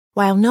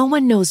While no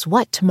one knows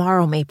what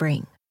tomorrow may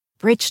bring,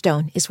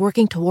 Bridgestone is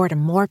working toward a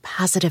more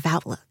positive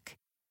outlook.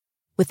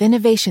 With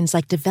innovations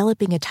like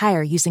developing a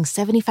tire using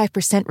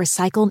 75%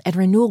 recycled and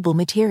renewable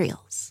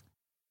materials.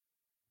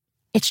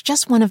 It's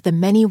just one of the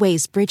many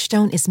ways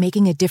Bridgestone is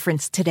making a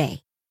difference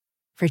today,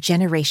 for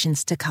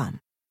generations to come.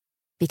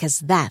 Because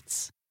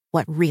that's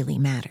what really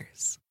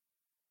matters.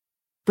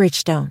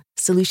 Bridgestone,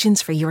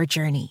 solutions for your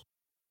journey.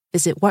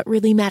 Visit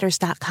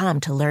whatreallymatters.com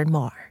to learn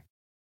more.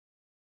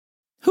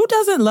 Who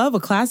doesn't love a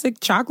classic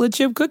chocolate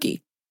chip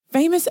cookie?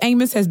 Famous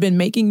Amos has been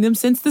making them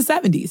since the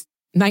 70s,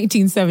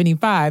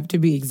 1975 to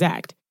be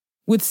exact.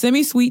 With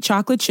semi-sweet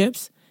chocolate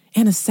chips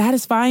and a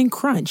satisfying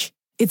crunch,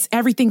 it's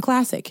everything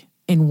classic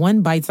in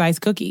one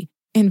bite-sized cookie,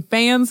 and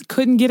fans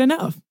couldn't get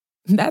enough.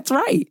 That's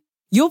right.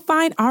 You'll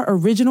find our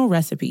original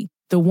recipe,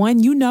 the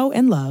one you know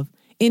and love,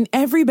 in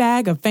every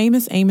bag of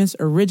Famous Amos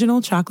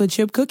original chocolate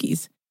chip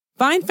cookies.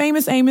 Find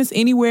Famous Amos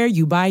anywhere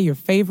you buy your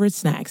favorite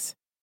snacks.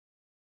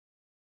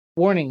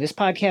 Warning, this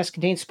podcast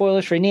contains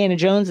spoilers for Indiana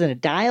Jones and the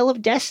Dial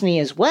of Destiny,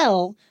 as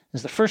well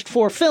as the first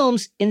 4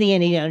 films in the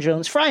Indiana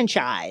Jones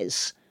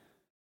franchise.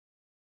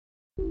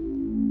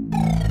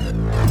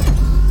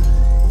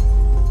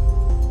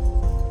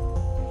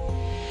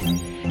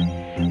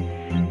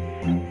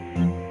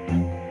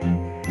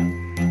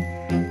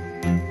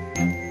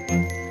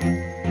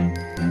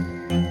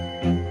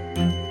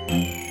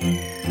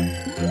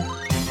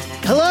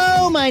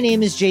 Hello, my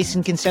name is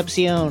Jason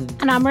Concepcion.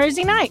 And I'm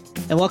Rosie Knight.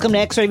 And welcome to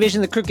X-Ray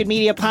Vision, the Crooked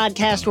Media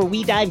podcast, where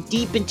we dive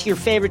deep into your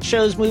favorite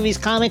shows, movies,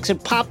 comics,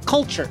 and pop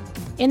culture.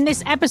 In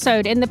this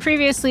episode, in the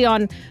previously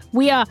on,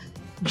 we are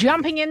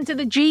jumping into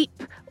the Jeep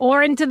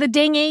or into the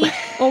dinghy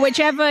or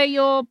whichever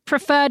your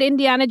preferred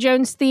Indiana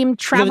Jones themed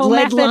travel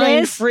method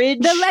is. Fridge.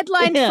 The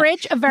lead-lined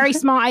fridge. A very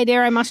smart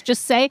idea, I must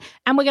just say.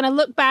 And we're going to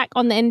look back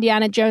on the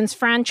Indiana Jones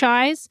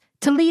franchise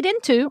to lead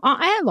into our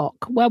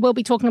airlock, where we'll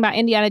be talking about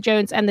Indiana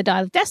Jones and the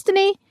Dial of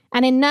Destiny.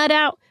 And in Nerd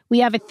Out, we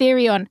have a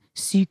theory on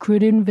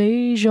Secret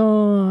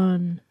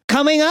Invasion.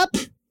 Coming up,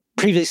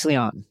 previously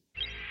on.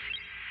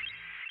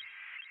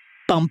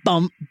 Bum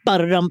bum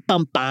ba-da-dum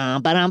bum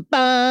bum ba-dum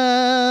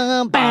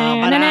bum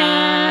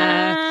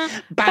ba-da-da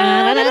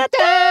ba-da-da-da.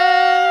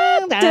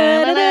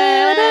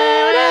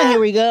 Here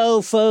we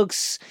go,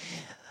 folks.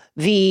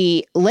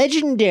 The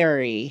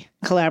legendary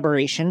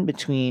collaboration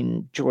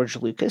between George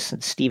Lucas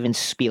and Steven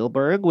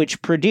Spielberg,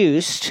 which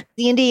produced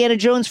the Indiana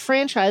Jones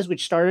franchise,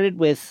 which started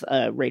with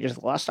Raiders of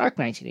the Lost Ark,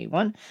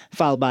 1981,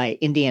 followed by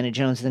Indiana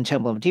Jones and the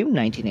Temple of Doom,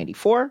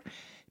 1984.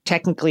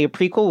 Technically a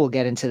prequel, we'll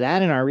get into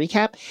that in our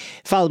recap.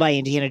 Followed by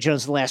Indiana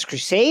Jones and the Last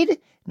Crusade,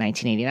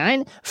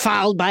 1989.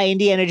 Followed by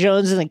Indiana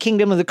Jones and the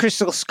Kingdom of the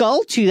Crystal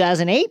Skull,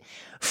 2008.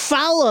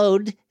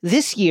 Followed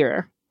this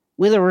year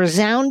with a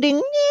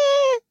resounding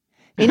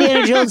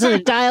Indiana Jones and the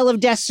Dial of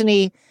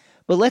Destiny.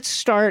 But let's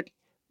start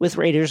with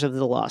Raiders of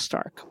the Lost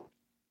Ark.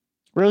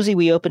 Rosie,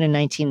 we open in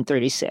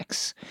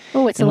 1936.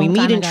 Oh, it's a long time ago. And we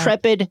meet ago.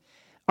 intrepid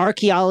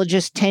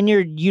archaeologist,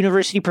 tenured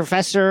university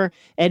professor,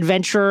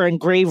 adventurer, and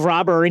grave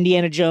robber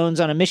Indiana Jones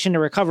on a mission to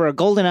recover a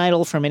golden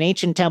idol from an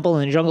ancient temple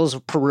in the jungles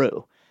of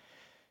Peru.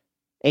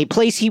 A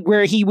place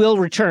where he will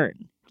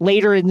return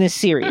later in this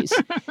series.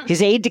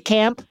 His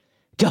aide-de-camp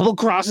double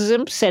crosses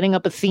him, setting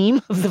up a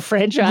theme of the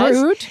franchise.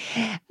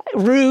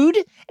 Rude.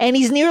 And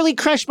he's nearly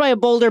crushed by a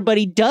boulder, but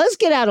he does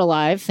get out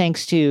alive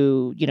thanks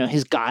to,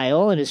 his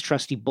guile and his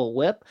trusty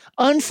bullwhip.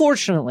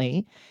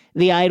 Unfortunately,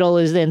 the idol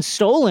is then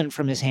stolen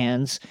from his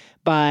hands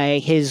by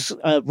his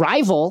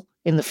rival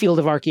in the field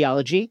of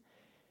archaeology,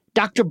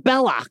 Dr.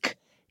 Belloc,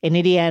 and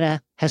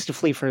Indiana has to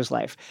flee for his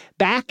life.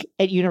 Back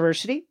at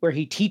university, where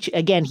he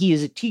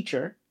is a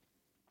teacher.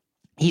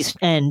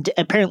 And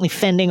apparently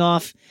fending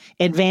off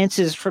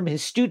advances from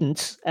his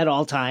students at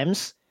all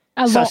times.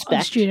 A lot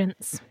of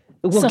students.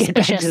 We'll get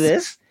back to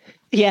this.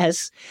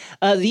 Yes.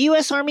 The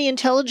U.S. Army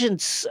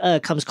intelligence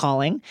comes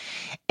calling,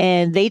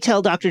 and they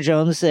tell Dr.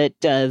 Jones that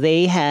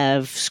they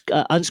have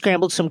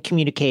unscrambled some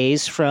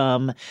communiques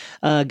from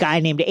a guy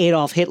named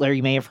Adolf Hitler,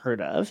 you may have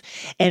heard of.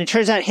 And it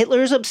turns out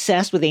Hitler is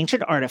obsessed with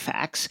ancient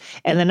artifacts,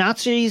 and the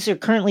Nazis are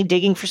currently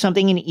digging for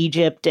something in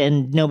Egypt,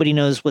 and nobody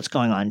knows what's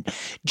going on.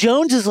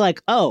 Jones is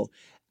like,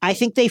 I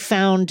think they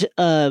found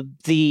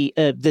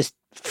this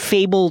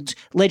fabled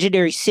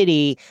legendary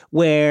city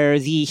where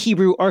the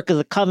Hebrew Ark of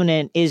the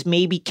Covenant is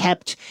maybe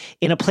kept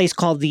in a place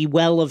called the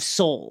Well of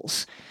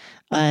Souls.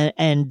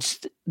 And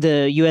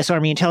the U.S.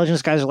 Army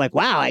intelligence guys are like,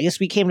 wow, I guess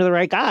we came to the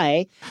right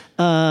guy.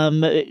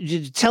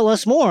 Tell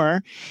us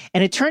more.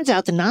 And it turns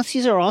out the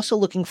Nazis are also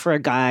looking for a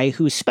guy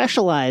who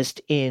specialized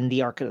in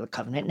the Ark of the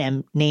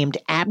Covenant named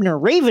Abner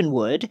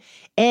Ravenwood.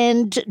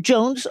 And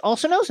Jones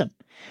also knows him.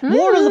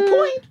 More to the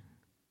point,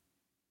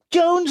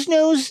 Jones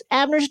knows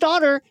Abner's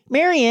daughter,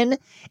 Marion,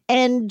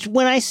 and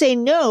when I say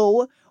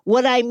no,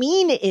 what I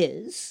mean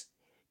is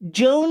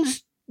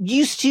Jones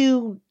used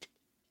to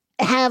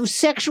have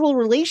sexual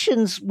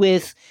relations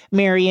with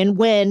Marion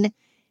when,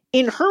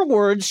 in her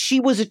words, she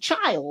was a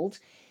child,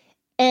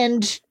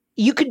 and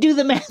you could do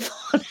the math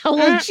on how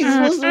long she's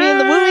supposed to be in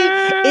the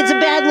movie. It's a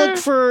bad look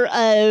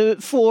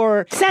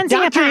for Sensing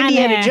a Dr. pattern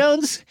Indiana here.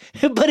 Jones,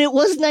 but it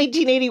was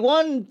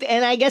 1981,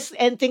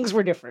 and things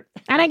were different.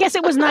 And I guess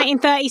it was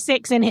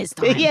 1936 in his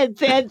time. Yeah,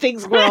 and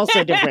things were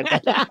also different.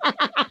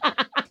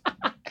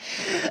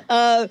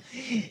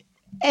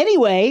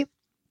 Anyway,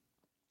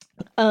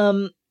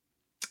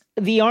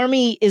 the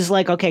army is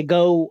like, okay,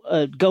 go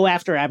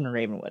after Abner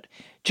Ravenwood.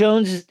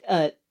 Jones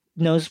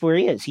knows where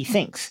he is. He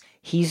thinks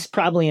he's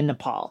probably in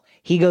Nepal.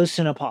 He goes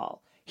to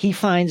Nepal. He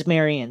finds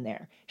Marion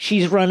there.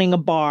 She's running a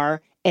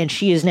bar, and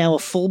she is now a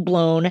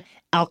full-blown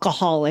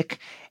alcoholic.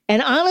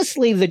 And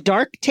honestly, the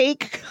dark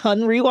take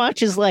on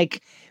rewatch is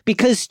like,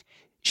 because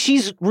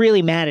she's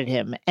really mad at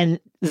him, and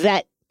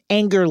that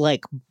anger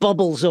like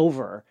bubbles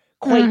over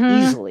quite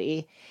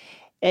easily.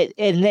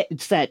 And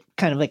it's that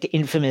kind of like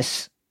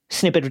infamous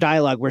snippet of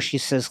dialogue where she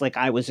says, like,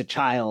 I was a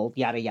child,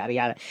 yada, yada,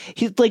 yada.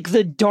 He's like,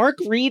 the dark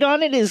read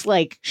on it is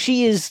like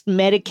she is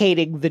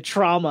medicating the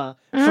trauma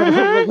from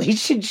her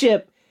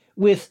relationship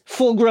with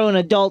full-grown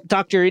adult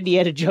Dr.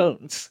 Indiana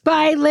Jones.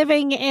 By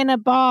living in a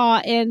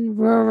bar in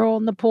rural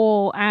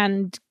Nepal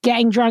and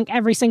getting drunk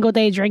every single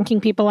day,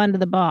 drinking people under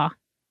the bar.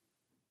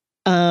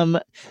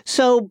 But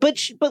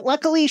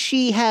luckily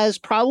she has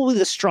probably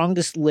the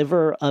strongest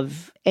liver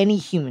of any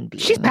human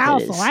being. She's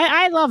powerful.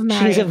 I love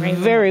Marion. She's a Ravenwood.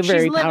 very, She's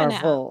very living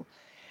powerful.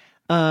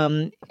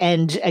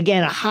 And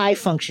again, a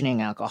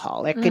high-functioning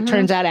alcoholic. It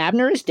turns out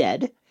Abner is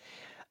dead.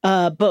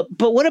 But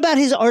what about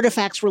his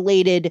artifacts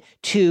related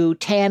to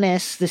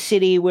Tanis, the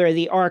city where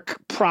the Ark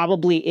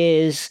probably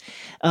is?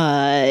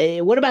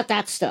 What about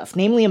that stuff?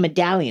 Namely, a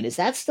medallion. Is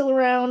that still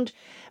around?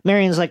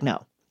 Marion's like,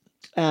 no.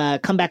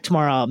 Come back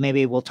tomorrow.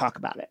 Maybe we'll talk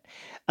about it.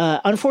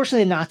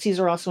 Unfortunately, the Nazis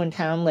are also in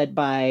town, led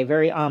by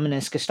very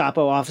ominous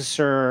Gestapo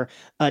officer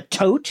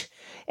Todt,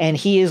 and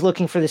he is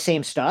looking for the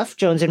same stuff.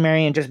 Jones and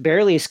Marion just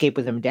barely escape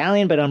with the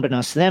medallion, but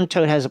unbeknownst to them,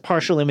 Todt has a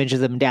partial image of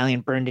the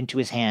medallion burned into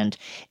his hand,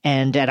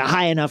 and at a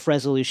high enough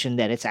resolution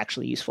that it's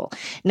actually useful.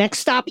 Next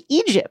stop,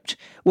 Egypt,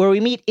 where we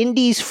meet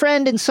Indy's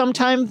friend and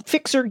sometime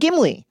fixer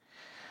Gimli.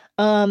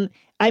 Salah.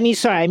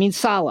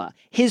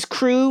 His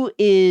crew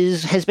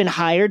has been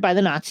hired by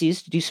the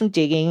Nazis to do some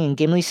digging, and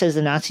Gimli says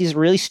the Nazis are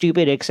really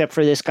stupid except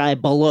for this guy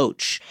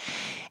Baloch.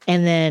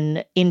 And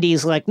then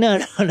Indy's like, no,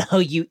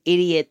 you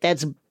idiot,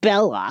 that's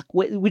Belloc.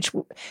 Which,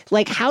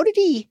 like, how did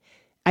he...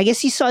 I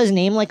guess he saw his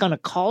name, like, on a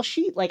call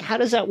sheet? Like, how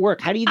does that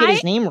work? How do you get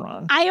his name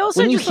wrong? I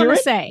also just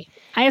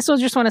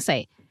want to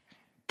say,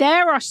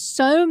 there are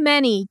so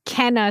many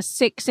Kenner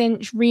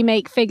 6-inch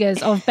remake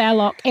figures of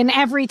Belloc in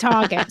every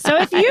Target. So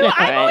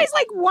I'm always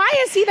like, why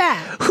is he there?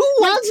 Who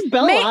wants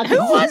Belloc? Who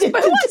wants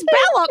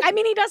Belloc? I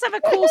mean, he does have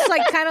a cool,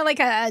 like, kind of like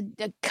a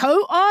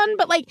coat on,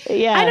 but like,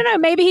 I don't know,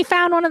 maybe he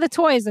found one of the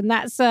toys and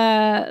that's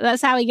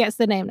how he gets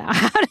the name now.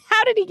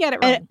 How did he get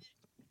it wrong?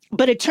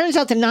 But it turns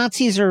out the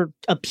Nazis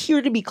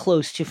appear to be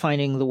close to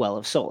finding the Well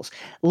of Souls.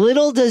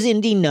 Little does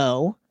Indy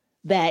know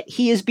that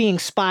he is being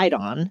spied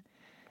on.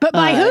 But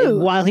by who?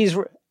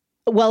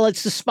 Well,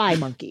 it's the spy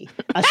monkey.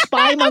 A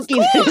spy monkey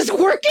that is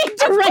working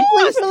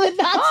directly for the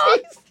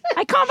Nazis.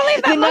 I can't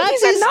believe that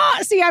monkey's a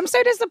Nazi. I'm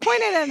so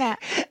disappointed in that.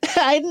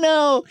 I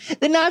know.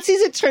 The Nazis,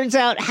 it turns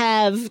out,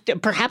 have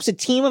perhaps a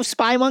team of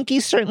spy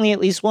monkeys, certainly at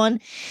least one.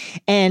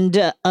 And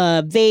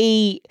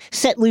they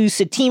set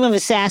loose a team of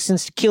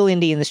assassins to kill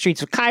Indy in the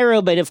streets of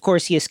Cairo. But of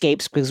course, he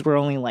escapes because we're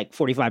only like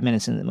 45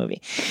 minutes into the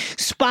movie.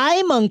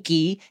 Spy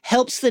monkey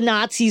helps the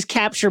Nazis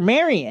capture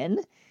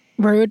Marion.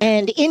 Rude.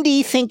 And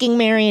Indy, thinking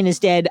Marion is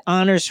dead,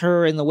 honors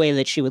her in the way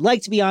that she would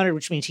like to be honored,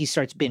 which means he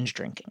starts binge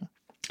drinking.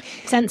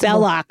 Sensible.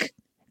 Belloc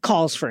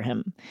calls for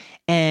him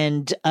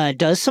and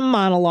does some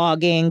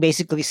monologuing,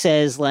 basically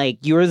says, like,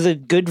 you're the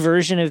good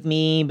version of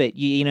me, but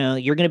you know,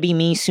 you're going to be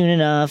me soon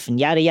enough, and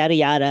yada, yada,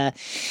 yada.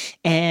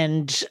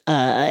 And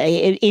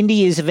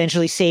Indy is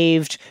eventually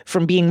saved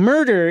from being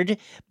murdered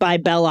by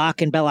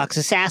Belloc and Belloc's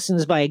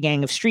assassins by a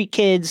gang of street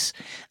kids.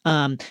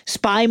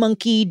 Spy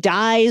Monkey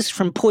dies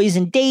from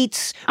poisoned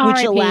dates,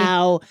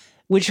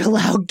 which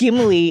allow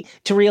Gimli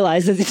to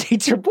realize that the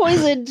dates are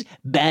poisoned,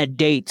 bad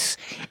dates,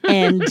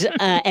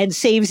 and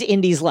saves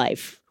Indy's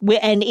life.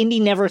 And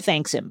Indy never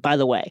thanks him, by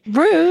the way.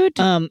 Rude.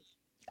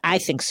 I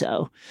think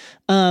so.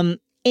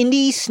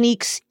 Indy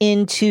sneaks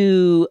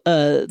into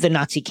the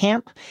Nazi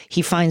camp.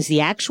 He finds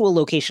the actual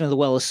location of the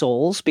Well of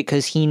Souls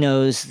because he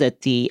knows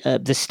that the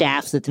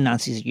staff that the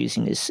Nazis are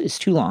using is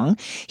too long.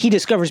 He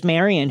discovers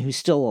Marion, who's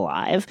still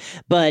alive,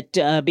 but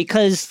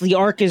because the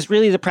Ark is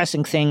really the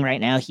pressing thing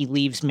right now, he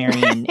leaves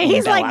Marion.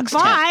 He's like,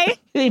 bye.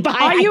 Bye.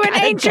 Are you an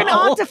ancient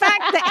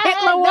artifact that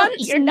Hitler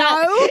wants? You're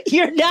not.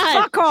 You're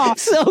not. Fuck off.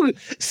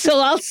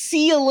 So I'll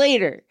see you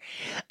later.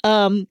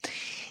 That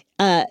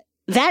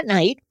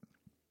night,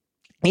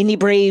 Indy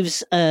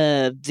braves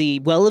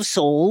the Well of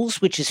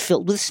Souls, which is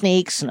filled with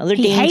snakes and other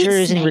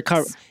dangers, and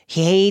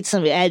he hates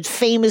them. And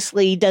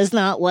famously does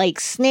not like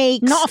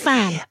snakes. Not a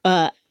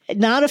fan.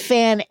 not a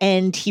fan,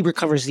 and he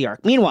recovers the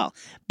Ark. Meanwhile,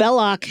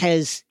 Belloc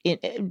has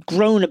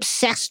grown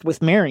obsessed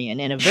with Marion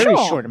in a very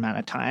short amount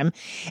of time,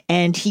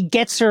 and he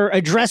gets her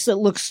a dress that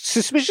looks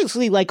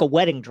suspiciously like a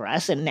wedding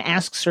dress and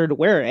asks her to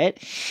wear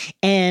it.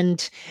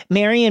 And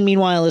Marion,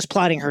 meanwhile, is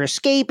plotting her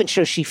escape, and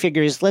so she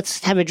figures,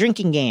 let's have a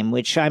drinking game,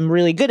 which I'm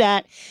really good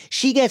at.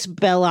 She gets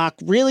Belloc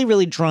really,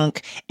 really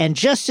drunk, and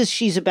just as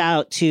she's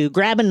about to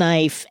grab a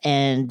knife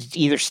and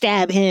either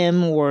stab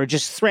him or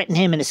just threaten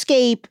him and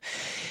escape,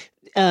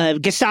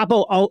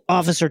 Gestapo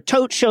officer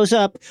Todt shows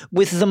up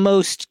with the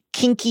most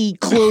kinky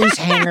clothes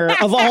hanger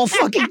of all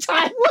fucking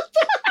time.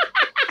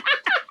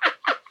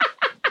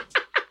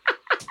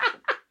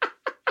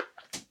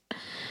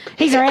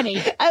 He's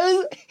ready.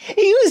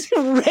 He was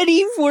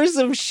ready for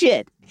some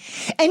shit.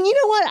 And you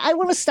know what? I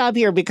want to stop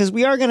here because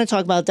we are going to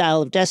talk about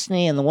Dial of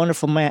Destiny and the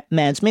wonderful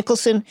Mads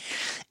Mikkelsen.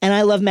 And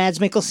I love Mads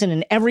Mikkelsen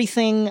in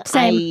everything.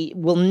 Same. I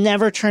will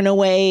never turn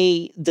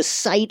away the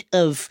sight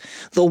of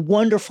the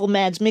wonderful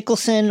Mads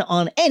Mikkelsen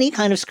on any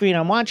kind of screen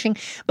I'm watching.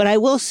 But I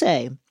will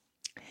say,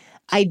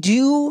 I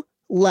do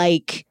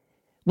like,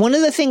 one of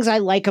the things I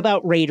like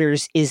about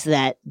Raiders is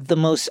that the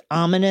most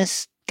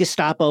ominous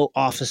Gestapo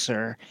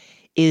officer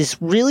is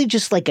really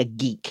just like a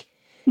geek.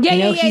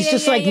 He's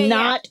just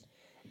not...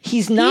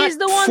 He's not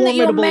the one that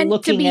you're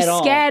meant to be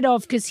scared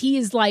of because he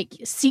is like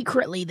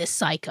secretly the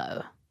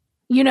psycho.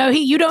 You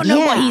don't know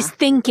what he's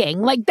thinking.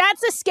 Like,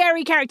 that's a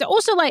scary character.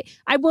 Also, like,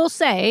 I will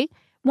say,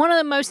 one of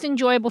the most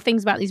enjoyable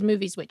things about these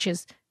movies, which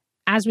is,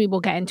 as we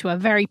will get into, are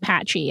very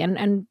patchy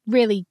and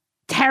really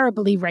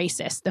terribly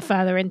racist the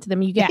further into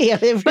them you get. Yeah,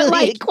 they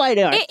really quite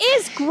are. It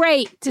is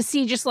great to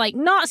see just like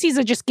Nazis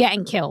are just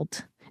getting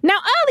killed. Now,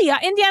 earlier,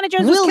 Indiana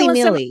Jones was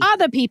killing some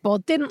other people.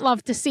 Didn't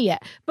love to see it.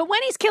 But when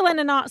he's killing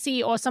a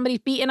Nazi or somebody's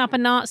beating up a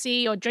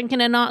Nazi or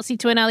drinking a Nazi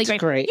to an early grave,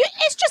 great.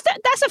 It's just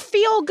that's a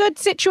feel-good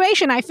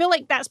situation. I feel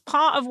like that's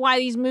part of why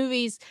these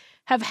movies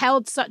have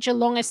held such a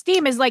long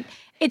esteem is like,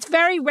 it's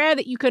very rare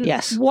that you can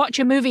watch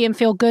a movie and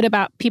feel good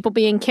about people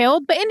being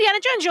killed. But Indiana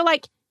Jones, you're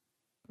like,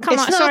 come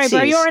on, sorry,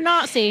 bro, you're a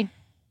Nazi.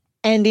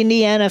 And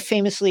Indiana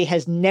famously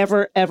has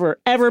never, ever,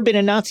 ever been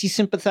a Nazi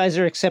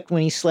sympathizer except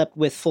when he slept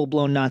with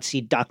full-blown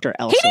Nazi Dr.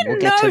 Elsa. He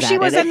didn't know she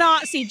was a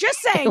Nazi. Just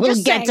saying. We'll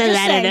get to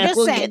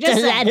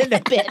that in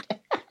a bit.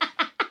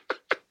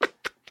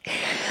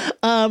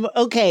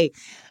 Okay.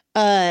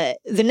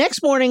 The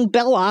next morning,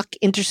 Belloc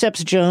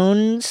intercepts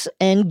Jones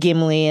and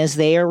Gimli as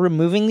they are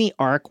removing the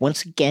Ark.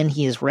 Once again,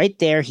 he is right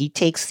there. He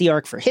takes the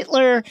Ark for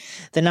Hitler.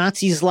 The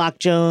Nazis lock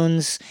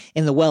Jones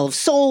in the Well of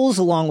Souls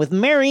along with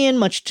Marion,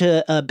 much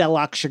to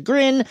Belloc's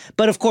chagrin.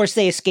 But of course,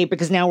 they escape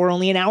because now we're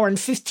only an hour and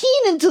 15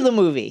 into the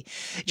movie.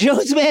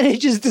 Jones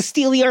manages to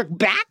steal the Ark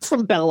back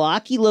from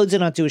Belloc. He loads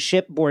it onto a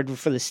ship boarded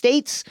for the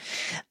States.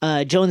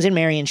 Jones and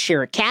Marion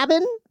share a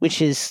cabin, which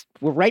is...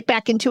 We're right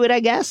back into it, I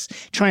guess,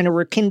 trying to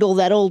rekindle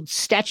that old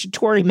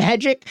statutory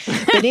magic.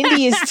 But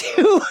Indy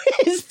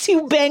is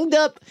too banged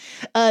up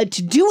to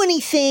do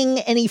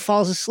anything, and he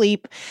falls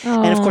asleep.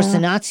 And of course, the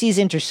Nazis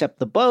intercept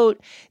the boat.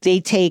 They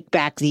take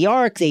back the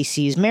Ark. They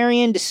seize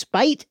Marion,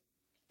 despite,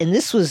 and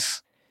this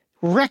was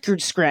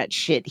record scratch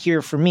shit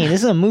here for me.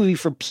 This is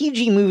a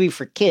PG movie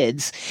for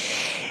kids.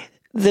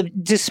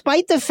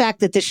 Despite the fact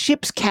that the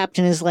ship's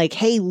captain is like,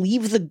 hey,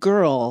 leave the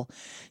girl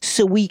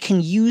so we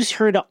can use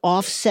her to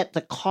offset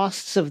the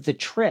costs of the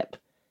trip.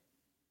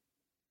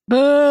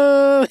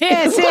 Boo!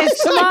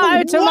 Yes,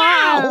 tomato.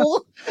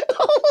 Wow.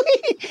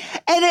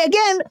 And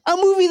again, a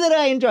movie that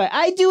I enjoy.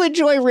 I do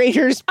enjoy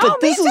Raiders, but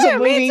this is a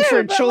movie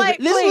for children. Like,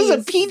 this was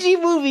a PG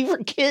movie for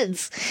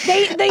kids.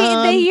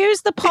 They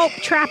use the pulp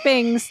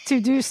trappings to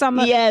do some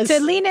to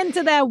lean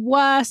into their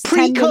worst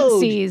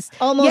tendencies.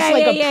 Almost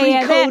like a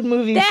pre-code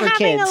movie for kids.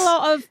 They're having a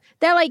lot of.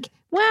 They're like,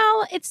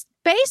 well, it's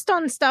based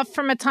on stuff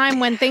from a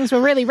time when things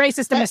were really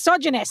racist and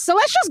misogynist. So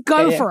let's just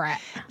go for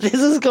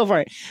it. Go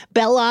for it.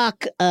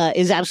 Belloc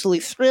is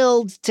absolutely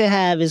thrilled to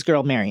have his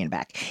girl Marion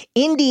back.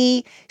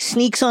 Indy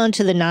sneaks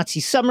onto the Nazi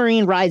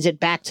submarine, rides it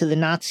back to the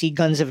Nazi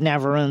Guns of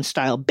Navarone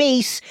style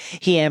base.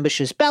 He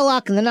ambushes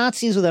Belloc and the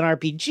Nazis with an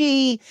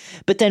RPG.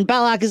 But then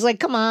Belloc is like,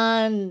 come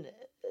on.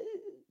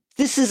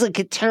 This is like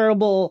a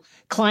terrible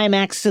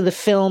climax to the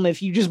film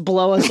if you just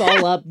blow us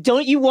all up.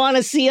 Don't you want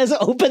to see us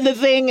open the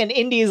thing? And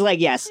Indy is like,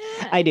 yes,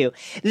 I do.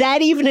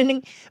 That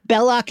evening,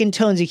 Belloc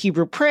intones a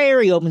Hebrew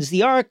prayer. He opens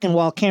the Ark, and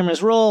while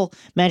cameras roll,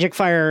 magic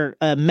fire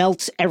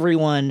melts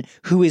everyone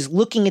who is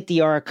looking at the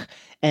Ark,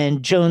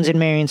 and Jones and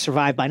Marion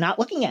survive by not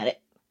looking at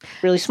it.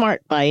 Really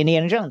smart by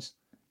Indiana Jones.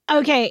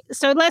 Okay,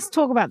 so let's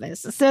talk about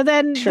this. So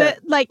then,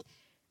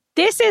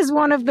 this is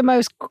one of the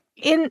most...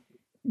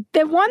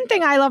 The one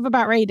thing I love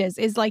about Raiders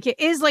is like it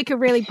is like a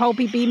really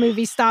pulpy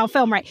B-movie style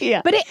film, right?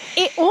 Yeah. But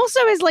it also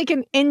is like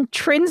an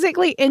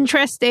intrinsically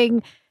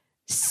interesting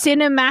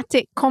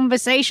cinematic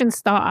conversation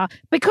starter,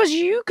 because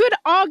you could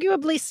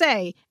arguably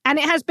say, and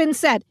it has been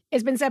said,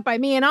 it's been said by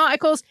me in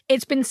articles,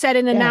 it's been said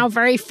in a now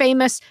very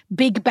famous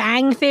Big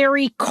Bang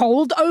Theory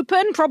cold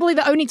open, probably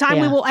the only time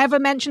we will ever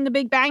mention the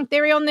Big Bang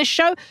Theory on this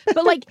show.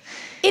 But like,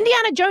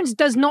 Indiana Jones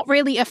does not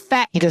really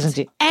affect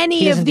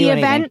any of the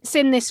events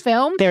in this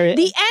film.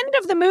 The end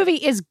of the movie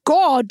is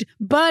God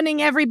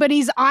burning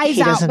everybody's eyes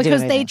out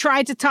because they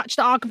tried to touch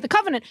the Ark of the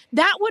Covenant.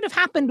 That would have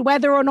happened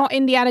whether or not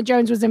Indiana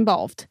Jones was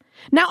involved.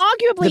 Now,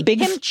 arguably,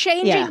 him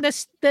changing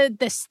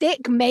the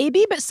stick,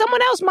 maybe, but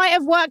someone else might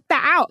have worked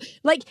that out.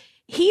 Like,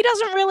 he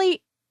doesn't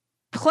really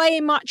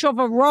play much of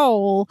a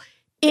role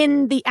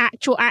in the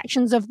actual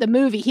actions of the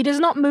movie. He does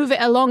not move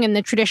it along in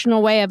the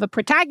traditional way of a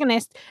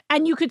protagonist,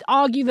 and you could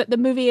argue that the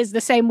movie is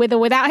the same with or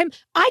without him.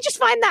 I just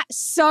find that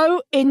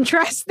so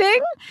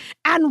interesting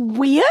and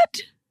weird.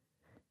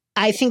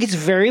 I think it's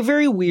very,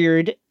 very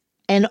weird.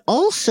 And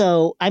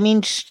also, I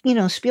mean, you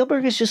know,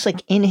 Spielberg is just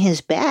like in his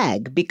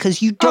bag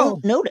because you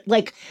don't notice.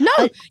 Like,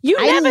 you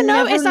never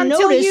notice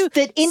until you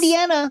that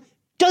Indiana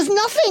does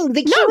nothing.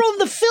 The hero of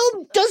the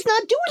film does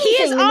not do anything.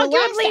 He is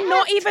arguably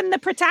not even the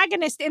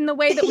protagonist in the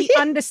way that we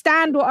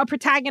understand what a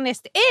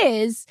protagonist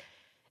is,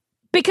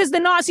 because the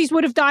Nazis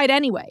would have died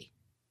anyway.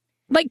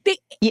 Like,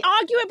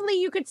 arguably,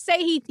 you could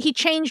say he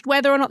changed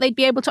whether or not they'd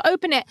be able to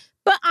open it,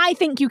 but I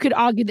think you could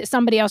argue that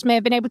somebody else may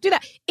have been able to do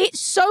that.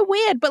 It's so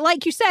weird, but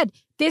like you said,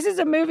 this is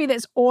a movie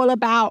that's all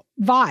about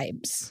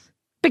vibes.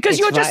 Because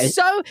you're just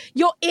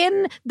you're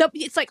in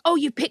it's like, oh,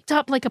 you picked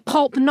up like a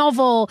pulp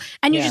novel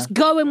and you're just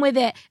going with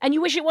it and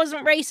you wish it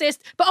wasn't racist,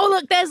 but oh,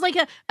 look, there's like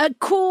a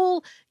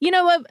cool, you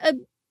know,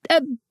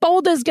 a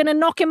boulder's gonna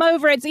knock him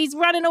over. He's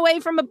running away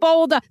from a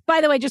boulder.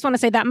 By the way, just want to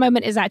say that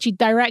moment is actually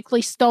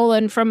directly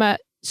stolen from a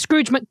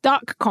Scrooge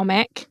McDuck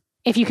comic,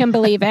 if you can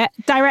believe it.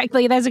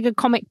 Directly, there's a good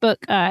comic book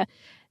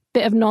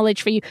bit of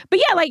knowledge for you.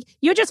 But yeah, like,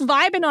 you're just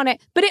vibing on it.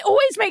 But it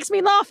always makes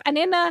me laugh. And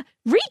in a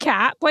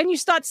recap, when you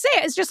start to see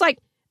it, it's just like,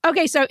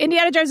 okay, so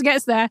Indiana Jones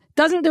gets there,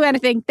 doesn't do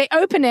anything. They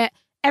open it,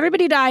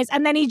 everybody dies,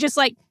 and then he just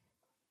like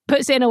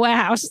puts it in a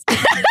warehouse.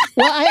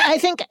 Well, I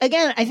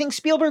think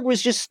Spielberg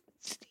was just,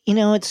 you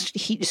know,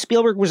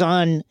 Spielberg was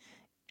on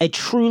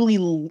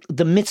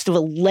the midst of a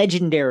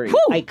legendary,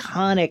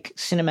 iconic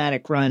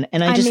cinematic run.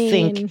 And I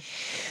think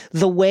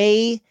the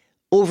way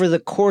over the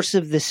course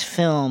of this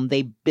film,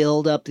 they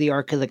build up the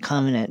Ark of the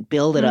Covenant,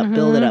 build it up,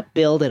 build it up,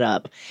 build it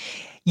up.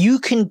 You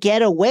can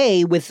get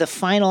away with the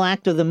final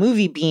act of the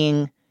movie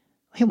being,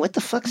 hey, what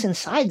the fuck's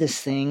inside this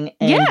thing?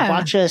 And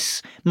watch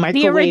us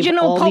microwave the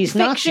original all Pulp these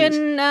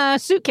Fiction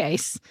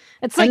suitcase.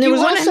 It's like you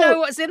want to know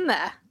what's in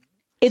there.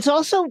 It's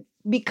also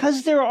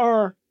because there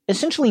are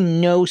essentially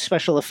no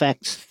special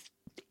effects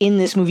in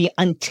this movie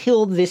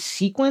until this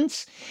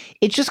sequence.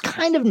 It just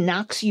kind of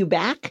knocks you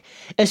back,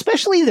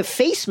 especially the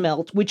face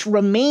melt, which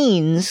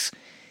remains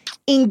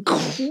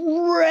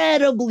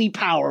incredibly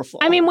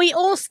powerful. I mean, we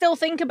all still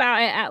think about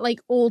it at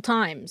like all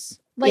times.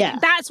 Like,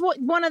 that's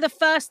one of the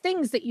first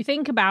things that you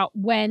think about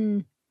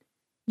when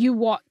you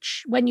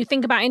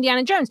think about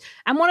Indiana Jones.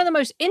 And one of the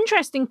most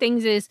interesting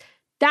things is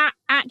that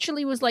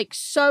actually was like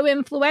so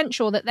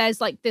influential that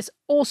there's like this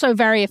also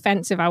very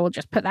offensive, I will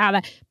just put that out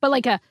there, but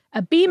like a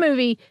B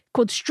movie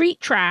called Street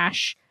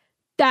Trash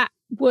that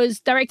was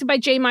directed by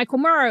J. Michael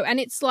Murrow. And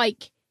it's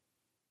like,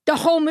 the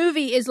whole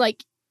movie is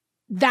like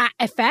that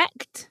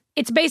effect.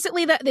 It's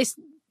basically that this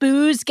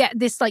booze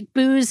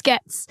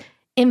gets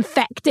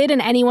infected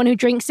and anyone who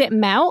drinks it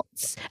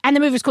melts. And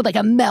the movie was called like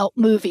a melt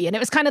movie. And it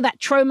was kind of that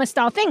trauma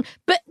style thing.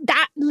 But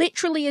that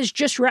literally is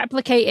just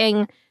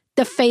replicating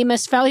the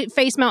famous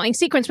face melting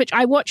sequence, which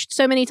I watched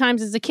so many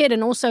times as a kid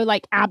and also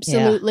like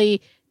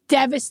absolutely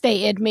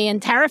devastated me and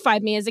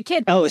terrified me as a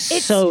kid. Oh,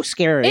 it's so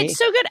scary. It's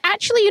so good.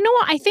 Actually, you know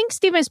what? I think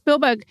Steven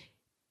Spielberg,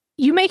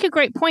 you make a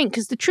great point,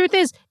 because the truth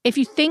is, if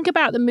you think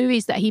about the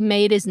movies that he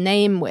made his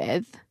name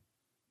with,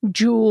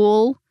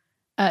 Jewel,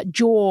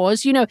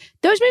 Jaws, you know,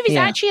 those movies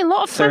actually a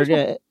lot of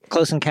times...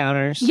 Close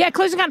Encounters. Yeah,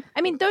 Close Encounters.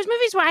 I mean, those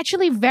movies were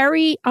actually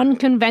very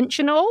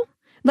unconventional.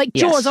 Like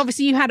Jaws,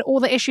 obviously you had all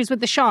the issues with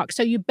the shark,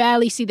 so you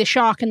barely see the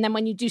shark, and then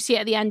when you do see it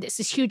at the end, it's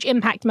this huge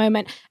impact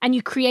moment, and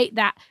you create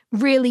that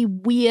really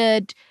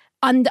weird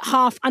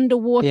half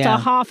underwater,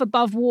 half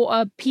above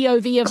water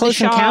POV of Close the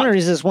shark. Close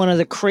Encounters is one of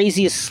the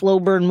craziest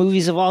slow burn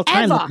movies of all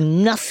time. Ever.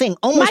 Nothing,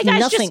 almost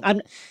nothing.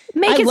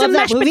 Making some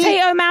mashed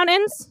potato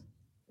mountains.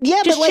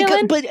 Yeah,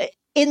 but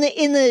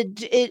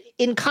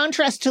in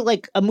contrast to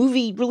like a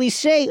movie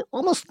released today,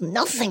 almost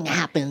nothing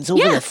happens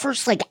over the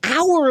first like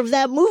hour of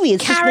that movie.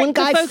 It's just one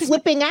guy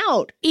flipping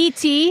out.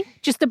 E.T.,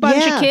 just a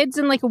bunch of kids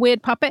and like a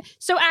weird puppet.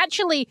 So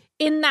actually,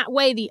 in that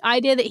way, the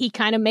idea that he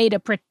kind of made a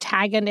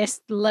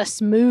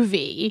protagonistless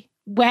movie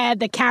where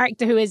the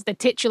character who is the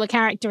titular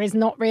character is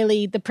not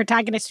really the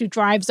protagonist who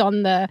drives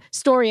on the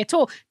story at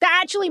all, that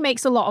actually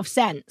makes a lot of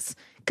sense.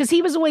 Because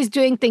he was always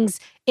doing things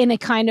in a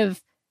kind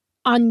of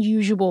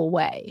unusual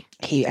way.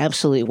 He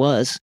absolutely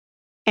was.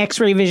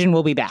 X-Ray Vision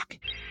will be back.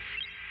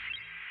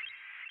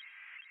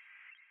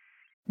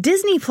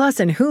 Disney Plus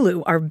and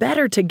Hulu are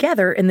better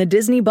together in the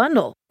Disney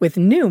bundle with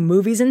new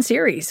movies and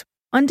series.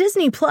 On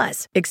Disney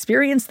Plus,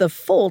 experience the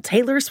full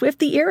Taylor Swift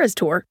The Eras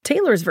Tour,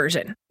 Taylor's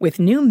version, with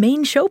new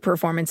main show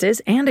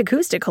performances and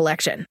acoustic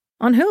collection.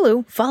 On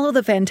Hulu, follow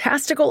the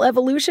fantastical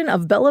evolution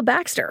of Bella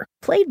Baxter,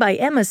 played by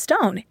Emma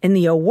Stone in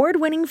the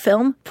award-winning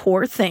film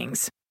Poor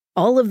Things.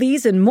 All of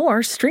these and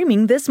more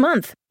streaming this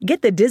month.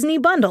 Get the Disney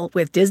Bundle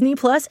with Disney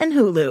Plus and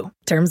Hulu.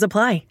 Terms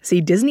apply.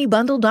 See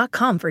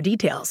DisneyBundle.com for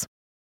details.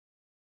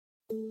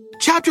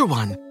 Chapter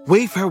 1.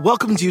 Wayfair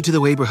welcomes you to the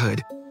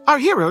neighborhood. Our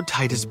hero,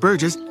 Titus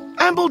Burgess,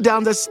 ambled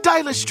down the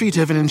stylish street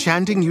of an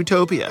enchanting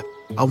utopia.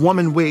 A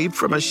woman waved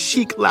from a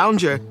chic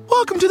lounger.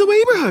 "Welcome to the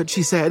neighborhood,"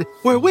 she said,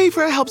 "where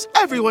Wayfair helps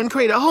everyone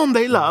create a home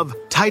they love."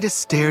 Titus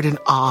stared in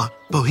awe.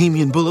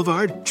 Bohemian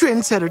Boulevard,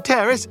 Trendsetter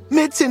Terrace,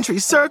 Mid-Century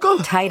Circle.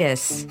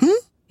 Titus,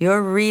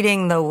 you're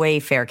reading the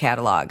Wayfair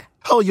catalog.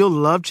 Oh, you'll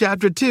love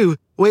Chapter 2.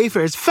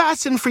 Wayfair's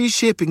fast and free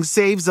shipping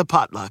saves a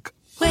potluck.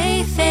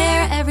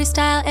 Wayfair, every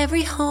style,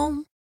 every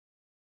home.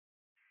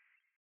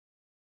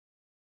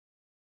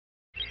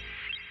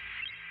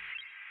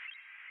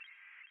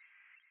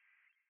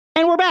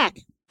 And we're back.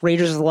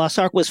 Raiders of the Lost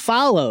Ark was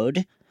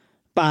followed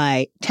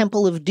by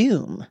Temple of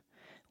Doom.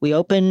 We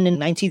opened in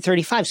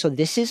 1935, so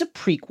this is a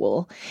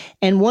prequel.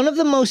 And one of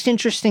the most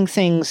interesting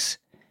things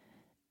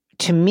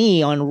to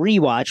me on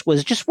rewatch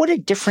was just what a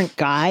different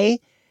guy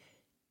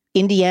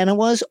Indiana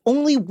was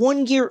only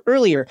 1 year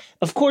earlier.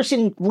 Of course,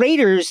 in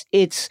Raiders,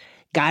 it's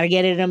gotta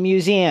get it in a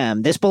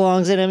museum. This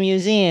belongs in a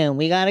museum.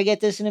 We gotta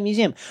get this in a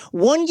museum.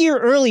 1 year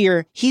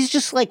earlier, he's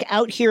just like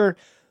out here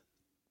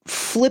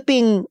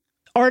flipping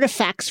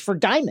artifacts for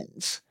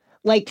diamonds.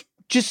 Like,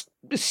 just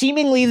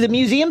seemingly the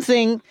museum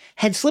thing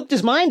had slipped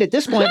his mind at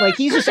this point. Like,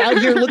 he's just out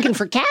here looking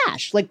for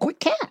cash, like quick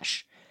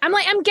cash.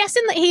 I'm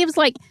guessing that he was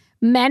like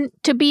meant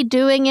to be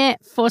doing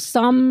it for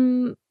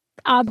some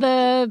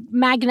other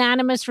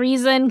magnanimous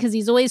reason, because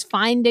he's always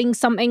finding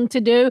something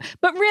to do.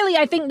 But really,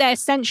 I think they're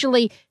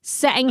essentially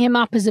setting him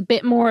up as a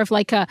bit more of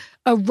like a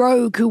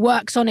rogue who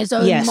works on his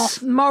own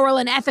moral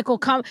and ethical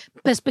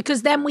compass,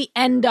 because then we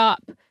end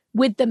up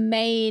with the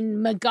main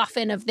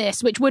MacGuffin of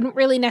this, which wouldn't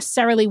really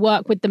necessarily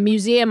work with the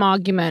museum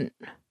argument.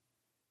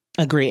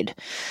 Agreed.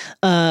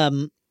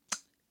 And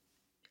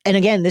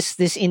again,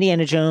 this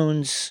Indiana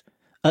Jones,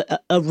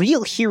 a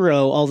real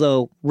hero,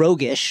 although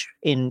roguish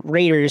in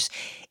Raiders,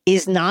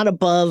 is not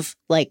above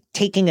like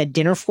taking a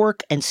dinner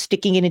fork and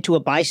sticking it into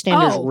a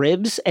bystander's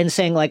ribs and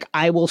saying like,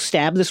 "I will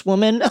stab this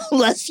woman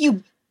unless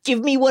you give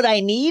me what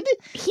I need."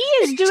 He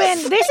is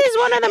doing, this is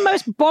one of the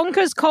most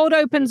bonkers cold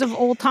opens of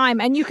all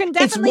time. And you can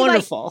definitely, it's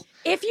wonderful.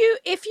 Like,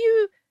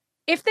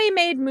 if they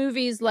made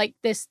movies like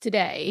this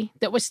today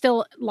that were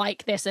still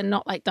like this and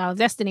not like Dial of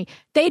Destiny,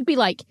 they'd be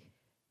like,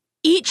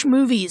 each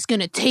movie is going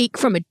to take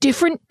from a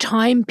different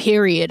time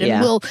period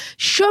and will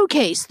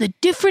showcase the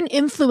different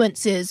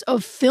influences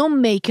of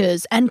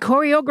filmmakers and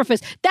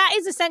choreographers. That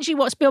is essentially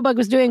what Spielberg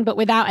was doing, but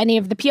without any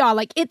of the PR.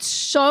 Like, it's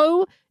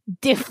so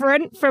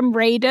different from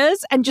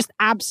Raiders and just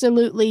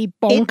absolutely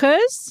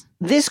bonkers.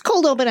 This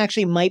cold open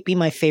actually might be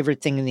my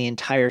favorite thing in the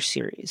entire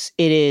series.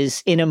 It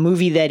is in a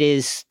movie that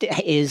is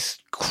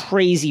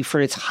crazy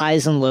for its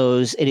highs and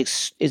lows.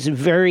 It's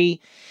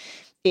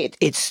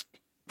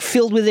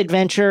filled with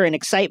adventure and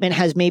excitement,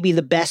 has maybe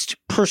the best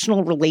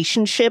personal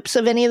relationships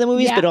of any of the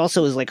movies, but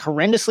also is like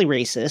horrendously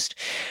racist.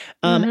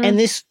 And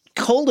this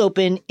cold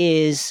open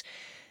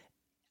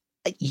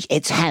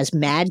it has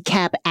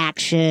madcap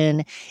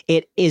action.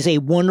 It is a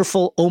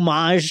wonderful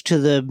homage to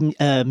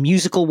the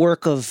musical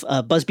work of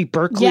Busby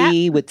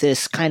Berkeley with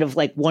this kind of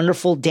like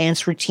wonderful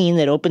dance routine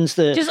that opens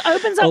up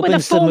with a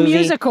full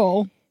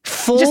musical.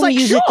 Full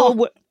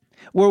musical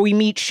where we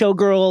meet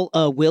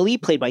showgirl Willie,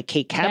 played by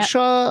Kate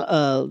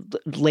Capshaw,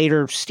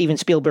 later Steven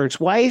Spielberg's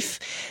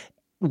wife.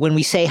 When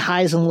we say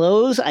highs and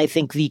lows, I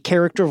think the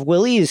character of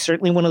Willie is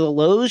certainly one of the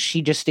lows.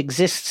 She just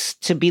exists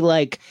to be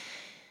like,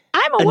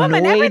 I'm a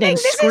woman. Everything.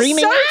 This screaming,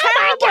 is so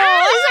terrible. Oh my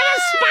God, it's like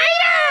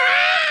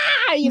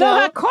a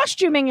spider! Her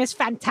costuming is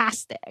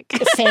fantastic.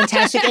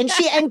 Fantastic.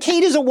 And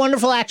Kate is a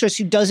wonderful actress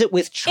who does it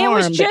with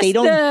charm, but they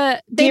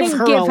don't give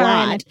her a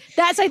lot.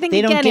 That's, I think,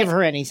 they don't give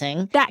her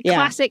anything. That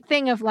classic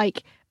thing of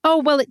like, oh,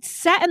 well, it's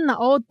set in the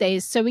old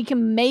days, so we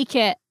can make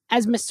it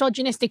as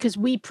misogynistic as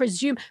we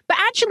presume. But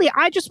actually,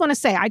 I just want to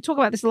say, I talk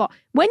about this a lot.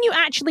 When you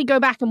actually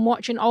go back and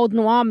watch an old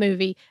noir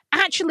movie,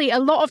 actually, a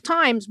lot of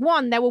times,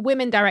 one, there were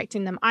women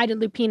directing them. Ida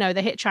Lupino,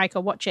 The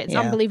Hitchhiker, watch it. It's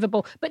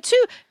unbelievable. But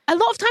two, a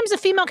lot of times the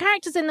female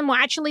characters in them were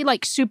actually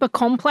like super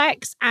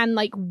complex and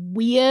like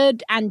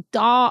weird and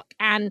dark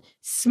and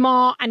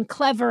smart and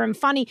clever and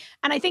funny.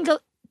 And I think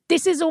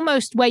this is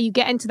almost where you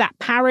get into that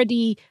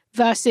parody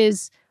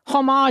versus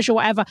homage or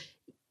whatever.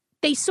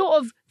 They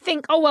sort of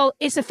think, oh, well,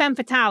 it's a femme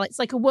fatale. It's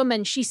like a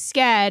woman. She's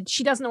scared.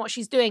 She doesn't know what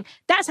she's doing.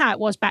 That's how it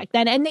was back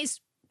then. And it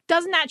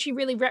doesn't actually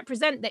really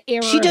represent the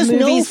era of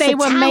movies they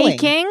were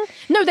making.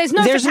 No, there's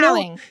no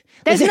fataling.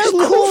 There's no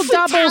cool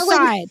double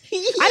side.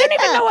 I don't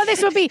even know what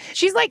this would be.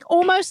 She's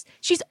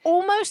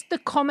almost the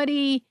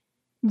comedy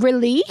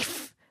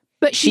relief,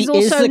 But she's She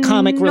is also the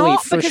comic not,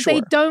 relief for because they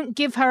sure. don't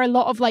give her a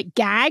lot of like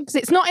gags.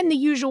 It's not in the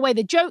usual way.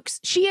 The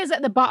jokes, she is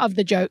at the butt of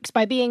the jokes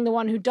by being the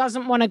one who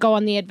doesn't want to go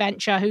on the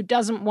adventure, who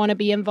doesn't want to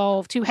be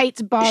involved, who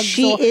hates bugs.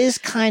 She is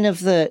kind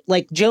of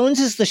like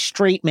Jones is the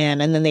straight man,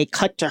 and then they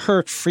cut to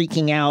her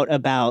freaking out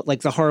about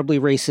like the horribly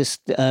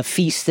racist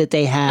feast that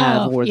they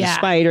have, or the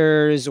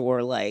spiders,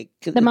 or like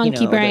the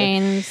monkey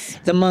brains,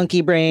 the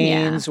monkey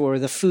brains, or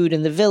the food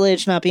in the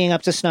village not being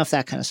up to snuff,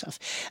 that kind of stuff.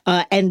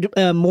 And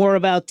more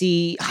about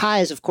the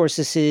highs, of course.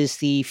 This is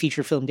the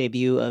feature film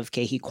debut of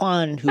Ke Huy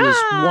Quan, who is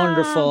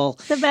wonderful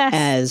the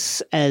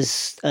best.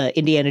 as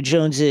Indiana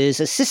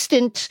Jones's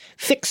assistant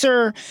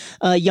fixer,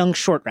 young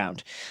short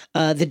round.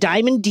 The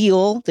diamond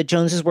deal that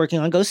Jones is working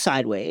on goes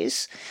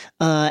sideways,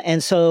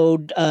 and so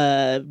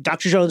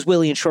Dr. Jones,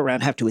 Willie, and Short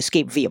Round have to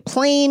escape via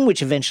plane,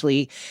 which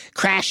eventually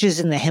crashes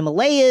in the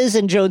Himalayas,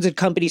 and Jones and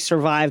company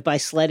survive by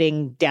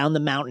sledding down the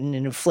mountain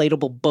in an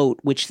inflatable boat,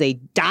 which they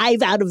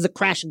dive out of the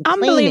crashing plane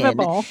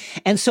Unbelievable.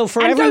 in. And so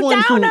for and everyone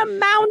go down who a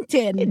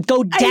mountain,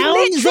 go down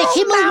the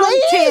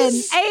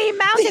Himalayas, a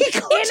mountain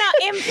in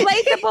an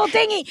inflatable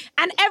dinghy,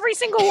 and every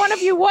single one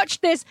of you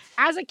watched this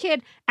as a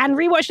kid and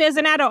rewatched it as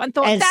an adult and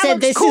thought and that said,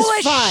 looks "This cool is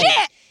as fine."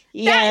 shit.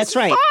 Yeah, that's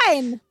right.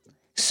 Fine.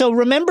 So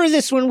remember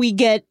this when we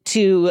get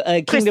to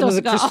Kingdom of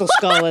the Crystal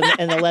Skull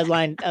and the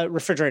lead-lined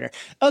refrigerator.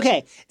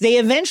 Okay, they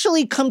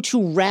eventually come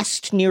to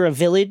rest near a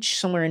village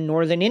somewhere in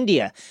northern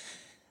India.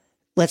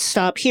 Let's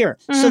stop here.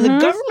 So the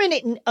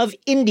government of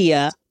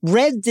India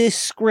read this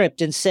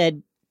script and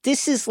said,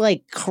 this is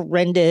like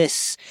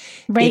horrendous.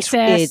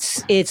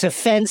 Racist. It's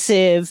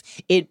offensive.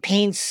 It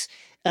paints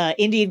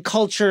Indian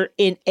culture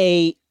in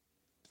a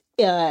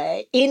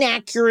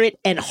inaccurate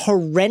and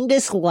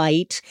horrendous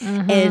light.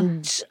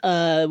 And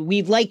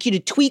we'd like you to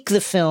tweak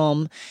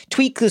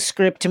the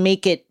script to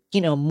make it,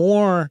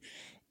 more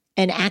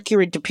an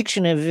accurate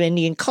depiction of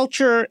Indian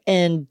culture.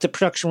 And the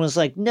production was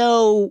like,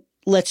 no,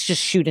 let's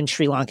just shoot in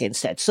Sri Lanka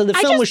instead. So the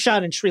film was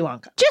shot in Sri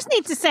Lanka. Just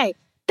need to say,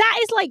 that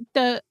is like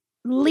the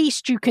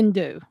least you can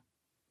do.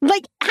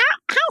 Like, how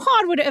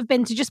hard would it have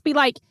been to just be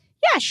like,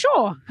 yeah,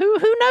 sure.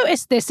 Who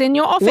noticed this in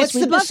your office?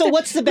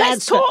 What's the bad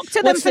let's stuff? talk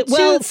to them for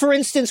Well, for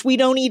instance, we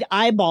don't eat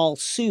eyeball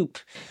soup.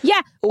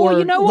 Yeah, or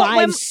you know what?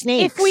 live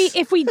snakes.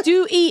 If we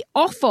do eat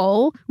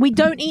offal, we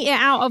don't eat it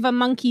out of a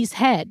monk's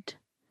head.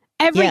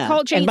 Every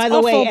culture and eats by the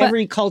offal, way,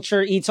 every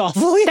culture eats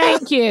offal. Yeah.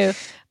 Thank you.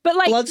 But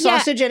like blood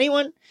sausage,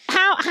 anyone?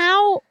 How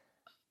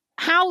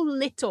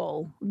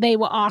little they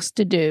were asked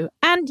to do,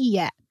 and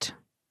yet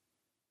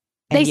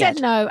they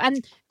said no.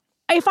 And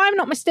if I'm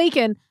not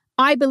mistaken,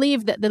 I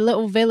believe that the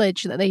little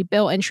village that they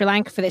built in Sri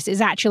Lanka for this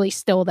is actually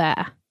still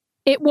there.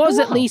 It was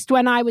at least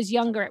when I was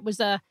younger. It was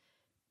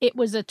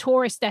a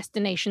tourist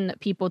destination that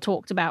people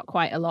talked about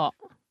quite a lot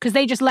because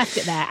they just left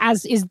it there,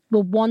 as is the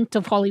want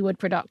of Hollywood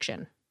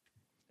production.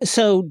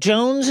 So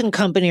Jones and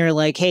company are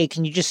like, hey,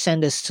 can you just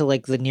send us to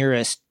like the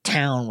nearest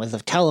town with a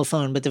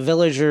telephone? But the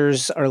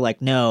villagers are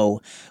like,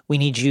 no, we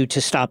need you to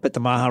stop at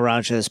the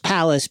Maharaja's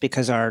palace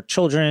because our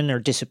children are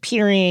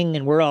disappearing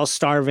and we're all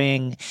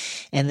starving.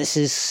 And this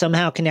is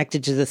somehow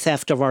connected to the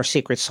theft of our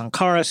sacred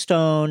Sankara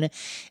stone.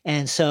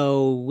 And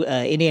so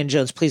Indiana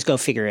Jones, please go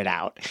figure it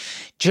out.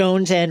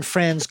 Jones and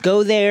friends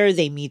go there.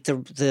 They meet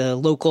the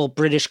local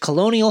British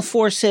colonial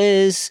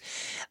forces.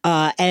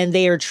 And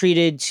they are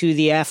treated to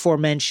the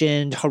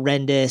aforementioned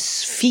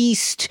horrendous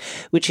feast,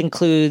 which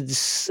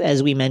includes,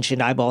 as we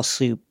mentioned, eyeball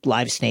soup,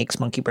 live snakes,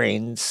 monkey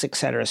brains,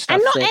 etc. Stuff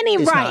and not that any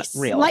is rice,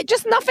 not real. like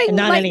just nothing, and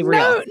not like any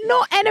real.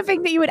 not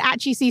anything that you would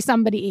actually see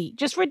somebody eat.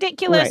 Just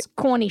ridiculous,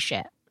 corny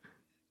shit.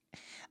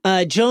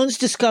 Jones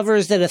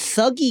discovers that a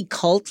thuggy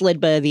cult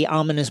led by the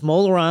ominous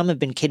Molaram have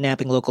been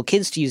kidnapping local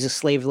kids to use as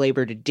slave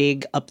labor to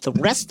dig up the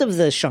rest of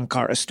the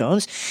Shankara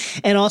stones.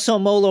 And also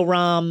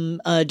Molaram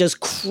does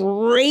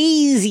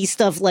crazy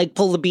stuff like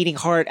pull the beating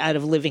heart out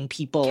of living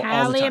people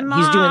all the time.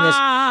 He's doing this.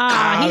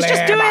 He's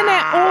just doing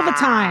it all the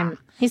time.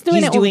 He's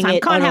doing it all the time.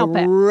 Can't help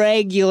it.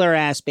 Regular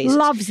ass basis.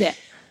 Loves it.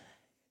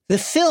 The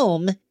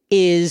film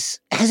has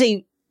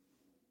a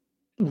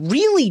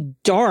really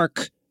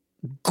dark,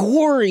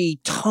 gory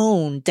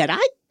tone that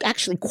I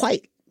actually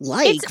quite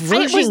like.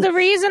 It was the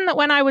reason that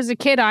when I was a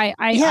kid,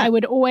 I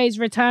would always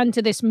return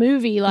to this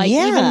movie,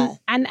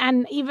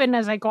 even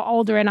as I got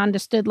older and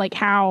understood like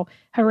how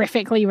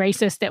horrifically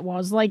racist it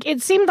was. Like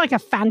it seemed like a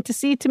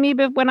fantasy to me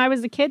when I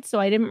was a kid, so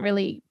I didn't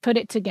really put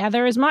it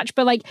together as much.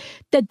 But like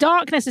the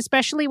darkness,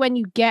 especially when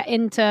you get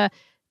into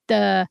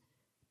the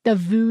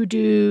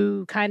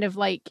voodoo kind of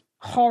like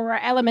horror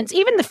elements.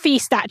 Even the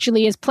feast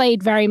actually is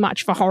played very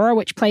much for horror,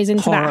 which plays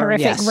into that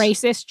horrific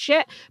racist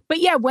shit. But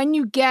yeah, when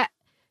you get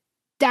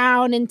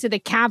down into the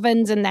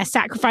caverns and they're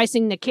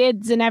sacrificing the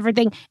kids and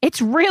everything,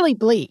 it's really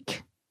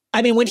bleak.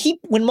 I mean, when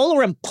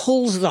Molaram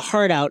pulls the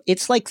heart out,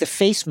 it's like the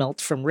face melt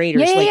from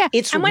Raiders.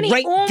 It's and when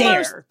right he almost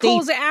there.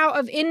 pulls it out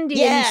of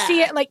Indy and you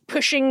see it like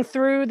pushing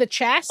through the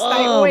chest.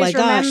 I always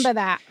remember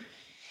that.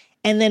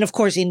 And then, of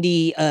course,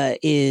 Indy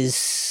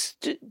is,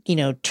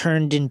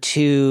 turned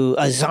into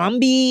a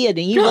zombie, an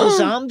evil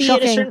zombie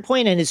at a certain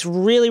point, and it's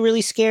really,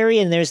 really scary.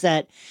 And there's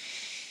that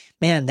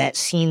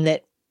scene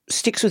that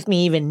sticks with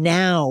me even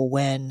now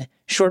when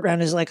Short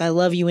Round is like, I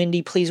love you,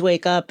 Indy, please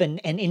wake up. And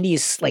Indy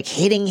is like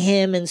hitting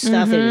him and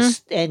stuff.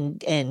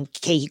 And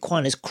Ke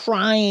Kwan is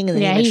crying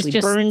and then he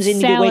eventually burns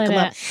Indy to wake him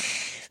up.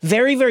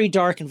 Very, very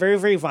dark and very,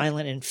 very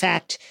violent. In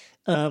fact,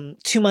 2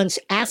 months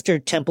after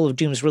Temple of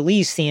Doom's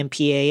release, the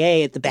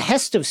MPAA, at the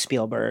behest of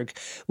Spielberg,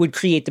 would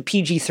create the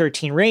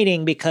PG-13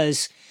 rating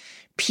because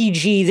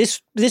PG,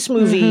 this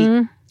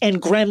movie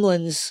and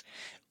Gremlins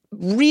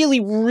really,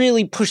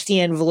 really pushed the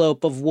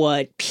envelope of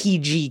what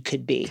PG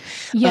could be.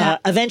 Yeah.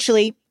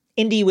 Eventually,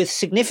 Indy, with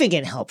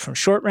significant help from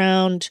Short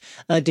Round,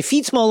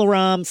 defeats Mola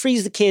Ram,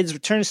 frees the kids,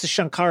 returns the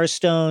Shankara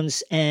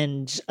Stones,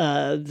 and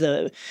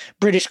the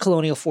British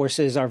colonial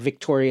forces are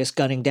victorious,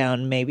 gunning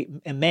down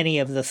many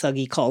of the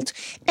thuggy cult.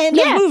 End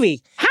of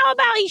movie. How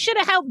about he should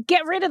have helped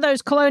get rid of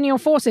those colonial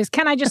forces?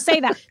 Can I just say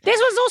that? This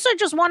was also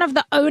just one of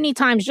the only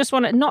times, just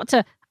wanted not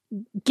to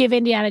give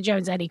Indiana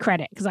Jones any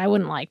credit, because I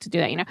wouldn't like to do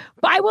that,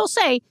 But I will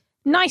say,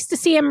 nice to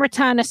see him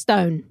return a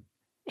stone.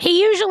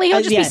 He'll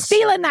just be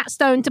stealing that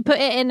stone to put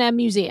it in a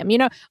museum.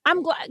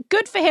 I'm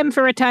good for him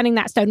for returning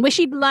that stone. Wish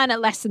he'd learned a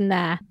lesson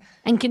there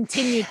and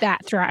continued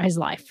that throughout his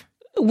life.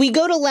 We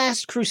go to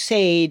Last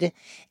Crusade,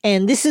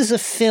 and this is a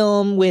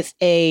film with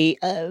a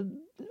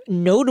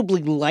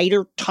notably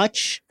lighter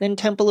touch than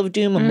Temple of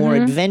Doom, a more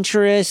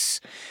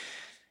adventurous,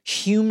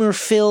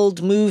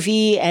 humor-filled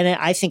movie, and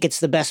I think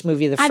it's the best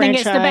movie of the franchise. I think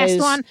it's the best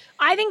one.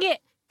 I think it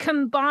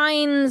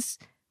combines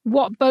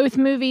what both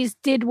movies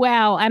did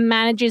well and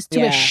manages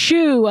to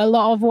eschew a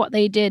lot of what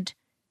they did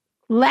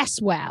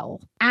less well.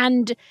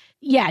 And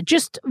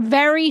just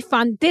very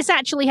fun. This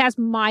actually has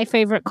my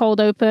favorite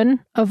cold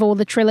open of all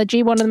the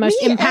trilogy. One of the most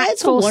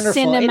impactful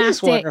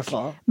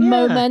cinematic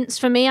moments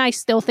for me. I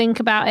still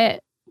think about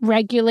it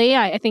regularly.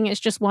 I think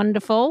it's just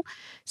wonderful.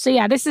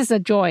 So this is a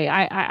joy.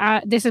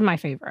 This is my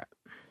favorite.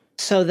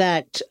 So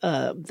that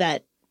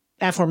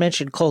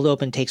aforementioned cold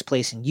open takes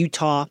place in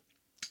Utah.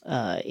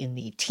 In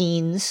the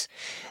teens,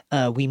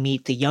 we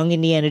meet the young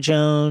Indiana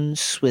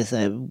Jones with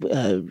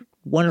a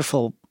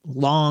wonderful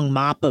long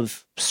mop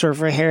of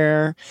surfer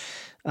hair,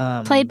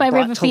 played by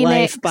River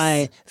Phoenix,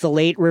 by the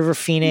late River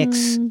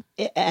Phoenix,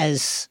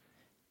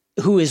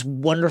 who is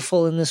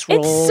wonderful in this role.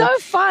 It's so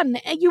fun.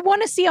 You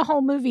want to see a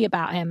whole movie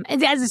about him.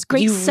 It has this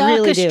great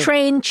circus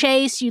train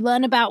chase. You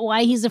learn about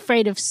why he's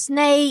afraid of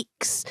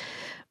snakes,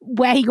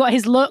 where he got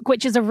his look,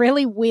 which is a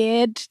really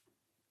weird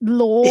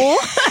lore.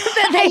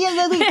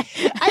 Apparently,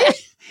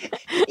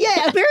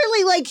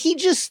 like he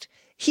just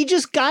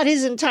got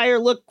his entire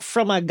look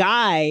from a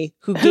guy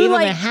who gave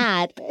him a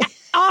hat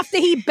after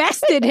he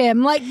bested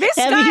him. Like this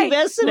guy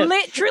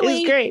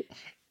literally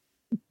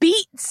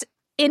beats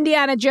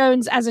Indiana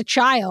Jones as a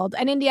child,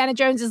 and Indiana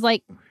Jones is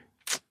like,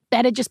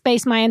 better just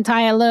base my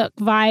entire look,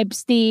 vibe,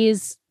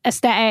 steez,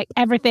 aesthetic,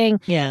 everything.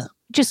 Yeah,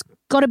 just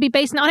got to be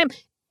basing it on him.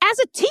 As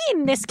a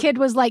teen, this kid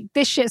was like,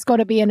 this shit's got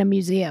to be in a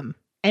museum.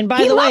 And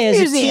by the way, as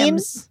a teen,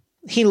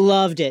 he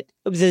loved it.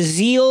 The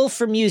zeal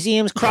for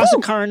museums, Cross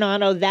of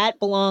Coronado, that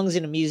belongs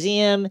in a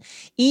museum.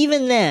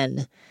 Even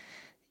then,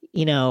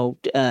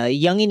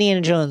 young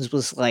Indiana Jones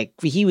was like,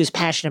 he was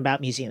passionate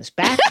about museums.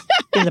 Back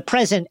in the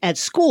present at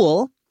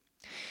school,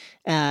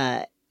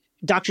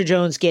 Dr.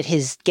 Jones gets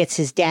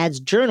his dad's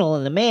journal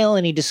in the mail,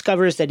 and he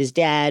discovers that his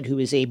dad, who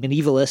is a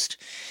medievalist,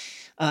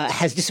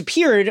 has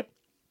disappeared.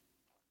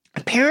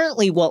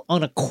 Apparently, while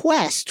on a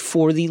quest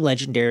for the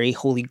legendary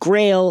Holy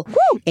Grail,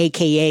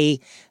 a.k.a.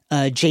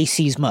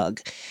 JC's mug.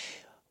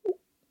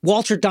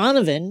 Walter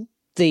Donovan,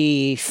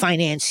 the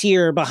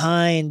financier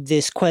behind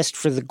this quest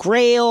for the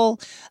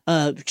Grail,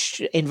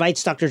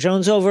 invites Dr.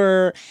 Jones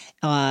over,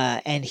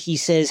 and he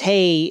says,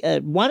 hey,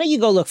 why don't you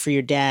go look for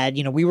your dad?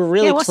 We were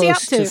really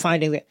close to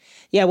finding the...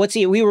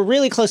 we were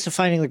really close to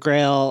finding the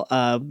Grail.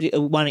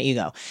 Why don't you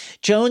go?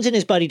 Jones and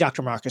his buddy,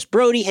 Dr. Marcus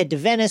Brody, head to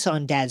Venice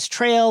on Dad's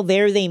trail.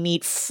 There they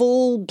meet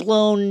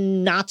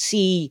full-blown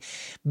Nazi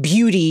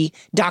beauty,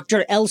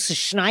 Dr. Elsa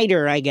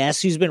Schneider, I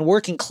guess, who's been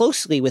working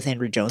closely with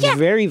Henry Jones.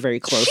 Very, very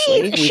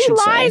closely, She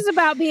lies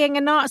about being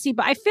a Nazi,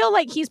 but I feel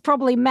like he's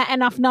probably met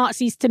enough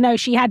Nazis to know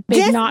she had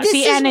big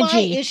Nazi energy. This is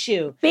my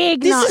issue.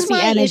 Big Nazi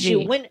energy.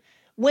 Issue.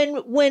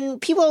 When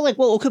people are like,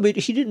 well, okay, but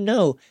he didn't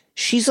know.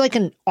 She's like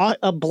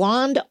a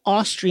blonde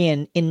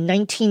Austrian in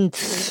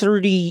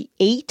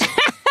 1938.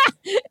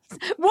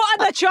 What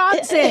are the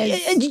chances?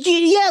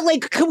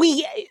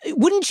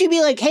 Wouldn't you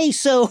be like, hey,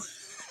 so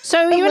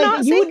you're like,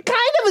 Nazi? You would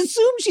kind of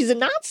assume she's a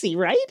Nazi,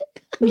 right?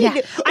 You'd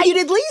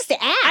at least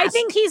ask. I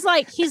think he's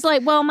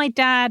like, well, my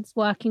dad's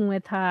working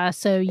with her,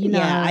 so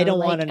I don't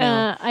want to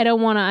know. I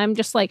don't want to. I'm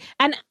just like,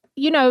 and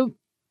the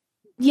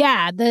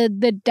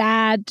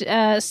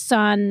dad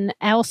son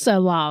Elsa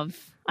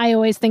love. I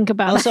always think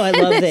about. Also, I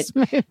love that.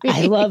 Movie.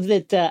 I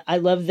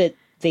love that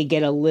they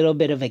get a little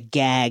bit of a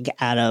gag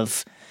out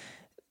of,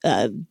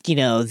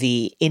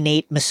 the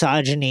innate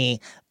misogyny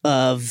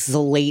of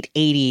the late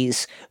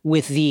 80s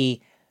with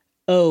the,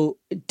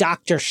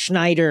 Dr.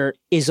 Schneider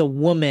is a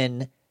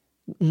woman.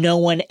 No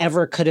one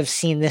ever could have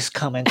seen this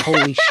coming.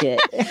 Holy shit.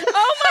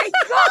 Oh my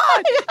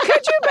God.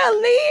 Could you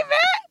believe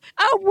it?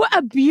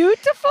 a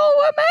beautiful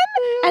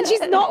woman, and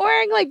she's not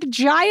wearing like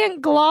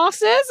giant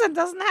glasses and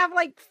doesn't have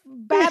like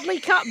badly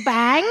cut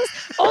bangs.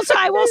 Also,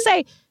 I will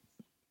say,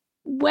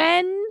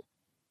 when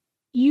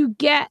you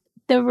get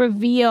the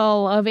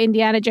reveal of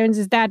Indiana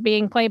Jones's dad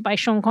being played by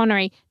Sean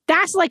Connery,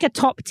 that's like a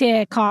top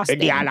tier casting.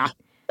 Indiana.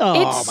 Oh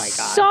It's my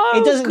God. so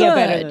It doesn't good. get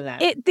better than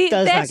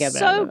that. They're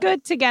so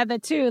good together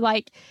too.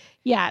 Like,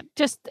 yeah,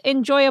 just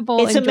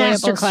enjoyable. It's a enjoyable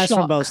masterclass schlock.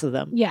 from both of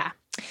them. Yeah.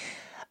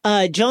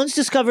 Jones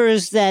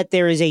discovers that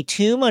there is a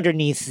tomb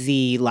underneath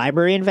the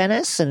library in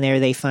Venice, and there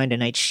they find a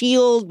knight's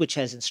shield, which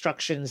has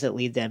instructions that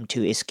lead them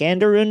to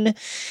Iskenderun.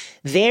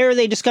 There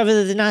they discover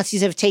that the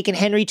Nazis have taken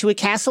Henry to a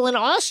castle in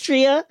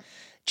Austria.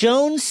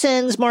 Jones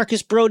sends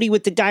Marcus Brody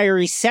with the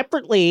diary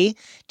separately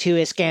to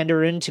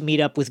Iskenderun to meet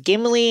up with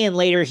Gimli, and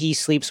later he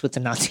sleeps with the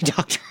Nazi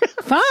doctor.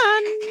 Fun.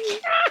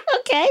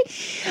 Okay.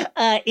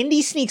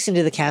 Indy sneaks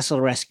into the castle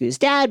to rescue his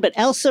dad, but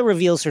Elsa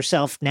reveals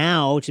herself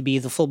now to be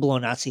the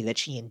full-blown Nazi that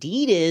she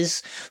indeed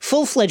is.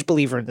 Full-fledged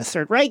believer in the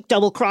Third Reich,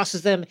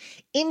 double-crosses them.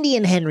 Indy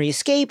and Henry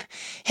escape.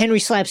 Henry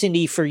slaps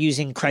Indy for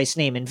using Christ's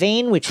name in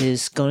vain, which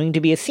is going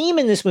to be a theme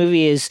in this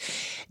movie, as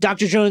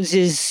Dr. Jones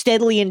is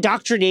steadily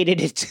indoctrinated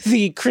into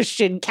the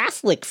Christian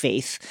Catholic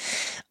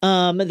faith.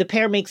 The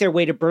pair make their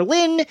way to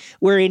Berlin,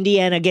 where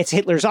Indiana gets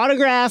Hitler's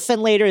autograph,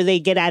 and later they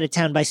get out of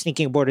town by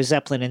sneaking aboard a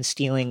Zeppelin and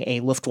stealing a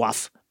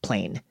Luftwaffe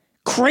plane.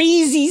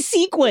 Crazy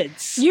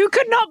sequence. You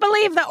could not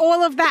believe that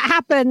all of that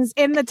happens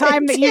in the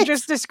time that you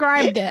just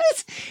described it.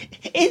 It's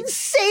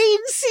insane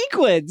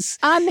sequence.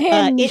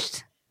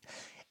 Unhinged.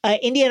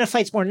 Indiana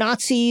fights more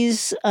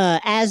Nazis,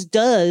 as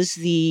does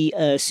the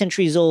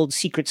centuries-old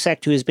secret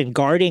sect who has been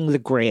guarding the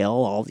Grail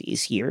all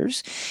these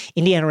years.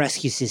 Indiana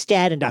rescues his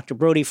dad and Dr.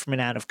 Brody from an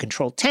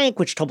out-of-control tank,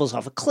 which tumbles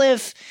off a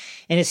cliff.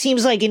 And it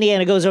seems like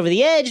Indiana goes over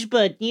the edge,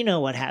 but you know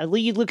what happens.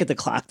 You look at the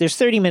clock. There's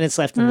 30 minutes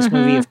left in this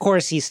movie. Of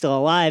course, he's still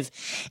alive.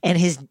 And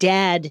his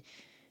dad,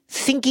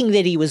 thinking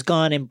that he was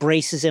gone,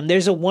 embraces him.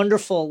 There's a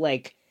wonderful,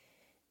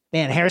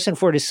 man, Harrison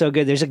Ford is so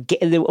good. There's a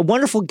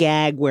wonderful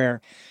gag where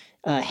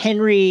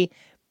Henry,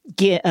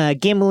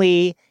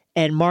 Gimli,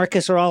 and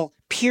Marcus are all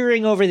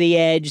peering over the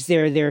edge.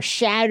 They're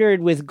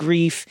shattered with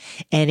grief,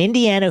 and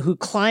Indiana, who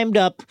climbed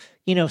up,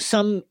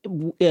 some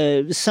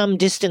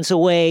distance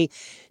away,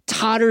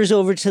 totters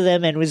over to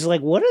them and was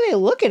like, "What are they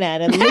looking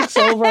at?" And looks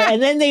over,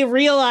 and then they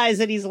realize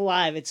that he's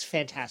alive. It's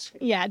fantastic.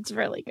 Yeah, it's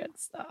really good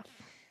stuff.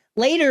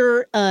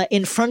 Later,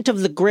 in front of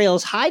the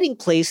Grail's hiding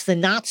place, the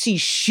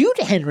Nazis shoot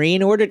Henry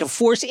in order to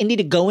force Indy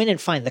to go in and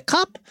find the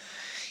cup.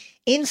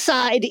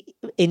 Inside,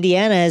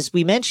 Indiana, as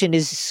we mentioned,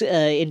 is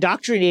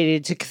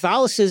indoctrinated to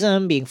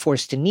Catholicism, being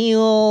forced to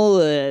kneel,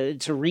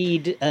 to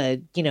read,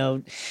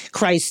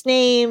 Christ's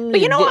name.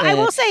 But I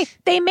will say,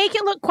 they make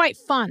it look quite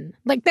fun.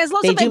 Like, there's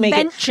lots of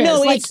adventures.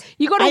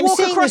 You got to walk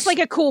across,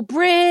 a cool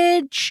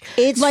bridge.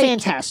 It's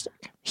fantastic.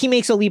 He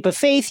makes a leap of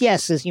faith,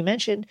 yes, as you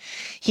mentioned.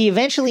 He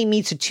eventually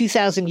meets a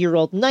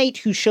 2,000-year-old knight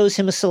who shows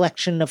him a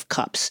selection of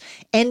cups.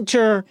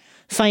 Enter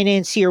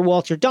financier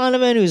Walter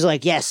Donovan, who's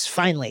like, yes,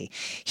 finally.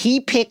 He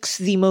picks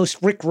the most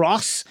Rick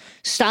Ross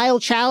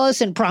style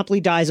chalice and promptly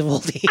dies of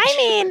old age. I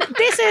mean,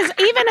 this is,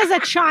 even as a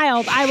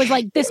child, I was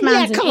like, this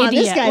man's an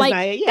idiot. This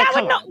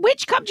guy's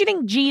which cup do you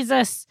think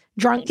Jesus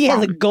drunk from?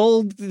 The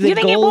gold.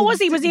 What was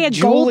he? Was he a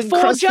gold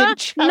forger?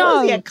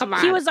 No, come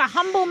on. He was a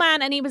humble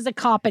man and he was a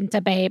carpenter,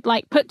 babe.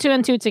 Like, put two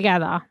and two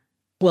together.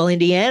 Well,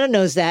 Indiana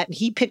knows that, and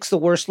he picks the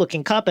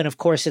worst-looking cup, and of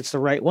course it's the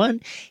right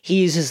one.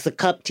 He uses the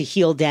cup to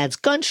heal Dad's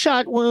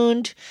gunshot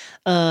wound,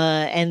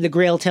 and the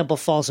Grail Temple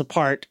falls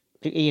apart,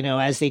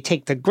 as they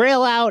take the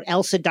Grail out.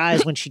 Elsa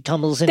dies when she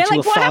tumbles into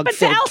a fog-filled chasm. What happened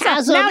to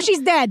Elsa? Now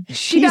she's dead.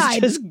 She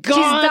died. Just gone.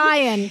 She's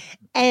dying.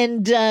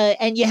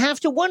 And you have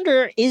to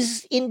wonder,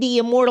 is Indy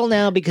immortal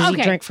now because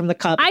he drank from the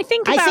cup? I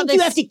think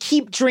you have to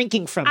keep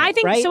drinking from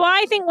it, right? So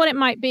I think what it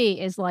might be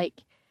is,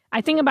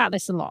 I think about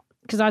this a lot.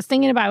 Because I was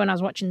thinking about it when I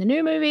was watching the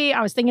new movie.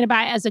 I was thinking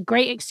about it as a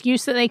great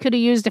excuse that they could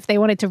have used if they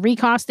wanted to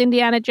recast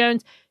Indiana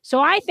Jones. So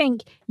I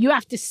think you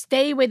have to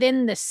stay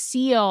within the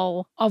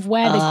seal of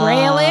where the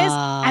Grail is.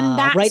 And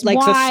that's right, like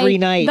why, the three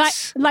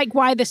knights.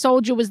 Why the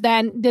soldier was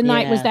there, the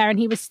knight was there, and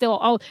he was still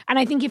old. And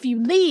I think if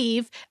you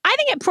leave, I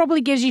think it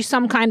probably gives you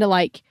some kind of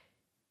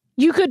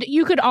you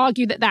could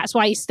argue that that's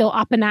why he's still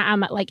up and at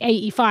him at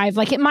 85.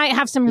 It might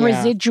have some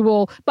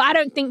residual, but I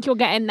don't think you're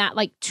getting that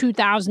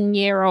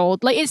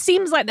 2,000-year-old. It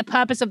seems like the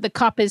purpose of the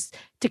cup is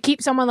to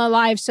keep someone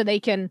alive so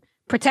they can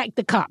protect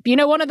the cup.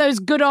 One of those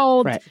good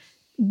old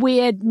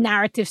weird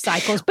narrative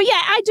cycles. But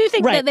yeah, I do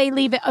think that they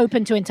leave it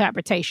open to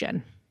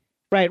interpretation.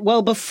 Right.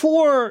 Well,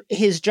 before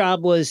his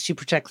job was to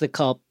protect the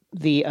cup,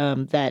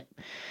 that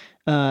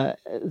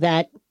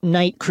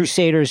Knight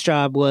Crusader's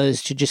job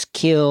was to just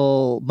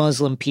kill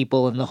Muslim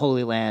people in the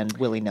Holy Land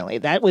willy-nilly.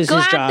 That was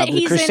his job.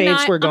 The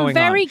Crusades were going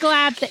on. I'm very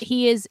glad that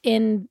he is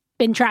been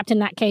trapped in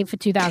that cave for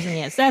 2,000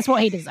 years. That's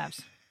what he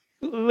deserves.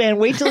 Man,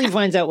 wait till he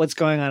finds out what's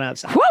going on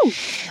outside. Woo!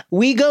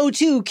 We go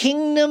to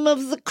Kingdom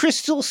of the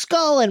Crystal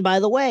Skull. And by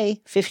the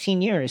way,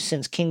 15 years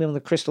since Kingdom of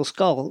the Crystal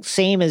Skull,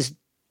 same as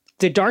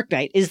The Dark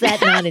Knight. Is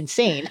that not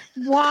insane?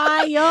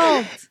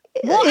 Wild.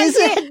 What Is a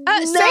year.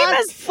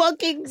 it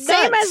fucking nuts?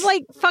 Same as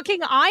like fucking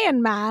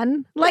Iron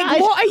Man.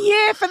 Like what a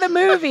year for the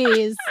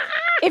movies.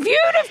 If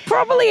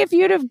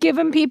you'd have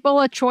given people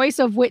a choice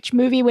of which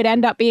movie would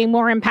end up being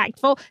more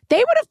impactful, they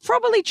would have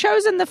probably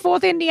chosen the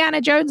fourth Indiana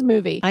Jones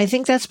movie. I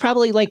think that's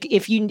probably like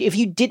if you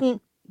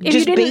didn't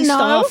based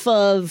off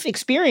of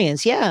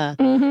experience, yeah.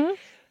 Mm-hmm.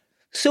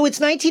 So it's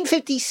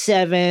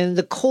 1957.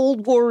 The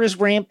Cold War is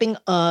ramping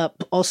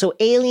up. Also,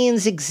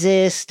 aliens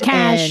exist,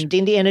 Cash. and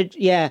Indiana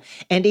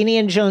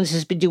Jones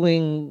has been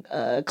doing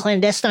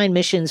clandestine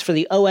missions for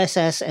the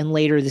OSS and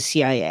later the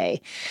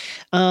CIA.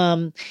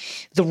 The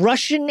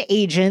Russian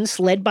agents,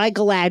 led by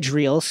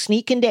Galadriel,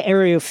 sneak into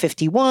Area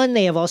 51.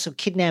 They have also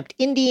kidnapped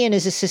Indy and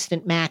his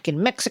assistant Mac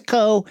in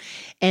Mexico,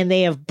 and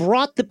they have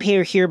brought the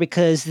pair here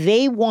because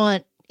they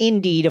want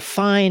Indy to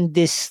find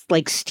this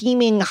like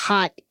steaming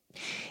hot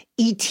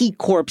ET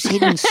corpse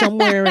hidden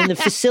somewhere in the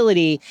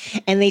facility,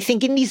 and they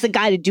think Indy's the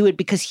guy to do it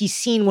because he's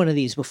seen one of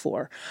these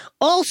before.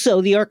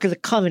 Also, the Ark of the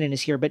Covenant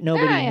is here, but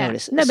nobody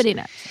notices. Nobody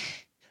knows.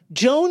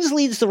 Jones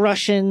leads the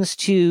Russians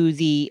to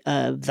the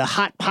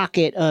hot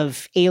pocket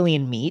of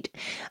alien meat.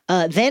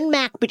 Then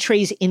Mac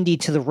betrays Indy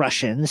to the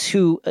Russians,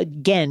 who,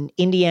 again,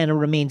 Indiana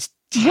remains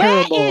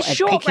terrible at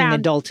picking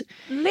adult.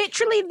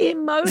 Literally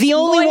the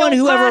only one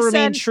who ever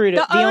remained true to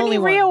the only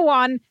real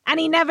one, and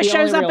he never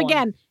shows up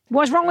again.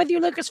 What's wrong with you,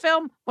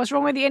 Lucasfilm? What's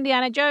wrong with you,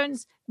 Indiana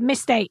Jones?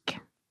 Mistake.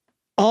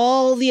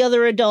 All the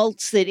other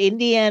adults that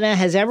Indiana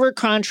has ever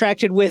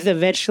contracted with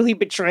eventually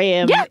betray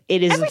him. Yeah,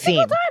 it is a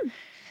theme. Time.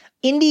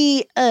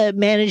 Indy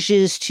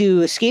manages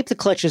to escape the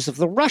clutches of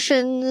the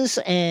Russians,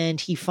 and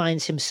he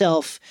finds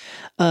himself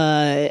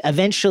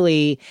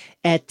eventually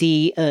at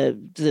a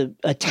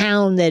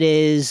town that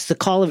is the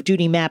Call of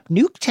Duty map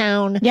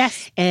Nuketown.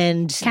 Yes,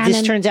 and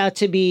this turns out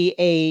to be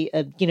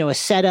a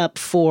setup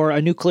for a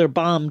nuclear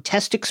bomb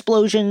test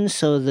explosion,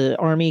 so the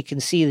army can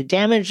see the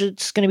damage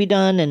that's going to be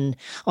done. And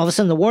all of a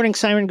sudden, the warning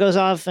siren goes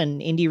off,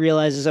 and Indy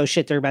realizes, oh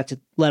shit, they're about to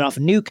let off a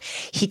nuke.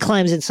 He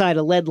climbs inside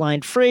a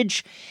lead-lined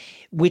fridge,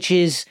 which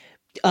is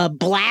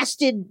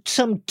blasted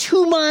some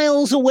 2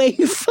 miles away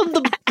from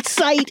the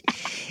site.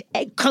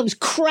 It comes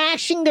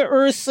crashing to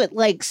Earth at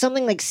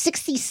something like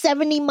 60,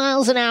 70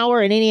 miles an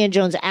hour, and Indiana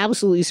Jones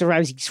absolutely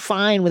survives. He's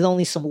fine with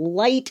only some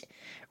light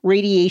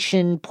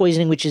radiation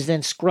poisoning, which is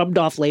then scrubbed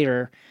off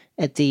later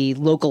at the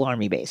local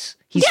army base.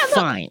 He's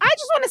fine. I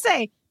just want to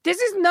say,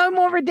 this is no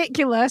more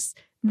ridiculous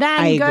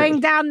than going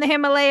down the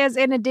Himalayas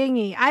in a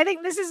dinghy. I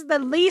think this is the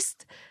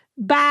least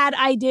bad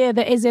idea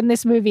that is in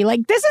this movie.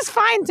 Like, this is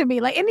fine to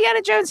me. Like,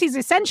 Indiana Jones, he's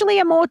essentially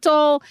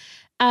immortal.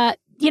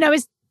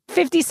 Is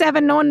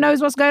 57. No one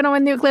knows what's going on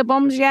with nuclear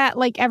bombs yet.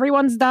 Like,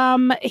 everyone's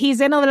dumb.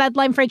 He's in a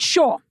lead-lined fridge.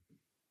 Sure.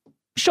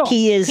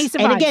 He is. He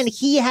survives. And again,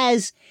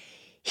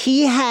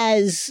 he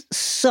has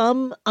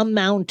some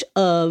amount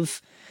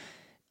of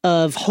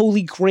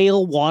Holy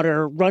Grail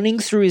water running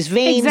through his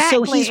veins.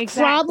 So he's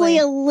probably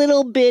a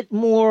little bit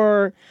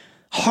more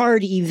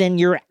hardy than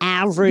your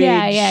average.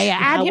 Yeah.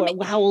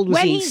 How old was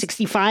he?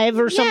 65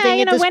 or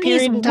something at this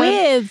period in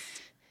time?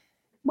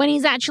 When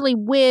he's actually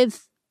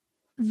with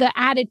the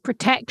added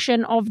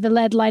protection of the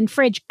lead-lined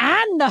fridge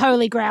and the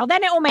Holy Grail,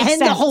 then it all makes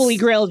sense. And the Holy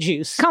Grail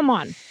juice. Come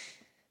on.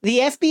 The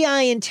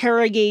FBI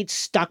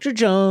interrogates Dr.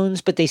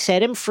 Jones, but they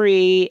set him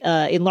free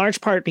in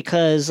large part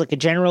because like a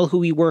general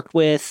who he worked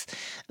with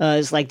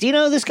is like, do you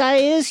know who this guy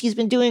is? He's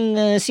been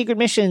doing secret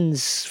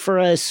missions for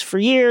us for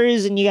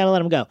years, and you got to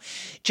let him go.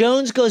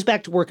 Jones goes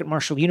back to work at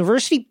Marshall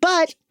University,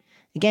 but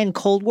again,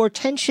 Cold War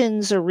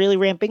tensions are really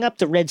ramping up.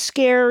 The Red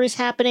Scare is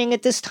happening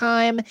at this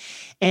time,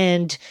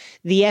 and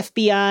the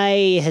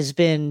FBI has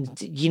been,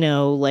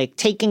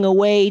 taking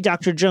away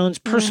Dr. Jones'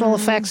 personal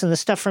effects and the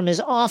stuff from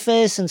his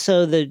office. And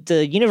so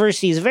the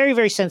university is very,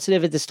 very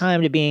sensitive at this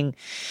time to being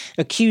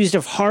accused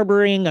of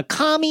harboring a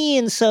commie.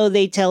 And so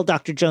they tell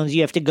Dr. Jones,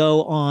 you have to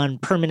go on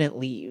permanent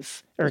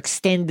leave or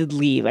extended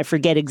leave. I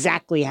forget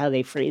exactly how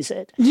they phrase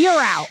it.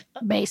 You're out,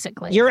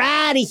 basically. You're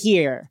out of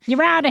here.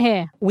 You're out of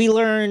here. We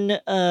learn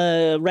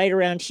right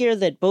around here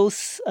that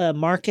both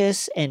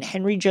Marcus and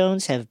Henry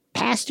Jones have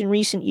passed in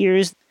recent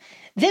years.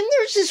 Then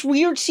there's this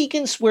weird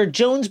sequence where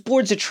Jones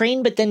boards a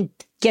train, but then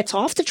gets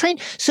off the train.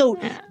 So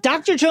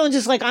Dr. Jones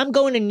is like, I'm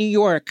going to New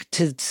York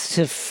to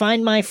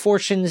find my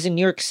fortunes in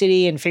New York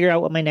City and figure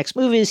out what my next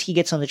move is. He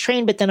gets on the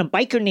train, but then a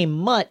biker named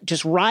Mutt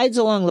just rides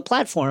along the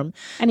platform.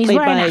 And he's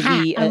wearing a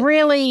hat, a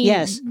really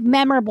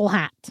memorable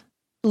hat.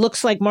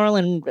 Looks like a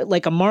Marlon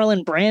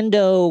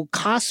Brando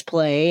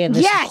cosplay, and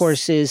this, of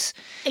course, is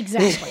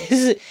exactly.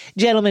 This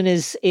gentleman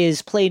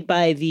is played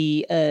by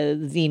the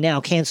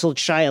now canceled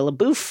Shia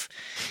LaBeouf,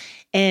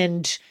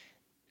 and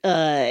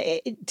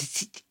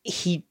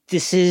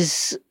this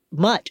is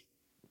Mutt.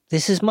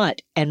 This is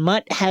Mutt, and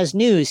Mutt has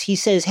news. He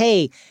says,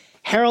 "Hey,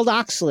 Harold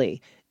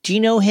Oxley, do you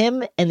know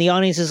him?" And the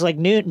audience is like,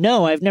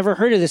 no, I've never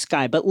heard of this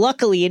guy. But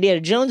luckily, Indiana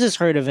Jones has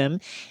heard of him.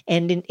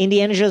 And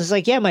Indiana Jones is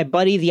like, yeah, my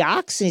buddy, the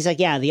Ox. And he's like,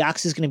 yeah, the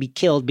Ox is going to be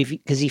killed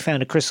because he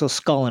found a crystal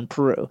skull in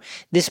Peru.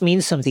 This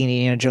means something to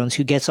Indiana Jones,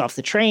 who gets off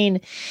the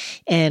train.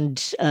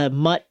 And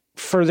Mutt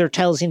further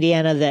tells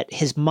Indiana that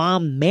his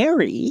mom,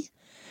 Mary,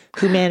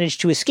 who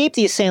managed to escape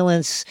the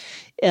assailants,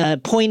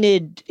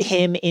 pointed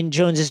him in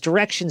Jones's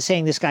direction,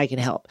 saying this guy can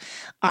help.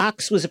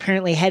 Ox was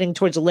apparently heading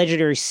towards a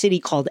legendary city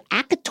called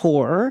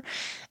Akator.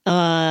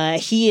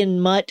 He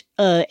and Mutt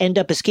end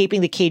up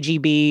escaping the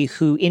KGB,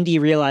 who Indy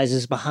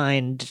realizes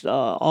behind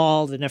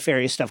all the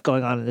nefarious stuff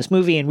going on in this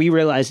movie. And we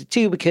realize it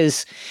too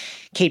because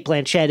Cate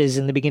Blanchett is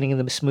in the beginning of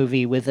this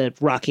movie with a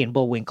Rocky and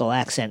Bullwinkle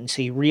accent. And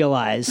so you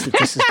realize that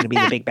this is going to be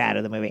the big bad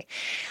of the movie.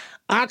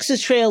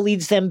 Ox's trail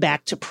leads them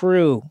back to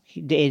Peru.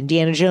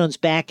 Indiana Jones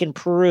back in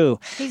Peru.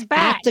 He's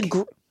back.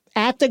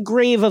 At the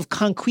grave of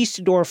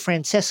conquistador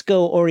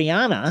Francesco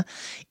Orellana,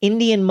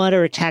 Indy and Mutt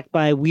are attacked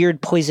by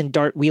weird poison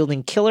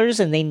dart-wielding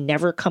killers, and they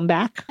never come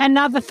back.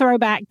 Another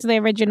throwback to the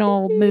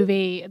original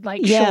movie.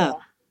 Sure.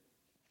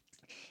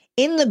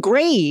 In the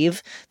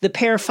grave, the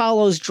pair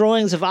follows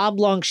drawings of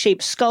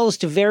oblong-shaped skulls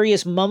to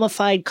various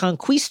mummified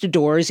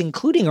conquistadors,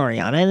 including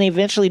Orellana, and they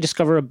eventually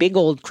discover a big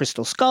old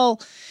crystal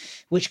skull,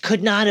 which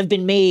could not have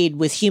been made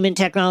with human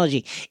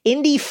technology.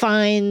 Indy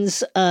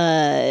finds,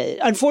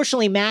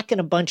 unfortunately, Mac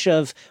and a bunch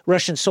of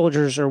Russian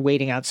soldiers are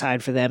waiting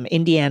outside for them.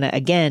 Indiana,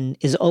 again,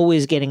 is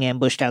always getting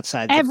ambushed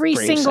outside every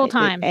single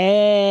time.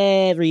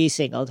 Every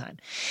single time.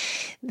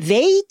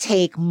 They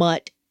take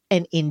Mutt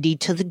and Indy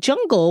to the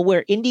jungle,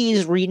 where Indy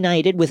is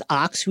reunited with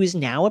Ox, who is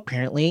now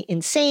apparently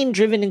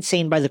driven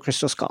insane by the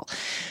crystal skull.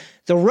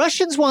 The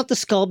Russians want the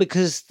skull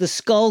because the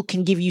skull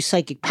can give you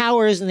psychic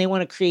powers, and they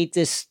want to create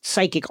this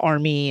psychic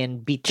army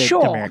and beat the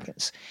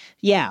Americans.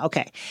 Yeah,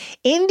 okay.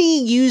 Indy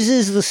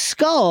uses the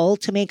skull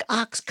to make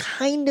Ox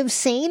kind of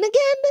sane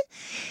again.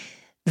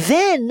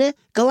 Then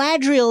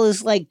Galadriel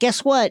is like,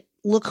 guess what?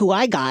 Look who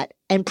I got,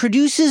 and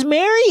produces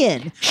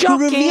Marion, who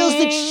reveals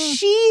that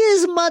she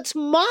is Mutt's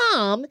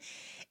mom,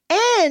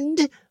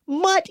 and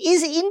Mutt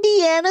is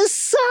Indiana's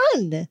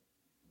son.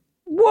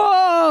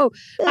 Whoa!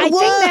 I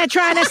think they're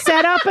trying to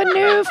set up a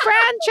new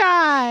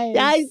franchise.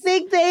 I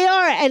think they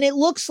are. And it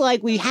looks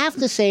like we have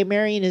to say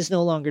Marion is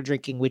no longer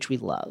drinking, which we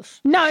love.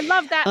 No,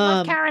 love that.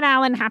 Love Karen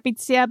Allen. Happy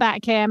to see her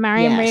back here.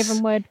 Marion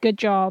Ravenwood, good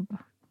job.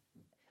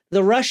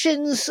 The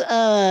Russians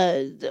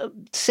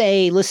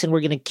say, listen,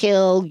 we're going to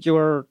kill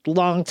your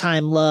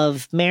longtime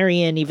love,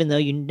 Marion, even though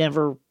you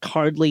never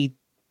hardly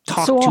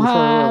talk to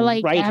her,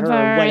 or write her,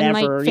 or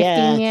whatever. In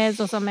 15 years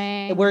or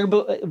something.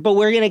 But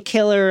we're going to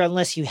kill her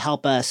unless you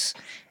help us.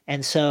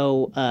 And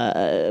so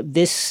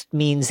this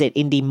means that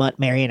Indy, Mutt,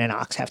 Marion, and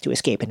Ox have to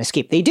escape, and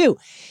escape they do.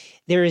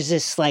 There is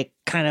this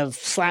kind of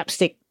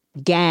slapstick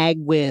gag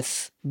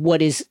with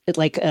what is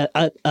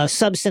a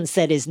substance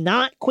that is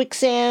not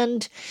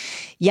quicksand,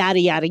 yada,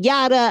 yada,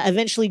 yada.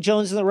 Eventually,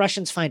 Jones and the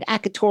Russians find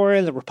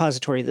Akator, the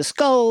repository of the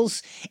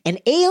skulls. An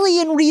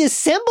alien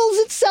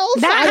reassembles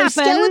itself out of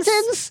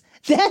skeletons.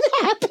 That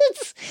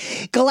happens.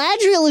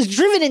 Galadriel is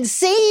driven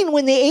insane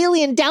when the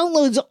alien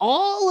downloads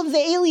all of the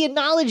alien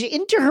knowledge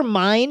into her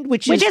mind,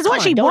 which is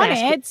what she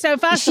wanted. So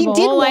first of all,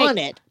 she did want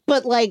it,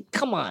 but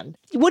come on,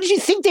 what did you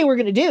think they were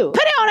going to do?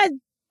 Put it on a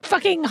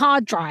fucking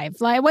hard drive,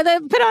 whether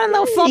put on a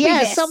little floppy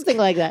disk. Something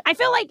like that. I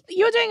feel like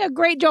you're doing a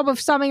great job of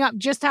summing up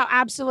just how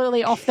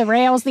absolutely off the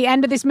rails the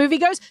end of this movie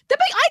goes. I do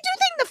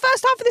think the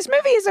first half of this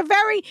movie is a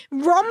very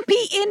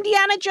rompy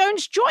Indiana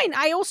Jones joint.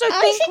 I also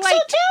think so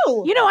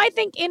too. I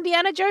think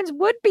Indiana Jones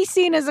would be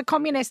seen as a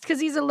communist because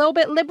he's a little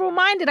bit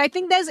liberal-minded. I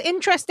think there's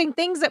interesting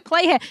things at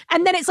play here.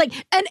 And then it's like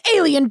an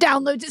alien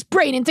downloads its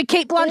brain into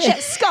Cate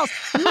Blanchett's skull.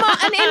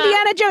 Mutt and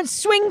Indiana Jones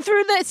swing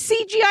through the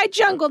CGI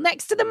jungle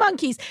next to the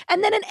monkeys.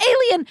 And then an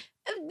alien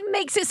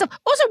makes it so.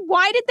 Also,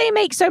 why did they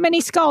make so many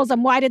skulls,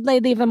 and why did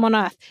they leave them on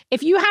Earth?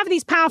 If you have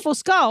these powerful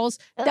skulls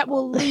that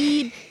will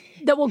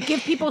give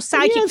people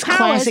psychic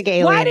powers,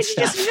 why did you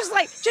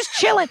just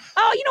chilling?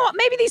 Oh, you know what?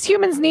 Maybe these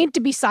humans need to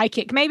be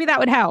psychic. Maybe that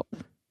would help.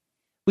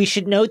 We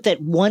should note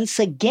that once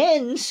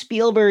again,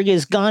 Spielberg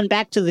has gone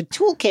back to the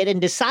toolkit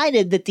and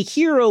decided that the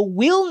hero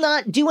will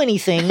not do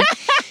anything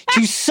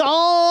to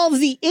solve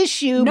the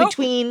issue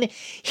between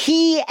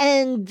he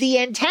and the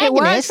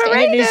antagonist.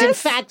 And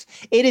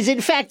it is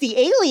in fact the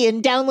alien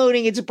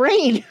downloading its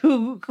brain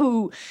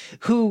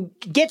who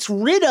gets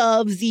rid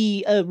of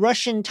the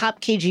Russian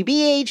top KGB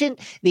agent.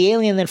 The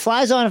alien then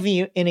flies off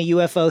in a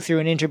UFO through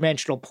an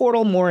interdimensional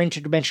portal. More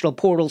interdimensional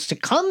portals to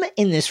come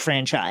in this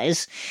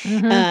franchise.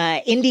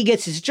 Mm-hmm. Indy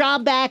gets his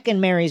job back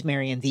and marries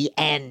Marion. The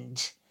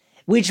end.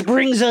 Which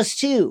brings us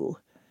to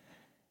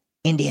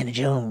Indiana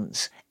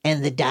Jones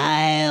and the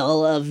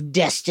Dial of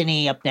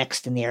Destiny up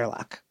next in the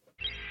airlock.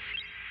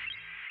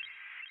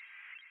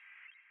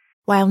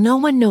 While no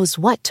one knows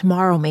what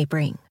tomorrow may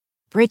bring,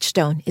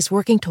 Bridgestone is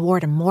working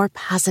toward a more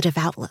positive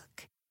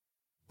outlook.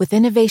 With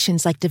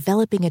innovations like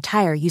developing a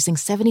tire using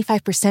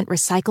 75%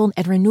 recycled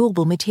and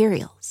renewable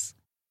materials.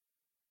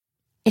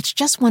 It's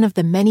just one of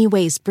the many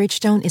ways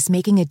Bridgestone is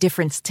making a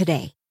difference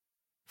today,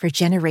 for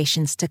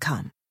generations to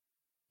come.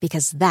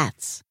 Because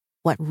that's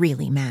what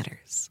really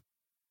matters.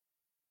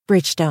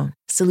 Bridgestone,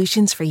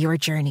 solutions for your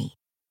journey.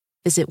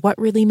 Visit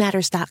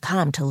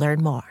whatreallymatters.com to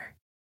learn more.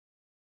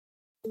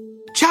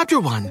 Chapter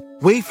 1,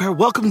 Wayfair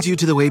welcomes you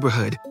to the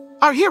neighborhood.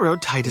 Our hero,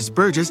 Titus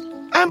Burgess,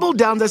 ambled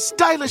down the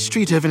stylish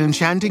street of an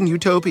enchanting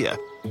utopia.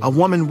 A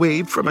woman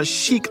waved from a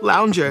chic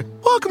lounger.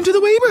 "Welcome to the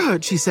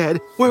neighborhood," she said,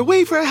 "where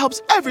Wayfair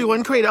helps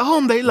everyone create a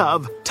home they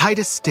love."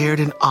 Titus stared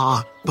in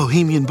awe.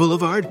 Bohemian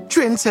Boulevard,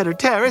 Trendsetter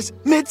Terrace,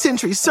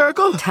 Mid-Century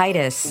Circle.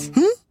 Titus,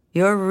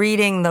 you're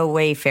reading the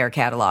Wayfair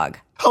catalog.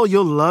 Oh,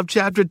 you'll love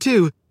Chapter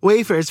 2.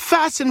 Wayfair's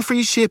fast and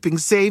free shipping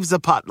saves a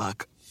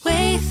potluck.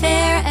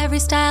 Wayfair, every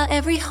style,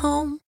 every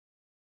home.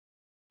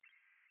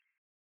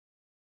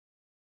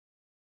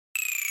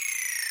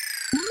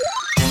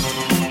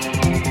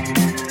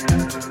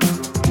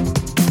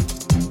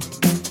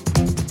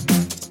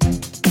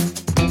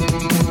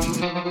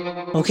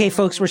 Okay,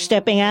 folks, we're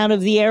stepping out of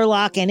the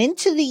airlock and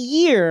into the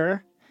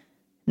year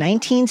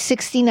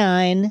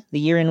 1969, the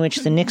year in which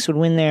the Knicks would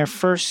win their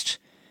first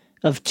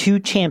of 2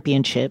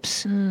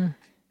 championships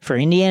for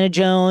Indiana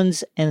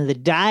Jones and the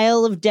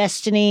Dial of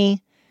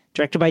Destiny,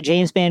 directed by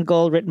James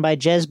Mangold, written by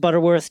Jez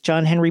Butterworth,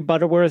 John Henry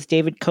Butterworth,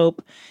 David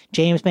Cope,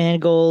 James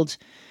Mangold,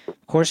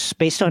 of course,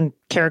 based on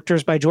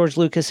characters by George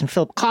Lucas and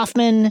Philip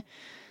Kaufman.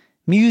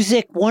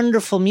 Music,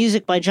 wonderful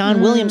music by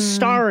John Williams,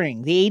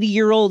 starring the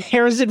 80-year-old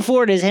Harrison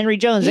Ford as Henry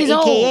Jones,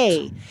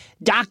 a.k.a.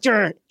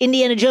 Dr.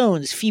 Indiana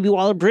Jones, Phoebe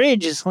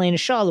Waller-Bridge as Helena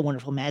Shaw, the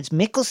wonderful Mads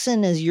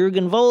Mikkelsen as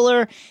Jurgen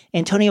Voller,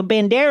 Antonio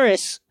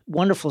Banderas,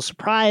 wonderful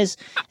surprise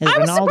as I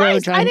was Ronaldo.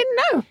 surprised. I didn't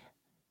know.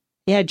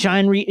 Yeah,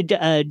 John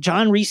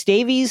Rhys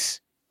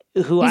Davies,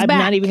 who He's I'm back.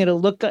 not even going to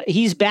look up.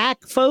 He's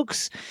back,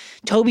 folks.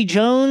 Toby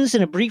Jones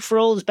in a brief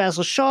role as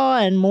Basil Shaw,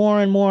 and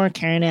more.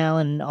 Karen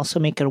Allen also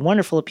making a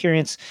wonderful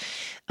appearance.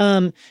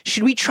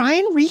 Should we try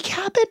and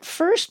recap it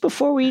first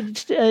before we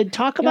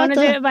talk You about want to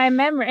do it by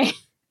memory?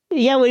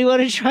 Yeah, we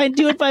want to try and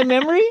do it by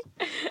memory?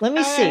 Let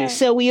me see. right.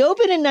 So we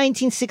open in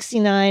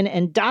 1969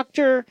 and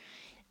Dr.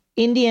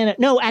 Indiana...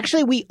 No,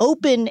 actually, we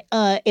open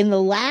in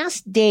the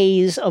last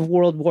days of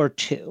World War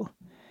II.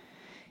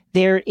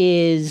 There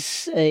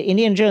is...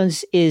 Indiana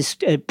Jones is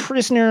a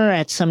prisoner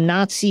at some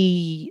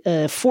Nazi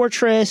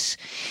fortress,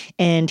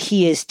 and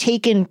he is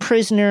taken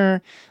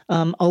prisoner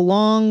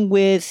along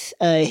with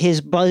his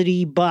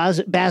buddy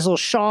Basil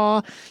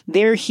Shaw.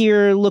 They're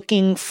here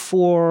looking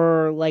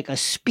for like a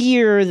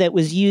spear that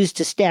was used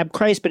to stab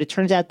Christ, but it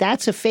turns out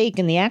that's a fake,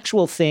 and the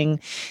actual thing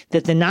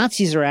that the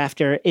Nazis are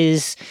after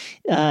is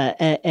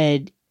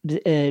the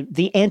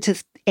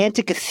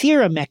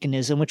Antikythera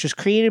mechanism, which was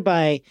created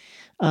by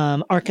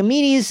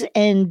Archimedes,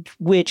 and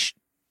which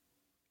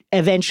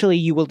eventually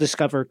you will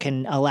discover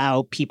can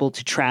allow people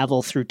to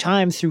travel through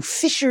time, through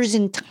fissures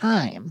in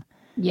time.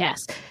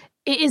 Yes.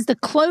 It is the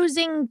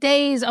closing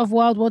days of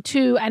World War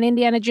II, and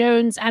Indiana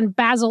Jones and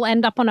Basil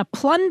end up on a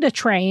plunder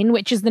train,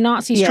 which is the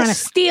Nazis trying to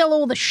steal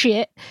all the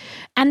shit.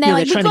 And they're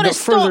like, we got to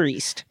stop. Further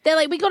east. They're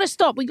like, we got to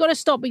stop. We got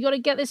to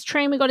get this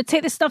train. We got to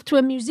take this stuff to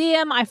a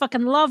museum. I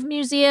fucking love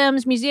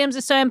museums. Museums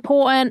are so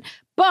important.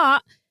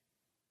 But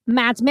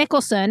Mads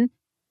Mikkelsen,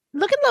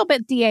 looking a little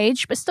bit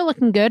de-aged, but still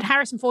looking good.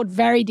 Harrison Ford,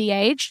 very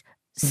de-aged.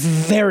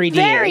 Very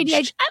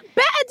de-aged.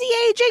 Better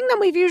de-aging than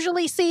we've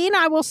usually seen,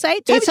 I will say.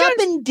 Toby It's Jones, up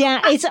and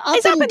down. It's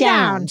up and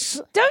down.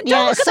 Don't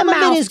look at the some of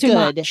mouth it is too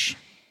good. much.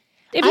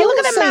 If you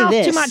look at the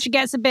mouth too much, it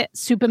gets a bit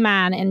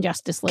Superman in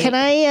Justice League.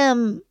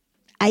 Can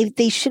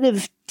they should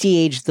have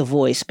de-aged the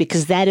voice,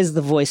 because that is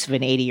the voice of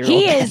an 80-year-old.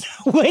 He is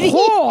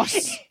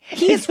hoarse.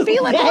 He is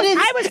feeling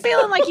I was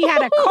feeling like he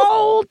had a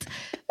cold.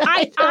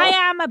 I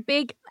am a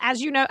big,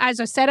 as you know, as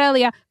I said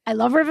earlier, I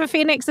love River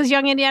Phoenix as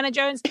young Indiana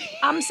Jones.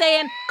 I'm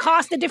saying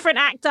cast a different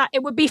actor.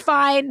 It would be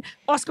fine.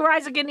 Oscar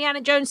Isaac,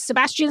 Indiana Jones,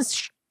 Sebastian,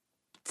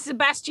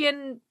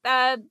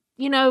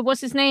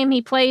 what's his name?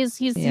 He's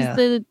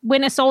the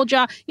Winter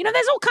Soldier.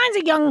 There's all kinds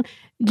of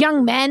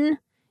young men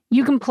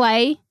you can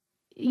play.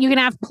 You can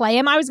have play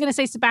him. I was going to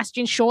say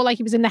Sebastian Shaw, like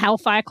he was in the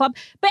Hellfire Club.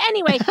 But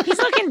anyway, he's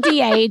looking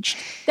de-aged.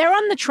 They're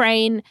on the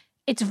train.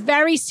 It's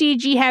very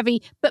CG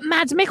heavy. But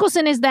Mads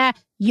Mikkelsen is there,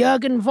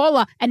 Jurgen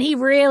Voller, and he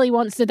really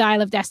wants the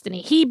Dial of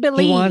Destiny. He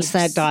believes. He wants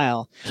that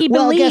dial. He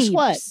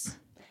believes.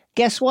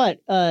 Guess what?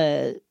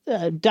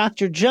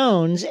 Dr.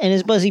 Jones and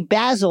his buddy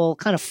Basil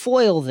kind of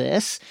foil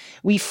this.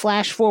 We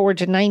flash forward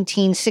to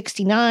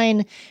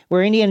 1969,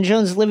 where Indiana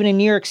Jones is living in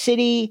New York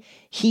City.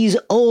 He's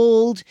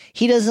old.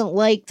 He doesn't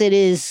like that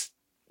his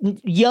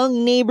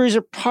young neighbors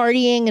are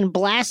partying and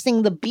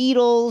blasting the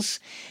Beatles.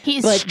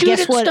 His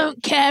students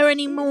don't care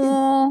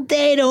anymore.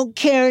 They don't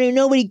care anymore.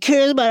 Nobody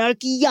cares about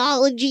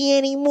archaeology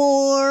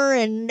anymore.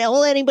 And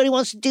all anybody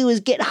wants to do is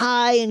get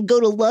high and go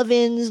to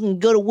Love-Ins and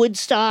go to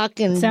Woodstock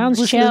and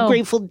listen to the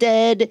Grateful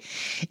Dead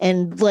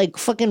and like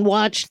fucking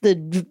watch the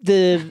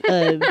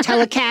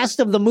telecast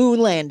of the moon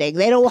landing.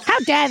 They don't. How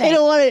dare they? They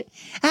don't want to.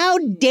 How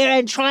dare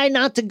and try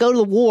not to go to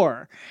the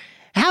war.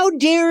 How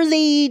dare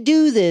they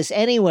do this?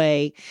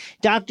 Anyway,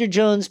 Dr.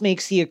 Jones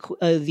makes the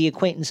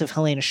acquaintance of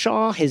Helena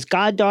Shaw, his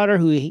goddaughter,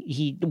 who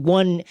he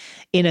won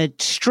in a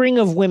string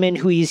of women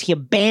who he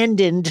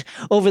abandoned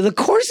over the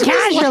course of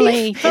his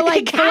life. For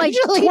like 20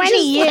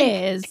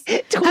 years.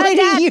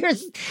 20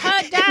 years.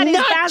 Her dad is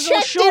Not Basil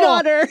checked Shaw. in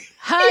on her.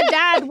 her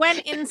dad went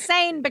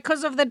insane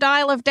because of the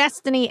Dial of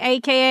Destiny,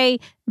 a.k.a.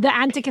 the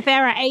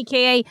Antikythera,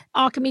 a.k.a.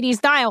 Archimedes'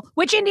 dial,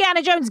 which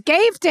Indiana Jones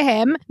gave to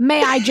him,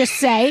 may I just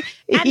say.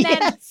 And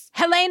then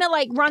Helena,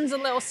 like, runs a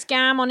little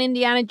scam on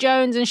Indiana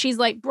Jones, and she's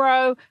like,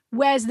 bro,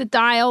 where's the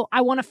dial?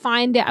 I want to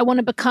find it. I want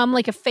to become,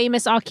 like, a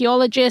famous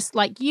archaeologist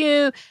like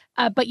you.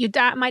 But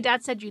my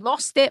dad said you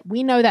lost it.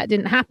 We know that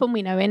didn't happen.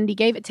 We know Indy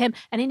gave it to him.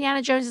 And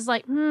Indiana Jones is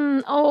like,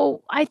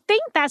 I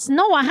think that's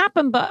not what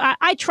happened, but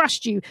I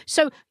trust you.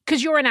 So,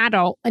 because you're an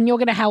adult and you're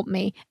going to help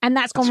me. And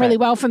that's gone really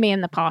well for me in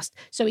the past.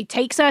 So he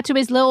takes her to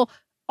his little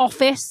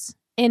office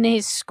in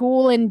his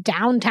school in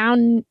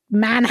downtown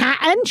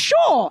Manhattan.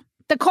 Sure.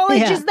 The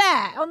college is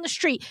there on the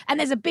street, and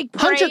there's a big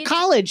parade. Hunter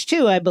College,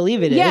 too, I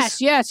believe it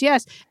is.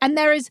 Yes. And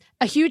there is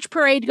a huge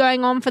parade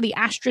going on for the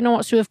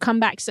astronauts who have come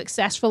back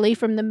successfully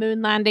from the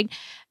moon landing.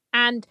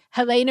 And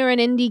Helena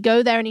and Indy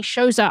go there, and he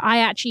shows her, I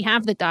actually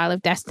have the Dial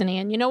of Destiny.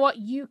 And you know what?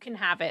 You can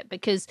have it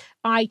because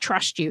I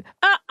trust you.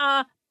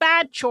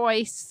 Bad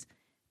choice.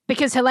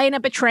 Because Helena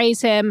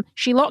betrays him.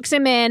 She locks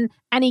him in,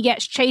 and he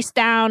gets chased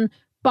down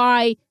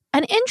by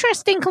an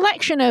interesting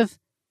collection of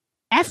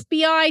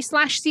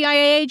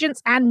FBI/CIA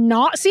agents and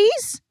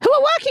Nazis who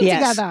are working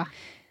together.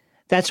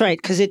 That's right.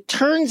 Because it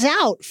turns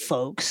out,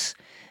 folks,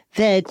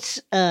 that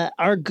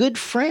our good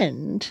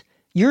friend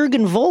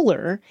Jürgen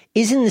Voller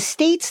is in the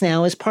States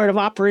now as part of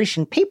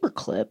Operation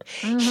Paperclip.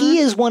 He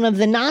is one of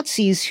the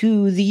Nazis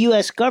who the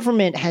U.S.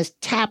 government has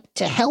tapped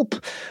to help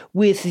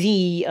with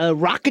the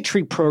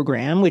rocketry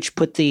program, which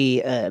put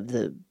the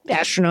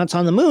astronauts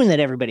on the moon that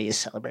everybody is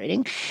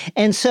celebrating.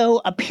 And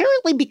so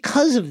apparently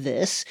because of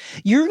this,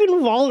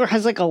 Jürgen Voller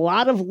has like a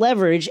lot of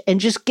leverage and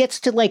just gets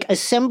to like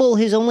assemble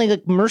his own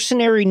like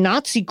mercenary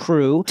Nazi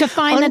crew to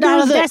find the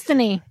Dial of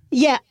Destiny.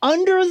 Yeah,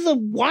 under the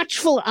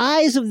watchful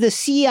eyes of the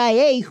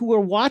CIA who are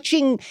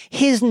watching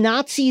his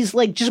Nazis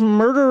like just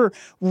murder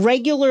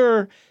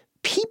regular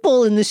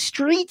people in the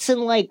streets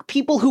and like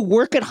people who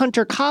work at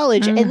Hunter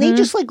College, and they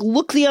just like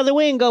look the other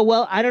way and go,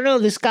 well, I don't know,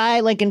 this guy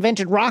like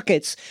invented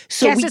rockets,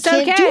 so we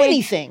can't do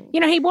anything.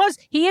 You know,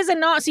 he is a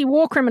Nazi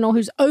war criminal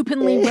who's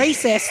openly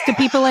racist to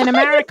people in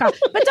America,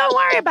 but don't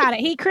worry about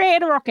it. He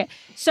created a rocket.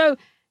 So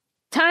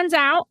turns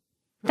out,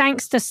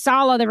 thanks to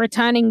Sala, the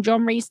returning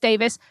John Rhys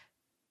Davis,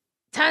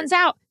 turns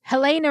out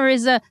Helena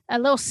is a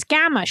little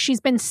scammer. She's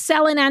been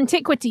selling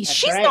antiquities.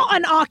 She's not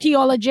an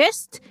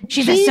archaeologist.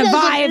 She's a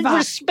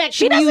survivor.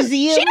 She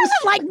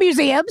doesn't like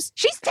museums.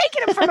 She's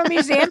taking them from a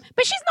museum,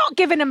 but she's not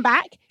giving them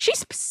back.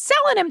 She's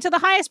selling them to the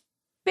highest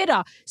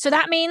bidder. So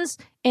that means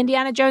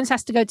Indiana Jones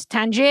has to go to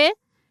Tangier,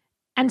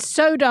 and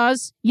so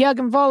does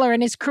Jürgen Voller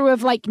and his crew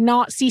of like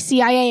Nazi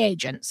CIA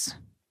agents.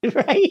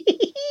 Right?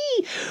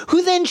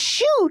 Who then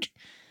shoot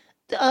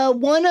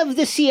one of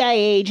the CIA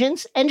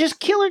agents and just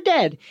kill her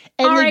dead.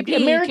 And the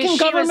American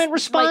government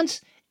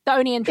response the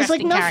only interesting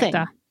is like nothing.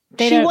 Character.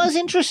 She was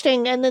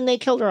interesting, and then they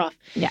killed her off.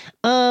 Yeah.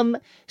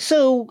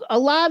 So a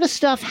lot of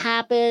stuff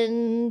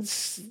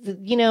happens.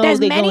 You know, there's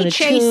they many go into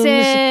chases. tombs.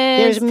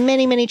 There's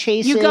many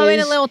chases. You go in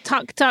a little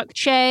tuck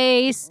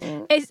chase.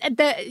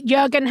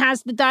 Jürgen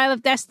has the Dial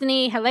of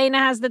Destiny. Helena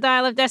has the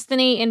Dial of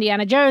Destiny.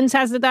 Indiana Jones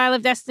has the Dial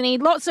of Destiny.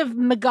 Lots of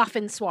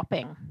MacGuffin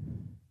swapping.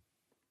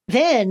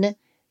 Then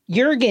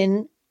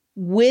Jürgen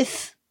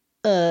with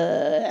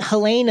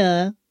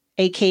Helena,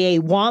 aka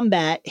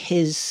Wombat,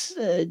 his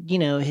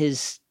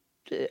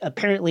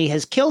apparently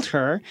has killed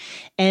her,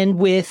 and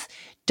with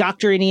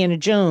Dr. Indiana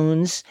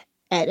Jones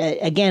at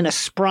a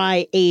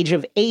spry age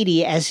of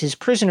 80 as his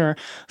prisoner,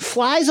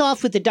 flies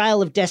off with the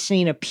Dial of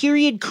Destiny in a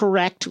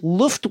period-correct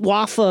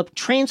Luftwaffe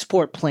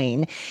transport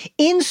plane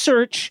in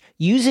search,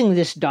 using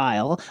this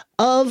dial,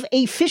 of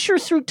a Fisher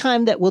through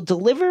time that will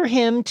deliver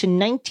him to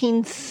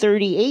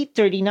 1938,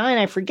 39,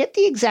 I forget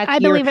the exact year. I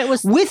believe it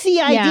was. With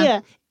the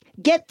idea,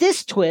 get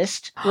this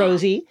twist,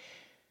 Rosie,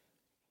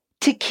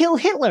 to kill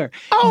Hitler.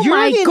 Oh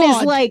my God. Jürgen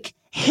is like,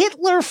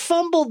 Hitler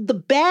fumbled the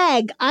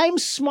bag. I'm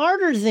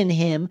smarter than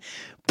him.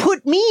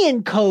 Put me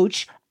in,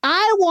 coach.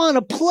 I want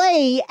to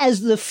play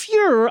as the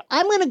Fuhrer.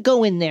 I'm going to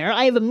go in there.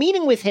 I have a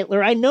meeting with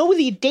Hitler. I know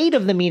the date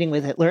of the meeting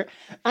with Hitler.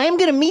 I'm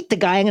going to meet the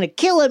guy. I'm going to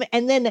kill him.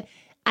 And then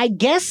I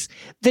guess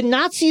the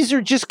Nazis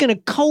are just going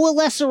to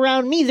coalesce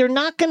around me. They're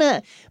not going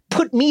to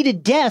put me to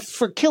death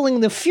for killing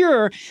the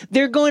Fuhrer.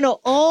 They're going to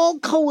all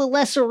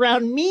coalesce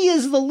around me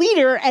as the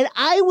leader, and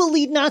I will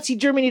lead Nazi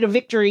Germany to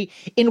victory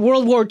in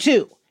World War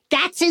II.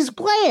 That's his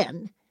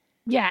plan.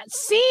 Yeah, it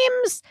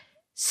seems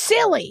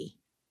silly.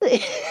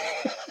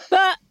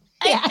 But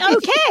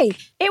okay,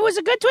 it was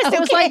a good twist. It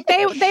was like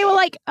they were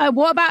like,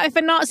 what about if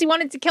a Nazi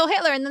wanted to kill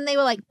Hitler? And then they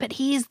were like, but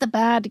he's the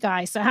bad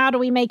guy, so how do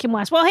we make him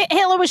worse? Well,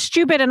 Hitler was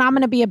stupid, and I'm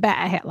going to be a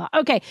better Hitler.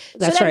 Okay,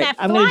 that's so then right.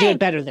 I'm going to do it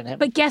better than him.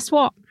 But guess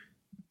what?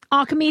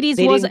 Archimedes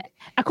was,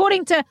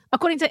 according to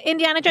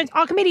Indiana Jones,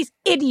 Archimedes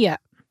idiot,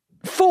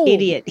 fool,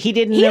 idiot. He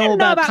didn't know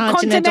about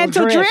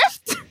continental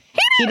drift.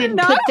 He didn't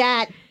put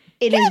that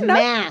in his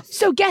math.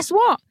 So guess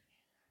what?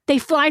 They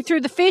fly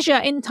through the fissure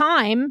in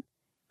time,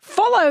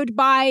 followed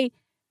by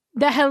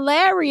the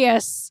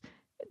hilarious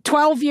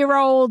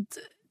 12-year-old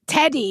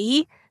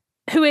Teddy,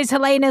 who is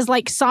Helena's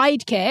like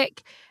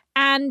sidekick,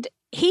 And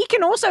he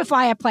can also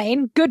fly a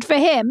plane. Good for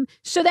him.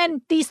 So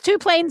then these two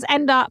planes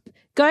end up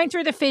going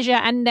through the fissure,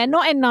 and they're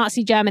not in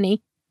Nazi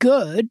Germany.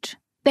 Good.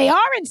 They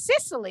are in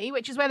Sicily,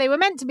 which is where they were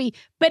meant to be,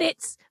 but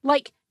it's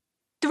like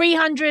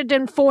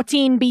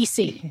 314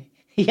 BC.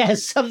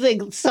 Yes,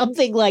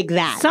 something like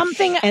that.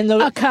 Something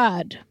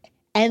occurred.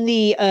 And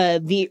the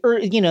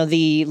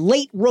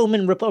late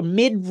Roman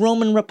mid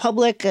Roman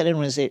Republic, and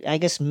was it? I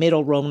guess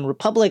middle Roman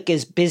Republic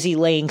is busy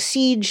laying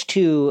siege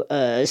to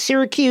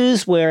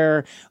Syracuse,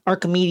 where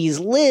Archimedes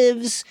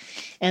lives.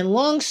 And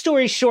long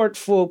story short,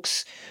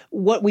 folks,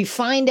 what we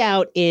find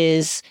out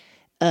is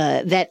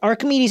that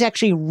Archimedes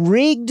actually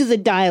rigged the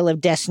Dial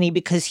of Destiny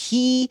because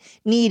he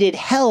needed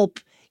help.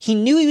 He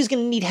knew he was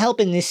going to need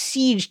help in this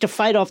siege to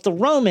fight off the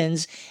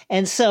Romans,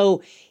 and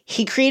so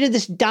he created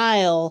this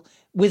dial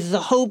with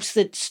the hopes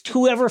that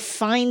whoever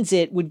finds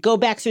it would go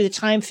back through the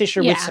time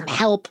fissure with some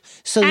help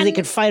so that they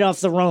could fight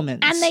off the Romans.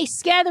 And they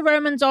scare the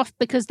Romans off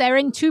because they're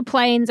in two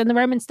planes and the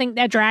Romans think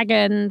they're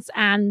dragons,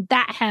 and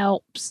that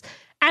helps.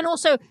 And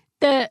also,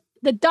 the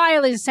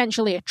dial is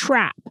essentially a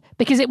trap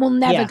because it will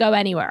never go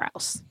anywhere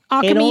else.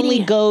 Archimedes it only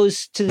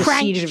goes to the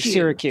siege of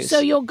Syracuse. So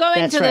you'll go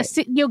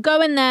you'll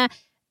go in there.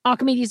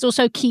 Archimedes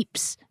also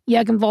keeps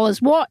Jürgen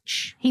Voller's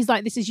watch. He's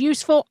like, this is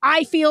useful.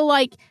 I feel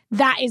like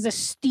that is a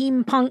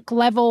steampunk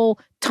level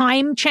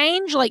time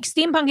change. Like,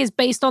 steampunk is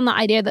based on the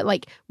idea that,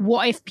 like,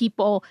 what if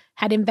people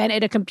had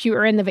invented a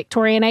computer in the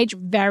Victorian age?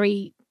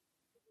 Very,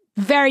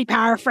 very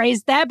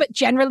paraphrased there, but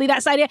generally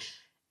that's the idea.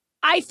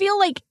 I feel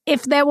like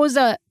if there was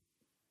a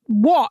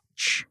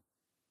watch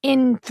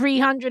in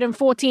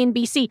 314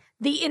 BC,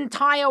 the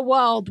entire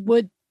world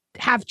would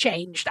have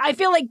changed. I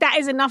feel like that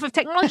is enough of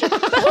technology. But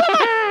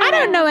I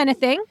don't know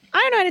anything. I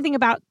don't know anything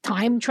about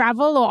time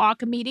travel or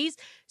Archimedes.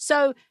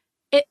 So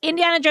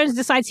Indiana Jones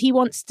decides he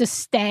wants to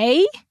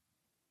stay.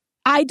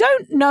 I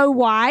don't know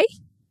why.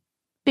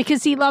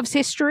 Because he loves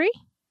history.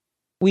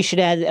 We should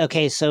add,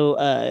 okay, so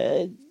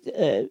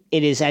it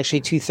is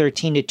actually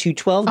 213 to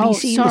 212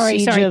 BC, the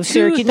siege of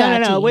Syracuse.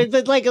 No.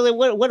 But like,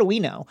 what do we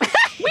know?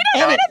 We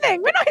don't know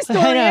anything. We're not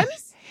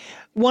historians.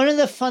 One of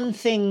the fun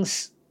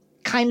things,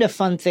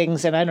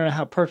 and I don't know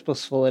how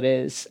purposeful it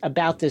is,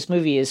 about this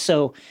movie is,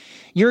 so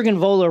Jürgen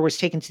Voller was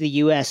taken to the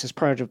U.S. as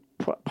part of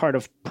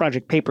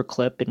Project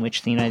Paperclip, in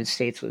which the United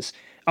States was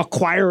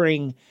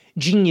acquiring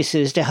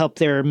geniuses to help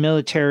their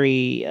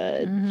military,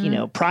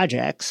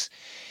 projects.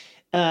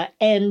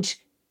 And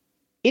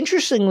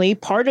interestingly,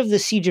 part of the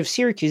Siege of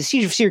Syracuse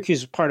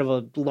was part of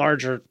a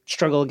larger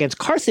struggle against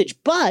Carthage,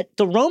 but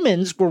the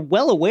Romans were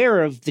well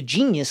aware of the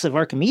genius of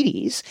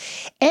Archimedes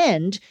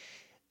and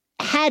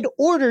had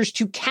orders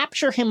to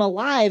capture him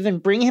alive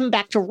and bring him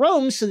back to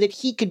Rome so that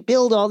he could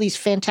build all these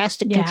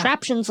fantastic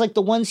contraptions like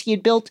the ones he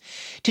had built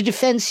to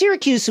defend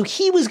Syracuse. So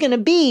he was going to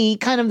be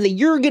kind of the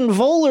Jürgen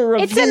Voller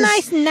of his time. It's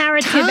a nice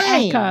narrative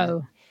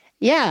echo.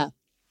 Yeah.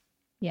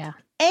 Yeah.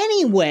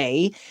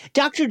 Anyway,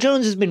 Dr.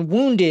 Jones has been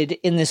wounded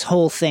in this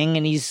whole thing,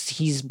 and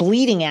he's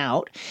bleeding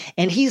out,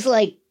 and he's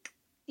like,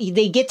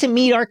 they get to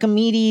meet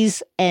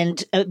Archimedes,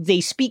 and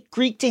they speak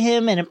Greek to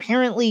him, and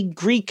apparently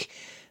Greek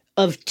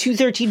of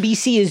 213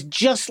 BC is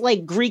just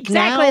like Greek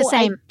now.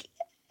 Exactly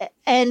the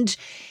same.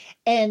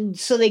 And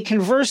so they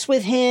converse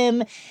with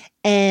him,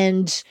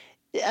 and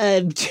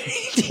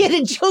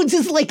Indiana Jones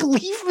is like,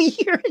 leave me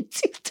here at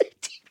 213.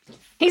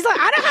 He's like,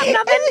 I don't have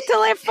nothing to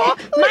live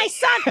for. My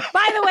son.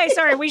 By the way,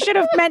 sorry, we should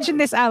have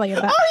mentioned this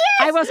earlier. But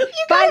I was.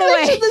 By the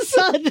way, the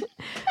son.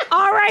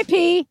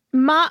 R.I.P.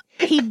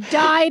 He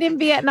died in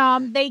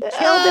Vietnam. They killed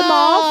him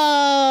off.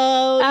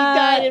 Oh, he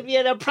died in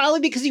Vietnam.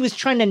 Probably because he was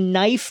trying to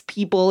knife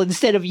people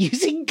instead of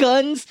using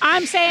guns.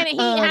 I'm saying he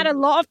had a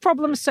lot of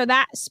problems, so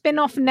that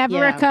spin-off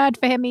never occurred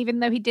for him, even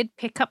though he did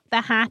pick up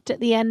the hat at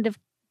the end of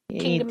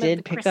Kingdom of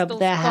the Crystal Skull. He did pick up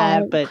the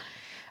hat, but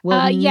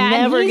we'll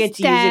never get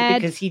to use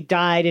it because he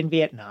died in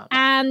Vietnam.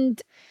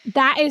 And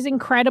that is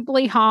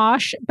incredibly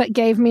harsh, but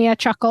gave me a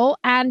chuckle.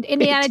 And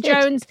Indiana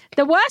Jones,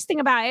 the worst thing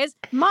about it is,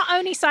 Mutt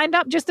only signed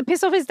up just to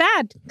piss off his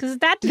dad because his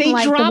dad didn't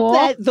like the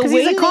war. The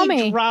way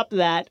they dropped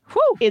that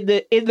in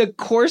the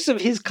course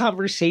of his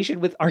conversation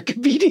with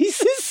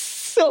Archimedes is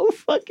so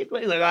fucking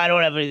funny. Like, I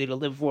don't have anything to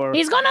live for.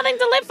 He's got nothing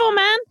to live for,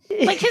 man.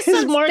 Like, his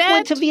son's Mark dead.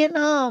 went to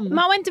Vietnam.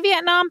 Mark went to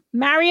Vietnam.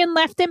 Marion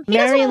left him. He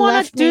doesn't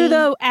want to do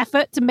the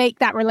effort to make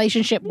that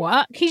relationship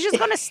work. He's just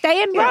going to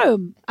stay in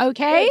Rome,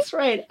 okay? That's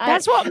right.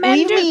 That's what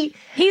men do.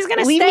 He's going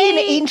to stay. Leave me in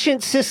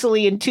ancient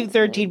Sicily in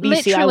 213 BC.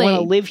 Literally. I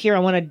want to live here. I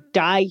want to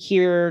die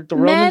here. The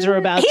Romans are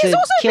about to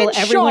kill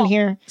everyone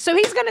here. So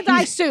he's going to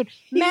die soon.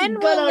 Men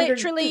will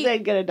literally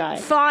gonna die.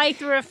 fly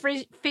through a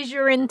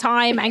fissure in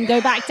time and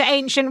go back to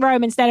ancient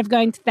Rome instead of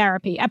going to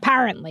therapy,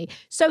 apparently.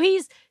 So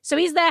he's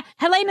there.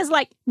 Helena's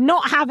like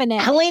not having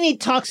it. Helena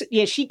talks.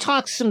 Yeah, she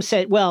talks some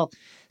sense. Well,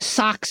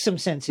 socks some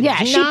sense. Yeah,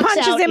 she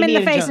punches him in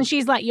the face and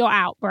she's like, "You're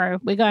out, bro.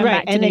 We're going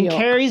back to New York." And then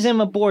carries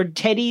him aboard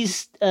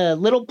Teddy's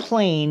little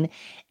plane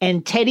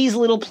And Teddy's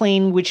little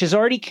plane, which is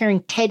already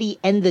carrying Teddy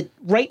and the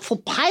rightful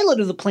pilot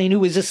of the plane,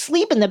 who was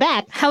asleep in the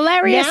back.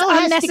 Hilarious,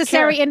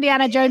 unnecessary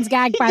Indiana Jones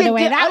gag, by the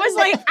way. I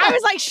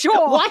was like,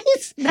 sure.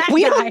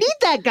 We don't need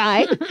that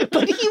guy,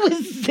 but he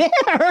was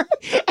there.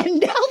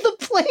 And now the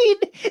plane,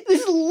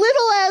 this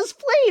little ass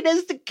plane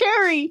has to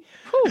carry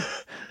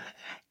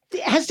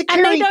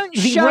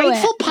the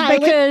rightful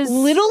pilot,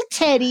 little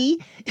Teddy,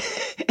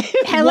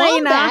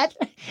 Helena,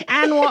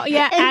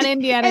 and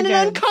Indiana Jones. And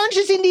an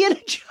unconscious Indiana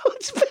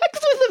Jones back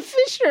through the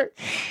fissure.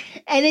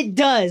 And it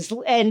does.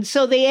 And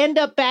so they end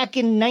up back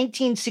in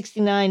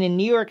 1969 in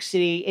New York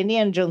City.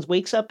 Indiana Jones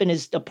wakes up in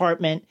his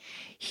apartment.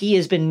 He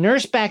has been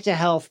nursed back to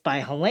health by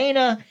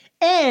Helena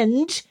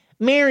and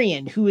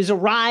Marion, who has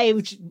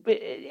arrived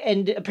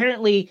and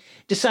apparently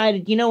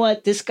decided, you know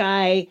what, this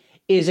guy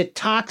is a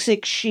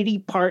toxic,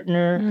 shitty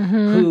partner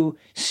who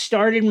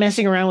started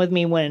messing around with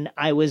me when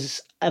I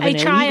was of an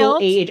illegal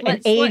age, an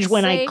age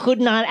when I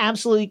could not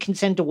absolutely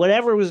consent to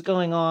whatever was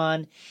going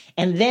on.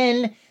 And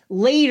then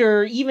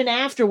later, even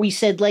after we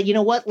said, like, you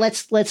know what,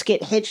 let's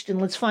get hitched and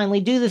let's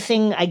finally do the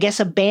thing, I guess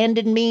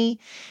abandoned me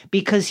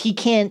because he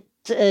can't,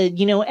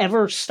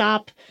 ever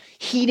stop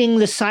heeding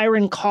the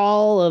siren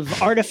call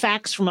of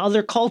artifacts from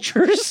other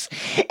cultures.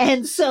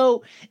 And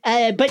so,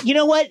 but you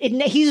know what?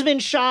 He's been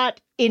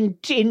shot and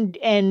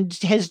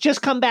has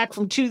just come back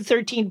from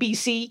 213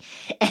 BC.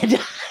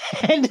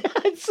 And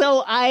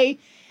so I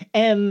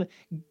am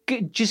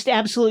just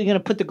absolutely going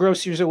to put the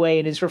groceries away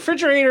in his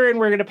refrigerator and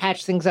we're going to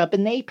patch things up.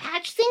 And they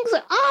patch things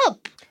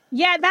up.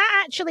 Yeah,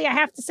 that actually, I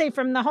have to say,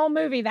 from the whole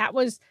movie, that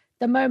was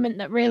the moment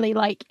that really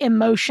like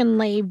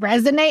emotionally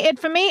resonated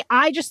for me.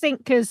 I just think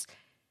because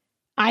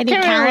I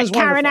think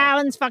Karen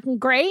Allen's fucking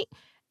great.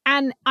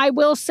 And I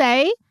will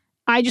say,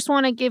 I just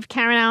want to give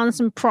Karen Allen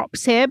some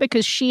props here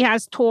because she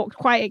has talked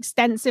quite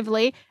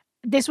extensively.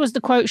 This was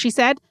the quote she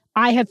said,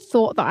 "I had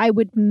thought that I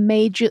would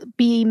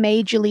be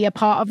majorly a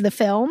part of the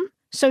film."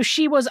 So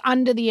she was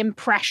under the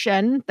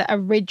impression that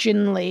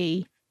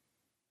originally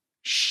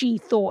she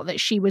thought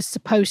that she was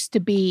supposed to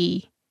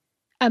be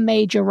a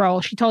major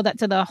role. She told that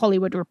to the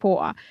Hollywood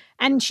Reporter.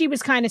 And she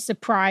was kind of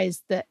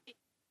surprised that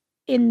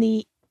in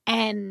the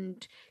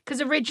end, because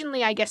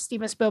originally I guess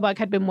Steven Spielberg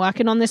had been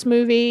working on this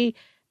movie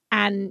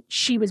and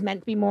she was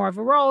meant to be more of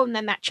a role. And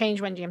then that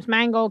changed when James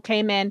Mangold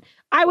came in.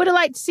 I would have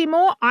liked to see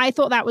more. I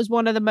thought that was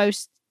one of the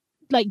most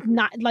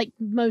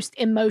most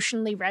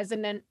emotionally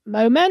resonant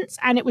moments.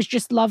 And it was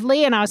just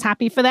lovely. And I was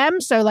happy for them.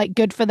 So like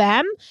good for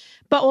them.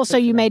 But also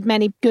you made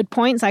many good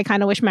points. I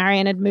kind of wish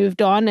Marion had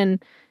moved on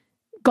and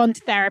gone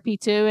to therapy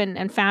too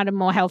and found a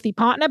more healthy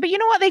partner. But you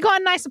know what? They got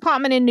a nice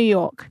apartment in New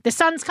York. The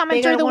sun's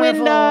coming through the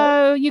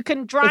window. You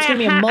can dry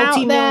a hat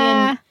out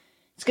there.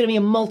 It's going to be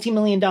a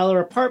multi-million-dollar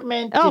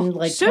apartment in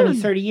like 20,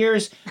 30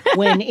 years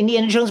when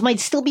Indiana Jones might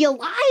still be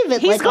alive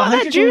at He's like got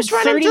that juice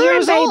running through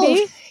him,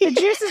 baby. The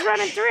juice is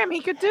running through him. He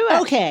could do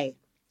it. Okay.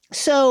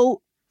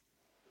 So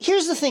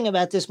here's the thing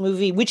about this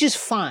movie, which is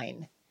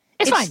fine.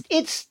 It's fine.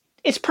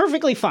 It's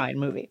perfectly fine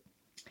movie.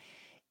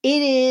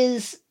 It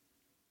is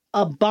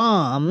a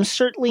bomb,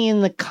 certainly in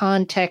the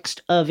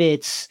context of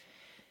its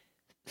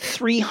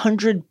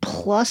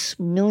 300+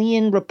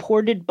 million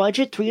reported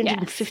budget,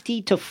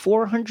 350 to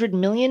 400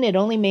 million. It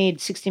only made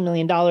 $60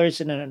 million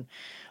in an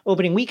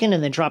opening weekend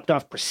and then dropped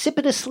off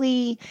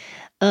precipitously.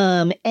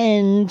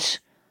 And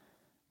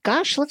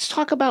gosh, let's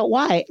talk about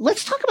why.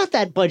 Let's talk about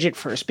that budget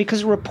first,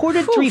 because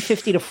reported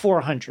 350 to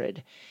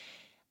 400.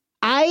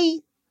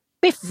 Don't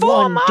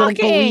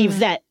believe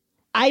that.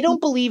 I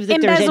don't believe that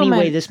there's any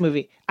way this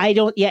movie.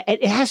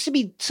 It has to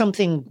be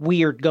something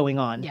weird going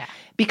on. Yeah.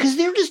 Because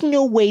there is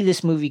no way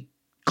this movie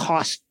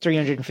cost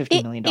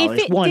 $350 million.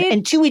 One.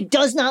 And two, it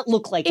does not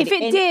look like it. If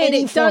it did,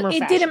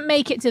 it didn't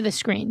make it to the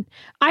screen.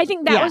 I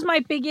think that was my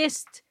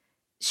biggest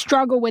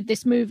struggle with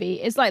this movie.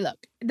 Is like,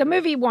 look, the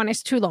movie one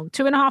is too long.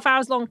 2.5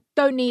 hours long.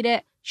 Don't need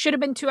it. Should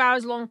have been 2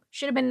 hours long.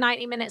 Should have been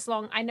 90 minutes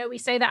long. I know we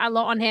say that a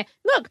lot on here.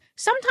 Look,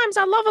 sometimes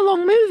I love a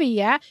long movie,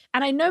 yeah?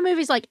 And I know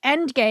movies like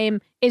Endgame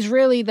is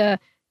really the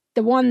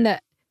one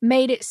that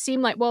made it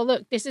seem like, well,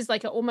 look, this is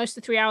like almost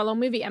a 3-hour long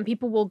movie and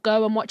people will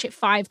go and watch it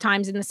 5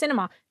 times in the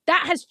cinema.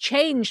 That has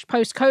changed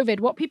post-COVID.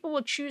 What people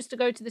will choose to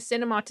go to the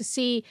cinema to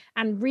see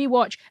and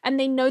rewatch, and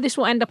they know this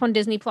will end up on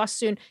Disney Plus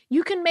soon.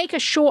 You can make a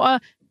shorter,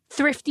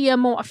 thriftier,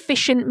 more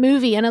efficient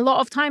movie. And a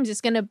lot of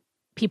times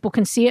people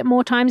can see it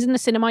more times in the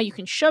cinema. You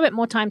can show it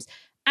more times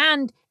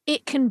and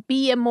it can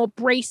be a more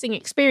bracing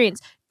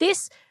experience.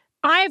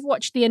 I've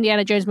watched the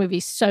Indiana Jones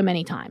movies so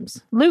many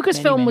times.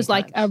 Lucasfilm was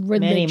like a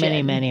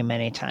religion.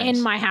 Many times.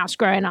 In my house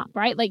growing up,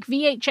 right? Like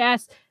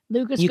VHS,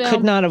 Lucasfilm. You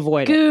could not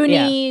avoid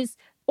Goonies,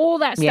 all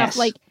that stuff. Yes.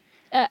 Like,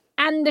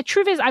 and the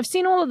truth is, I've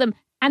seen all of them.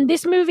 And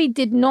this movie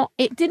didn't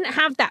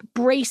have that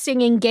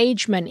bracing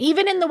engagement,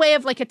 even in the way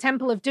of like a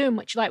Temple of Doom,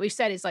 which, like we've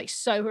said, is like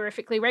so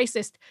horrifically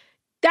racist.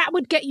 That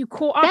would get you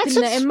caught up in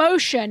the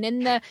emotion, in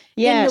the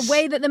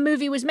way that the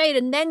movie was made.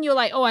 And then you're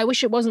like, oh, I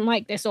wish it wasn't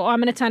like this, or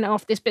I'm going to turn it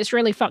off. This bit's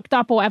really fucked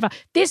up or whatever.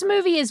 This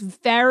movie is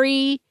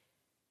very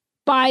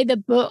by the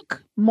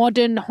book,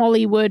 modern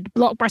Hollywood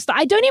blockbuster.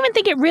 I don't even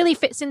think it really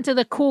fits into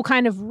the cool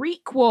kind of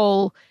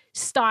requel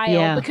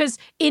style because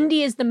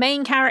Indy is the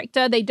main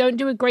character. They don't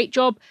do a great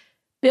job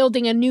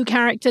building a new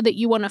character that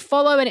you want to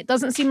follow, and it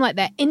doesn't seem like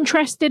they're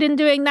interested in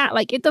doing that.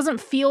 Like, it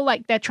doesn't feel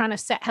like they're trying to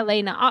set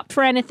Helena up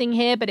for anything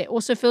here, but it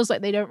also feels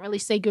like they don't really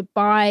say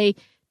goodbye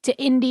to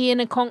Indy in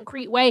a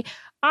concrete way.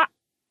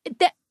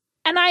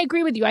 And I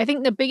agree with you. I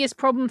think the biggest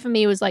problem for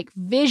me was, like,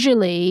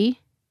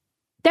 visually,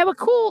 there were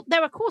cool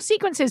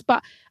sequences,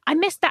 but I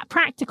missed that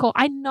practical.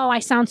 I know I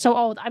sound so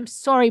old. I'm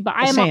sorry, but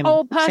I am an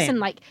old person. Same.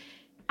 Like,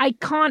 I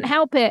can't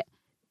help it.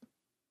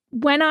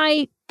 When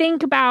I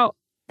think about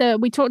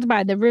we talked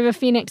about the River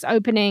Phoenix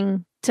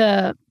opening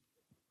to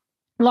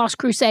Last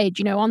Crusade,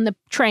 you know, on the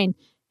train.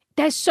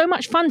 There's so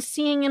much fun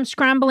seeing him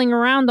scrambling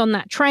around on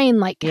that train,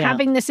 like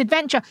having this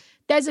adventure.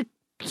 There's a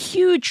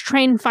huge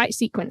train fight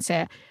sequence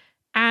here,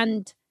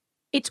 and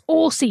it's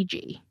all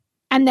CG.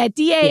 And they're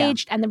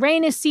de-aged, and the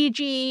rain is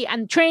CG,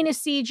 and the train is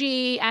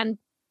CG, and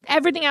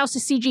everything else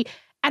is CG.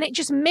 And it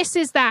just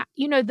misses that,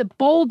 you know, the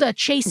boulder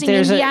chasing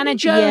Indiana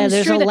Jones. Yeah,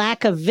 there's a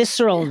lack of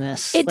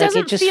visceralness. It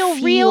doesn't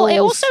feel real. It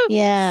also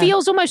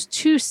feels almost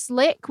too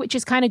slick, which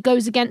is kind of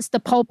goes against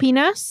the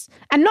pulpiness.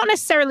 And not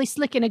necessarily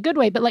slick in a good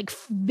way, but like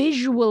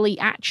visually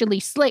actually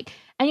slick.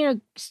 And, you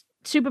know,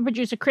 super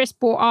producer Chris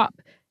brought up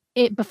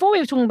it before we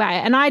were talking about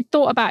it. And I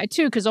thought about it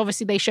too, because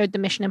obviously they showed the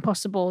Mission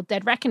Impossible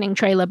Dead Reckoning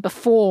trailer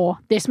before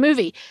this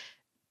movie.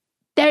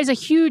 There's a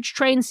huge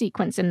train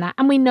sequence in that,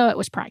 and we know it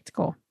was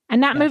practical.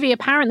 And that movie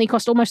apparently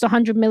cost almost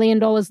 $100 million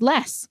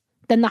less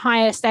than the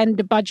highest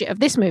end budget of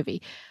this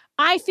movie.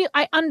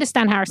 I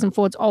understand Harrison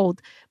Ford's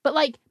old, but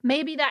like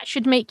maybe that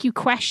should make you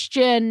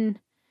question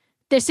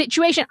the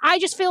situation. I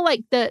just feel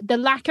like the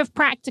lack of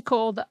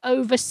practical, the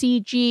over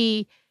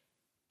CG,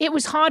 it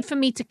was hard for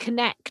me to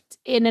connect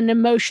in an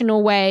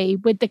emotional way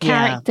with the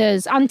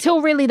characters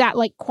until really that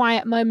like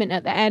quiet moment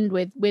at the end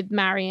with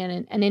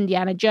Marion and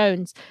Indiana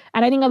Jones.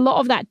 And I think a lot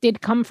of that did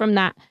come from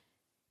that.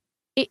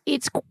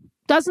 It's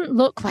doesn't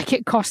look like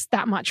it costs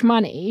that much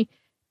money,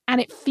 and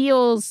it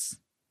feels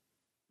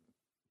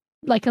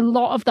like a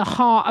lot of the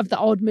heart of the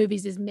old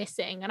movies is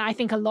missing, and I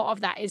think a lot of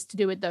that is to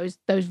do with those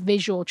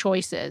visual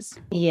choices.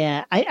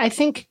 Yeah, I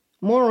think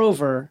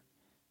moreover,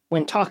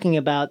 when talking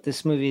about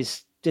this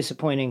movie's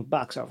disappointing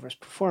box office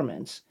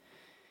performance,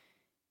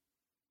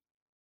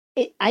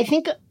 I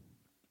think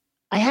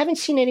I haven't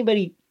seen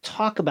anybody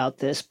talk about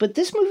this, but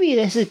this movie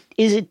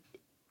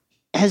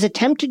has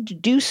attempted to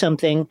do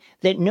something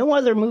that no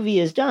other movie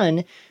has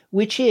done,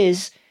 which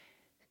is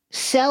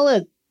sell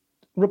a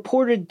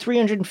reported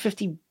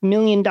 $350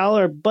 million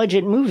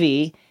budget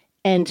movie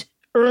and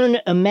earn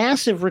a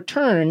massive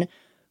return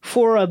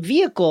for a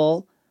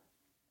vehicle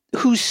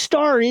whose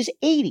star is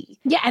 80.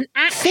 Yeah, an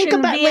action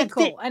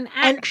vehicle. An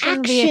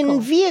action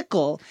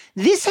vehicle.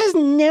 This has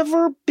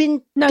never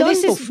been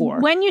done before.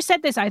 When you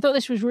said this, I thought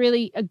this was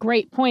really a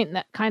great point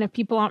that kind of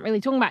people aren't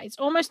really talking about. It's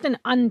almost an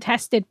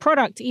untested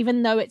product,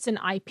 even though it's an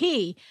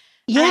IP.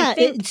 Yeah,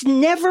 it's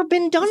never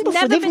been done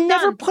before. They've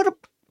never put a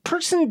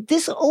person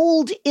this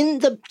old in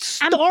the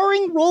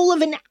starring role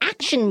of an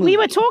action movie. We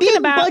were talking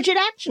about budget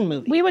action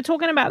movie. We were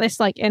talking about this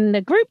like in the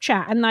group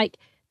chat, and like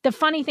the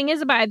funny thing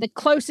is about it, the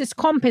closest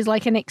comp is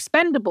like an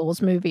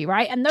Expendables movie,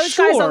 right? And those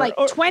guys are like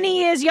 20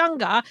 years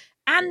younger,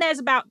 and there's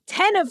about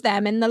 10 of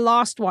them in the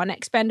last one,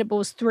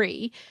 Expendables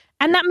 3.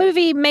 And that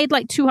movie made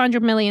like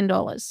 $200 million.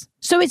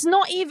 So it's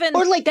not even,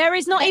 there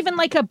is not even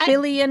like a $1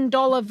 billion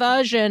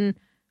version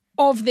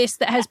of this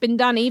that has been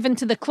done, even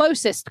to the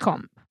closest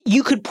comp.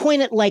 You could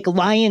point at like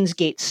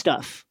Lionsgate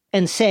stuff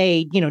and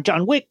say, you know,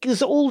 John Wick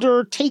is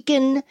older,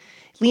 Taken,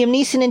 Liam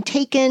Neeson and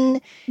Taken.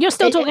 You're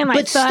still talking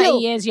like 30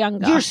 years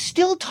younger. You're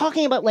still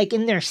talking about like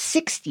in their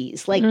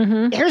 60s. Like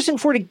Harrison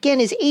Ford again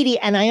is 80,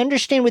 and I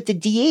understand with the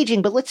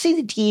de-aging, but let's say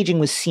the de-aging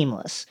was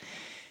seamless.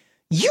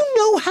 You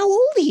know how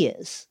old he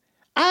is.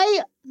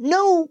 I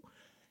know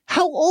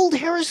how old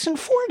Harrison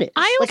Ford is.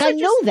 I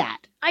know that.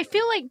 I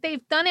feel like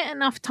they've done it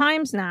enough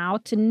times now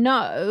to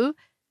know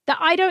that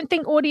I don't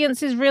think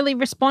audiences really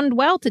respond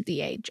well to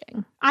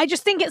de-aging. I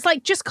just think it's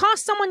like, just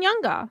cast someone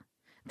younger.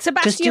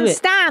 Sebastian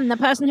Stan, the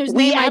person whose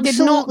name I did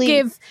not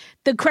give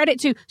the credit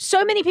to.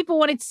 So many people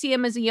wanted to see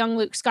him as a young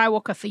Luke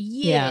Skywalker for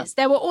years. Yeah.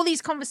 There were all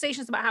these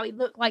conversations about how he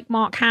looked like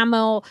Mark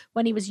Hamill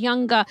when he was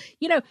younger.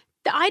 You know,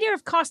 the idea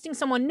of casting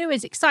someone new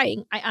is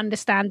exciting. I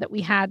understand that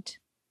we had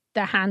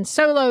the Han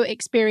Solo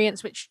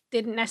experience, which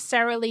didn't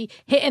necessarily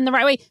hit in the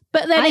right way.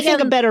 But then I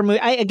think a better movie,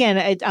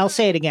 I'll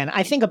say it again.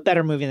 I think a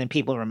better movie than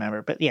people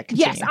remember. But yeah,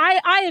 continue. Yes,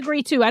 I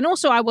agree too. And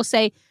also I will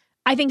say,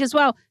 I think as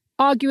well,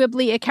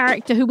 arguably a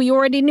character who we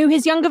already knew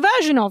his younger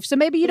version of. So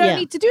maybe you don't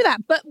need to do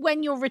that. But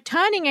when you're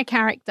returning a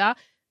character,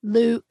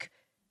 Luke,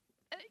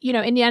 you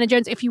know, Indiana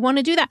Jones, if you want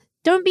to do that,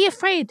 don't be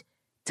afraid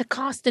to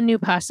cast a new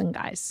person,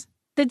 guys.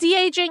 The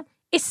de-aging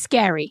is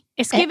scary.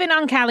 It's given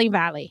Uncanny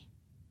Valley.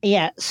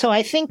 Yeah. So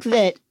I think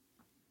that,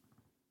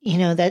 you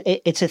know, that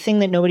it's a thing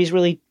that nobody's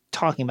really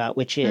talking about,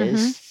 which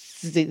is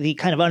the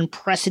kind of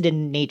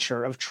unprecedented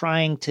nature of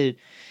trying to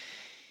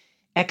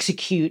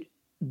execute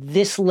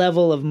this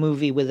level of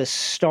movie with a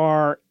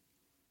star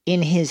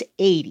in his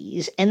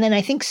 80s. And then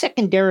I think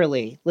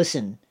secondarily,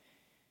 listen,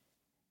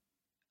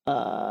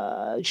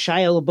 Shia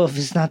LaBeouf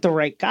is not the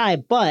right guy,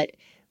 but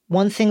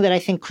one thing that I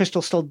think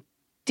Crystal still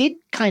did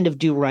kind of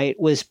do right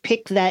was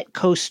pick that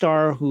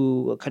co-star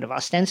who could have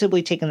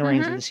ostensibly taken the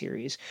reins of the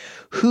series,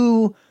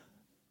 who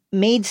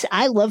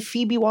I love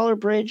Phoebe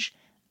Waller-Bridge.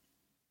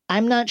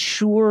 I'm not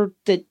sure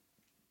that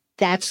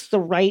that's the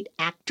right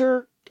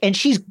actor, and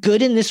she's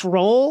good in this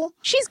role.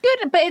 She's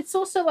good, but it's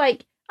also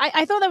like,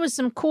 I thought there was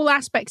some cool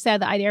aspects there,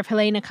 the idea of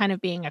Helena kind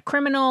of being a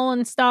criminal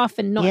and stuff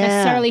and not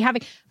necessarily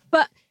having,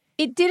 but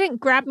it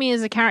didn't grab me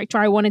as a character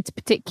I wanted to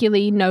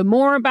particularly know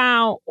more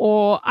about,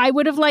 or I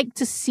would have liked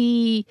to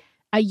see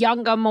a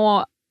younger,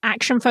 more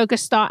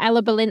action-focused star.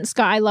 Ella Balinska,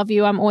 I love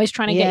you. I'm always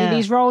trying to get you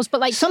these roles, but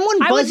like someone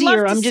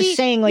buzzier. I'm just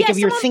saying, like, if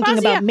you're thinking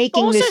about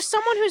making this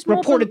someone who's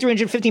reported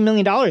 $350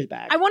 million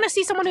back, I want to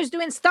see someone who's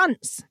doing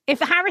stunts. If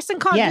Harrison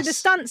can't do the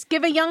stunts,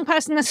 give a young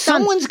person a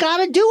stunt. Someone's got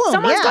to do them.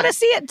 Someone's got to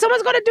see it.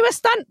 Someone's got to do a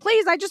stunt,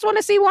 please. I just want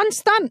to see one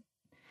stunt.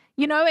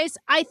 You know,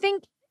 I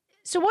think.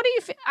 So, what do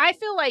you? I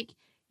feel like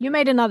you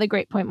made another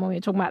great point when we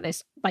were talking about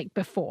this, like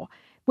before,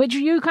 which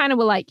you kind of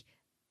were like.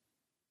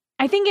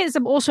 I think it's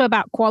also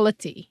about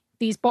quality.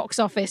 These box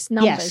office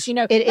numbers, you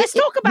know. Let's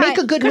talk about make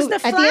a good movie.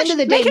 At the end of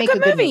the day, make a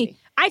good movie.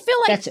 I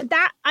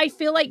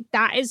feel like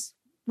that is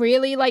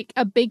really like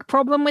a big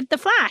problem with The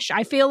Flash.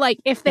 I feel like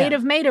if they'd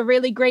have made a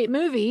really great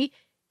movie,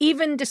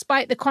 even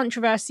despite the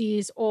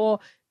controversies or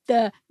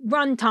the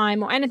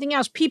runtime or anything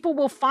else, people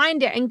will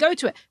find it and go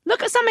to it.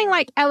 Look at something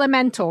like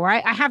Elemental,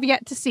 right? I have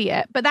yet to see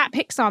it, but that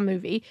Pixar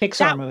movie.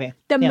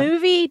 The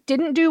movie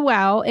didn't do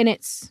well in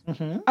its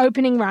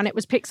opening run. It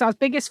was Pixar's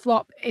biggest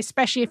flop,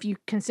 especially if you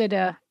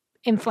consider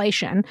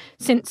inflation,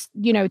 since,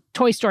 you know,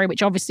 Toy Story,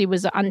 which obviously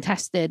was an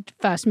untested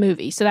first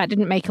movie. So that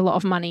didn't make a lot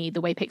of money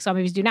the way Pixar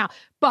movies do now.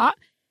 But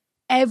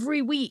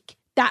every week,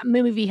 that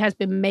movie has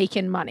been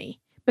making money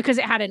because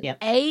it had an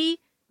A-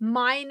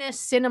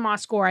 cinema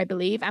score, I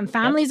believe, and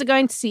families are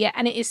going to see it,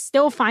 and it is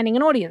still finding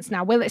an audience.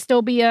 Now, will it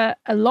still be a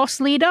loss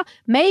leader?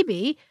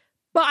 Maybe.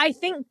 But I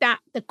think that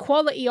the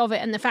quality of it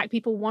and the fact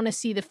people want to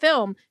see the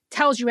film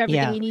tells you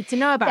everything you need to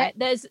know about it.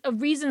 There's a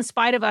reason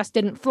Spider-Verse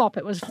didn't flop.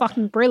 It was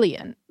fucking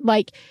brilliant.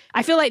 Like,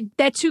 I feel like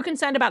they're too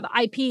concerned about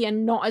the IP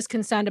and not as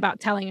concerned about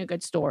telling a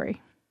good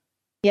story.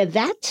 Yeah,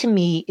 that to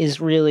me is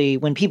really,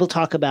 when people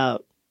talk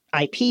about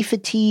IP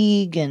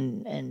fatigue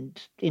and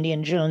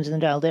Indiana Jones and the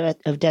Dial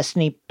of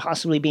Destiny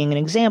possibly being an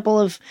example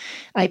of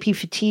IP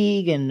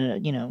fatigue,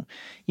 and, you know,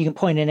 you can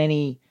point at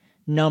any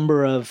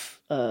number of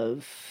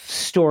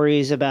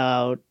stories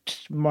about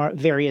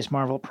various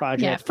Marvel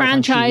projects,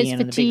 franchise on TV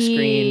fatigue, and on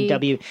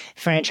the big screen,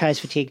 franchise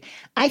fatigue.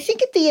 I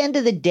think at the end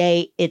of the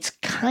day, it's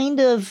kind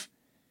of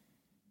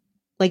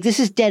like, this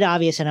is dead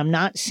obvious, and I'm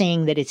not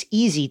saying that it's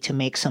easy to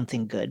make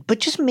something good, but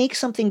just make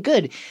something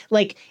good.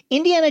 Like,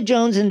 Indiana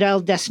Jones and Dial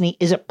of Destiny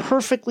is a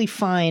perfectly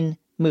fine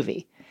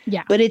movie.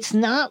 Yeah. But it's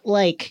not,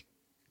 like,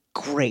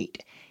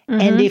 great.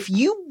 And if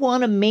you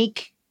want to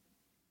make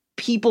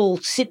people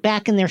sit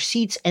back in their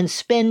seats and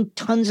spend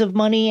tons of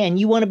money, and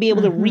you want to be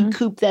able to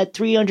recoup that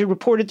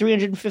reported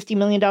 $350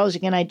 million,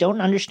 again, I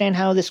don't understand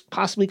how this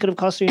possibly could have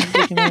cost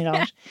 $350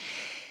 million,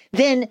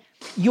 then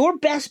your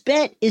best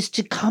bet is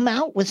to come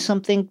out with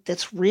something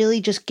that's really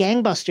just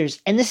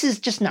gangbusters. And this is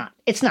just not.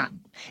 It's not.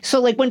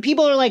 So, like, when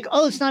people are like,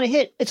 oh, it's not a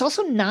hit, it's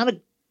also not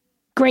a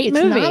great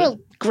movie. It's not a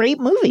great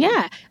movie.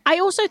 Yeah. I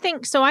also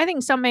think, I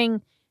think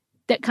something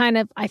that kind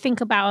of I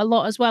think about a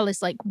lot as well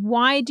is, like,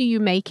 why do you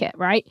make it,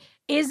 right?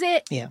 Is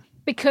it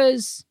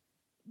because...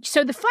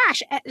 So The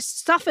Flash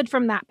suffered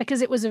from that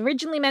because it was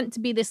originally meant to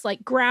be this, like,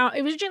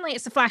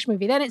 it's a Flash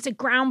movie. Then it's a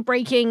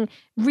groundbreaking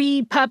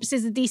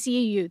repurposes the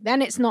DCEU.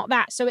 Then it's not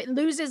that. So it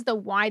loses the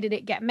why did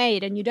it get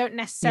made? And you don't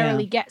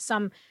necessarily get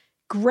some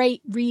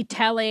great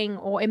retelling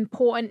or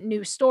important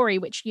new story,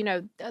 which, you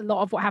know, a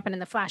lot of what happened in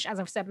The Flash, as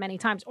I've said many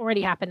times,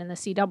 already happened in the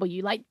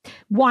CW. Like,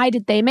 why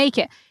did they make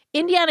it?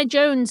 Indiana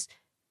Jones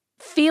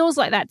feels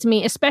like that to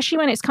me, especially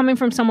when it's coming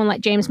from someone like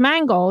James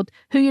Mangold,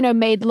 who, you know,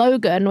 made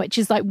Logan, which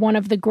is like one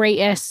of the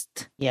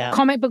greatest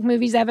comic book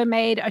movies ever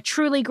made, a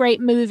truly great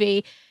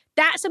movie.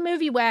 That's a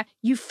movie where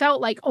you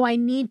felt like, oh, I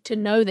need to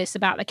know this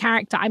about the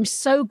character. I'm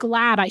so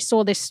glad I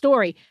saw this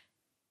story.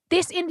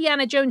 This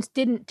Indiana Jones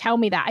didn't tell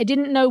me that. I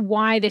didn't know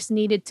why this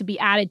needed to be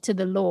added to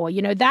the lore.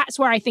 You know, that's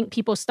where I think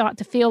people start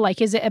to feel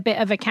like, is it a bit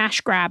of a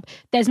cash grab?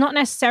 There's not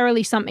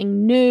necessarily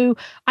something new.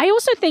 I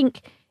also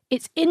think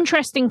it's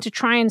interesting to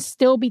try and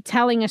still be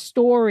telling a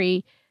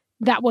story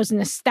that was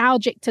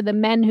nostalgic to the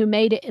men who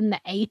made it in the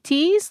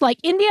 80s. Like,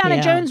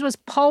 Indiana Jones was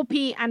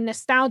pulpy and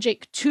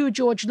nostalgic to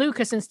George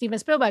Lucas and Steven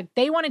Spielberg.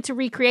 They wanted to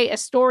recreate a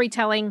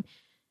storytelling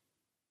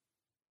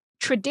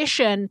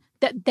tradition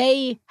that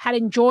they had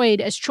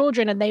enjoyed as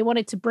children, and they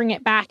wanted to bring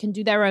it back and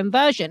do their own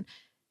version.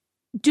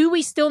 Do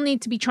we still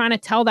need to be trying to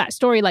tell that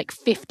story like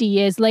 50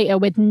 years later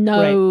with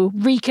no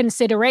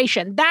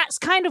reconsideration? That's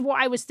kind of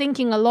what I was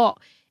thinking a lot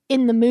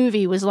in the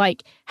movie was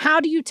like, how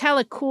do you tell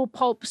a cool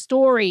pulp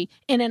story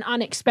in an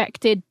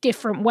unexpected,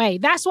 different way?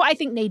 That's what I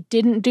think they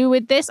didn't do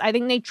with this. I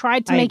think they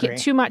tried to make it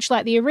too much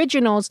like the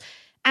originals.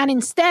 And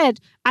instead,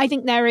 I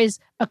think there is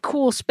a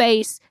cool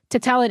space to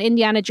tell an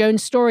Indiana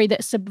Jones story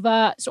that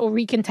subverts or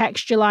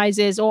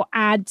recontextualizes or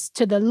adds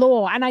to the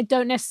lore. And I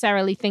don't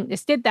necessarily think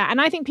this did that.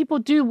 And I think people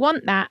do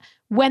want that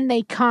when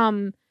they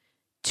come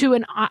to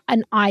an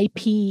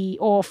IP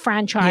or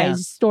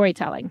franchise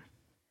storytelling.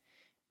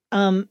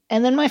 And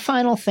then my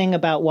final thing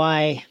about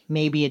why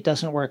maybe it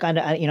doesn't work. I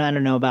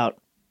don't know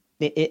about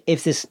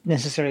if this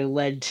necessarily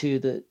led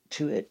to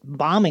it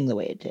bombing the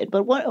way it did.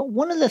 But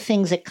one of the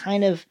things that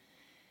kind of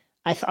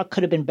I thought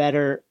could have been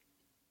better.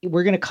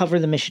 We're going to cover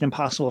the Mission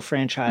Impossible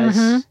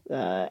franchise,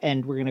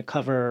 and we're going to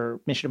cover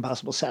Mission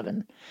Impossible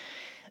 7.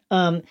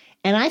 And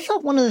I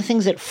thought one of the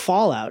things that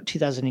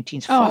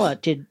 2018's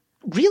Fallout did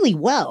really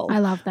well. I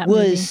love that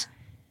movie.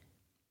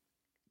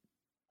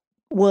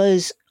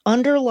 Was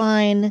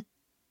underline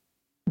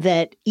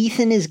that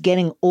Ethan is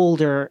getting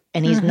older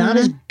and he's not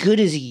as good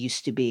as he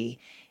used to be,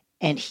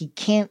 and he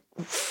can't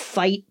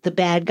fight the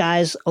bad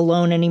guys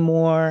alone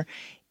anymore.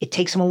 It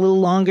takes him a little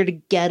longer to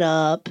get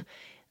up.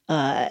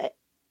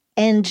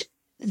 And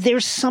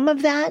there's some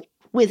of that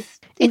with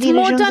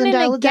Indiana Jones and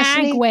Dial of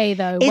Destiny. It's more done in a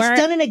gag way, though. It's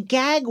done in a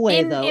gag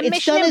way, though.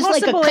 It's done as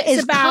like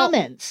as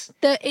comments.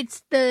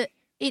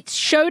 It's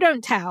show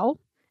don't tell,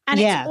 and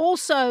it's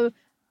also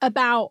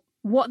about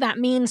what that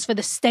means for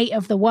the state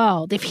of the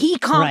world. If he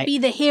can't be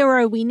the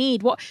hero we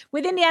need,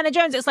 with Indiana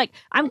Jones, it's like,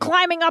 I'm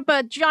climbing up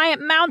a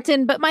giant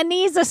mountain, but my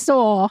knees are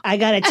sore. I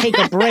got to take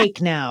a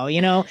break now,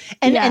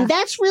 And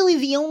that's really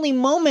the only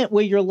moment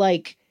where you're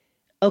like,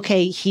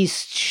 okay,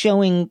 he's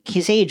showing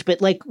his age, but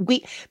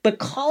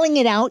calling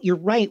it out, you're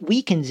right,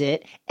 weakens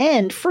it.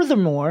 And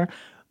furthermore,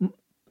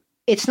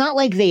 it's not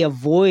like they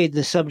avoid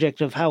the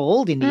subject of how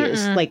old Indy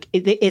is. Like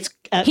it's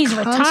a he's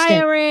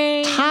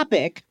retiring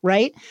topic,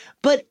 right?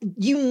 But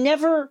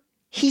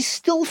he's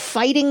still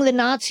fighting the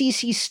Nazis.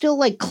 He's still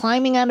like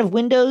climbing out of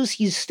windows.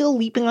 He's still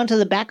leaping onto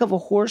the back of a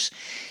horse.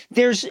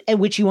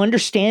 Which you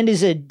understand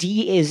is a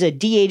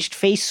de-aged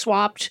face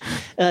swapped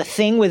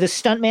thing with a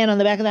stuntman on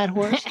the back of that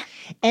horse.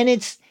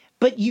 And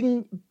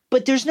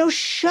but there's no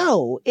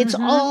show. It's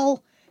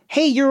all,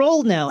 hey, you're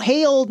old now.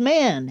 Hey, old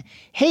man.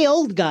 Hey,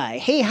 old guy.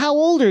 Hey, how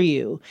old are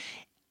you?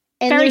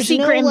 And Very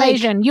Secret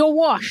Invasion. You're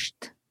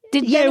washed.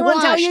 Did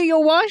anyone tell you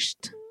you're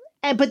washed?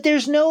 But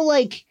there's no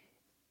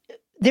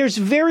there's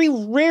very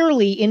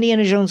rarely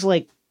Indiana Jones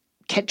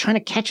trying to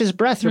catch his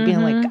breath or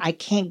being like, I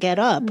can't get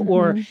up,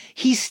 or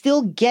he's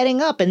still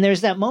getting up. And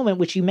there's that moment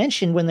which you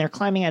mentioned when they're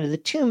climbing out of the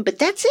tomb, but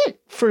that's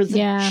it for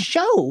the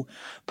show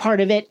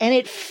part of it. And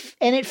it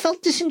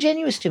felt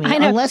disingenuous to me,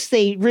 unless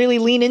they really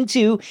lean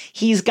into,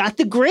 he's got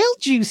the Grail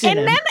juice in him.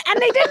 And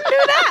they didn't do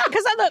that.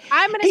 Because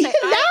I'm going to say,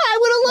 I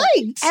would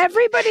have liked.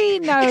 Everybody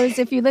knows,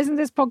 if you listen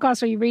to this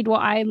podcast or you read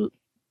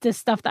the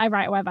stuff that I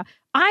write or whatever,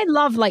 I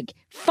love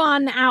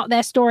fun out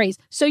there stories.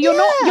 So you're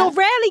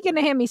rarely going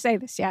to hear me say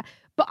this,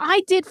 But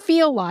I did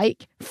feel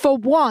like, for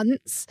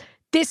once,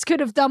 this could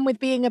have done with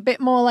being a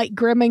bit more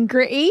grim and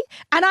gritty.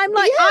 And I'm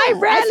like, I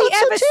rarely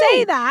ever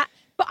say that.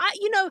 But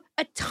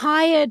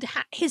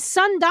his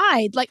son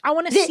died. I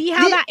want to see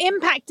how that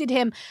impacted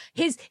him.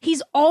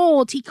 He's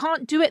old. He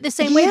can't do it the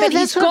same way, but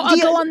he's got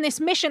to go on this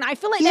mission. I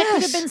feel like there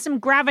could have been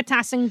some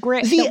gravitas and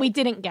grit that we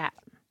didn't get.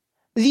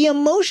 The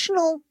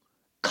emotional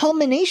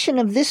culmination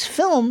of this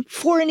film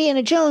for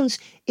Indiana Jones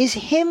is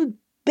him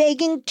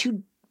begging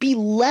to be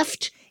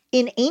left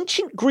in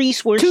ancient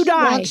Greece where he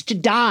wants to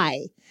die.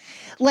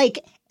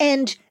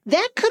 And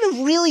that could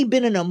have really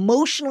been an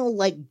emotional,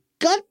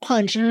 gut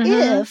punch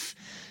if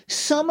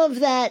some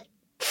of that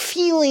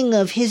feeling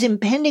of his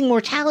impending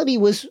mortality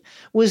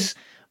was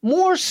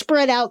more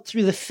spread out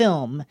through the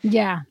film.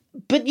 Yeah.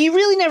 But you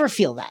really never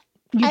feel that.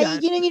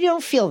 You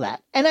don't feel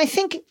that. And I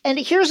think, and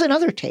here's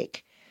another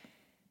take.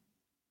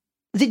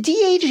 The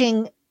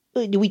de-aging,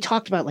 we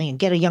talked about,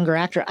 get a younger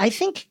actor. I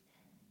think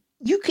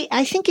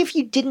if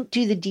you didn't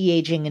do the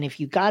de-aging and if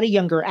you got a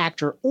younger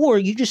actor or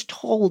you just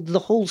told the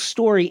whole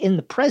story in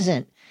the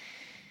present,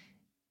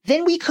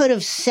 then we could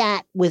have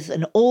sat with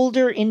an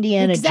older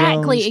Indiana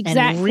Jones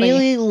and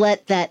really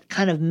let that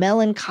kind of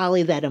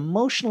melancholy, that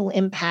emotional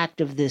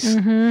impact of this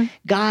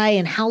guy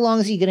and how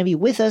long is he going to be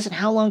with us and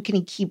how long can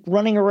he keep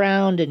running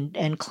around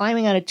and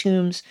climbing out of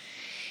tombs.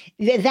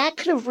 That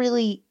could have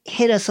really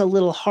hit us a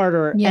little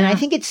harder. Yeah. And I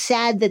think it's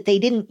sad that they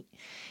didn't,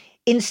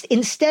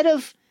 instead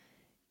of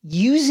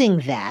using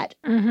that,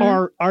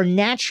 our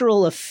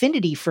natural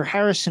affinity for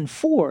Harrison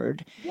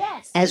Ford,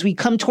 as we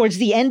come towards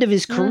the end of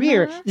his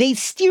career, they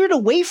steered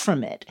away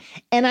from it.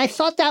 And I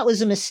thought that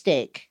was a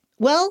mistake.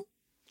 Well,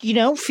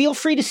 feel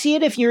free to see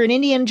it if you're an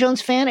Indiana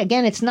Jones fan.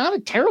 Again, it's not a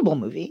terrible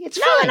movie. It's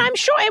fine. And I'm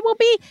sure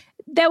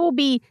there will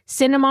be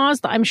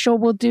cinemas that I'm sure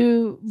will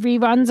do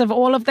reruns of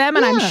all of them.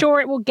 And I'm sure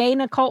it will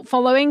gain a cult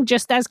following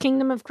just as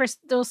Kingdom of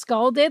Crystal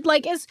Skull did.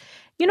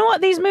 You know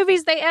what? These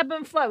movies, they ebb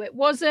and flow.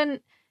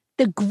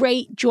 the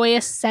great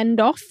joyous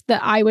send-off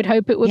that I would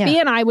hope it would be.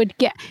 And I would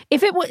get,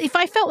 if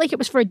I felt like it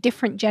was for a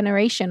different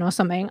generation or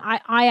something,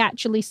 I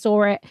actually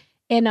saw it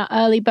in an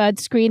early bird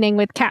screening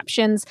with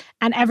captions,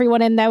 and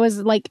everyone in there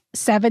was like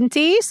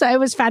 70, so it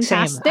was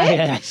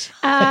fantastic.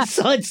 I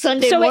saw it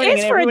Sunday so morning. It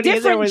is for a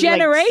different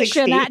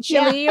generation, like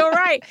actually. You're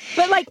right,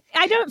 but like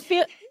I don't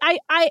feel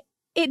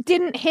it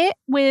didn't hit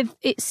with,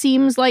 it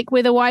seems like,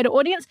 with a wider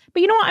audience.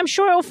 But you know what? I'm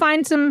sure it'll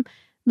find some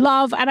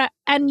love,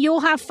 and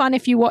you'll have fun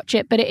if you watch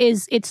it. But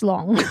it's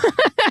long.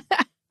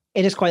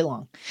 It is quite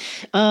long.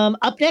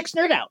 Up next,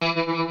 Nerd Out.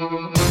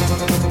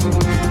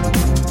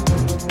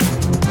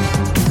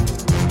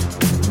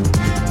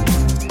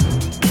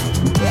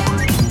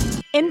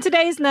 In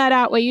today's Nerd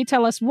Out, where you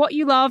tell us what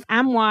you love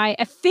and why,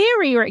 a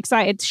theory you're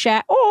excited to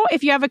share, or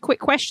if you have a quick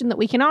question that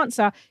we can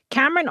answer,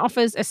 Cameron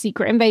offers a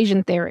secret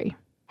invasion theory.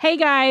 Hey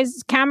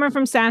guys, Cameron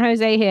from San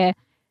Jose here.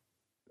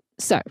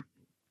 So,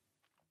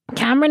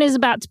 Cameron is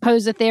about to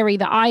pose a theory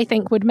that I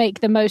think would make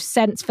the most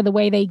sense for the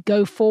way they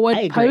go forward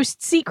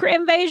post-secret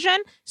invasion.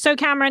 So,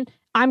 Cameron,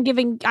 I'm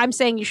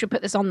saying you should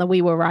put this on the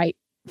We Were Right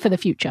for the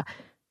future.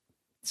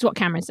 That's what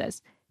Cameron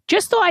says.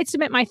 Just thought I'd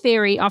submit my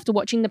theory after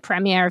watching the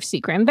premiere of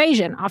Secret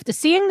Invasion. After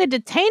seeing the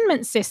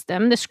detainment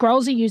system the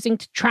Skrulls are using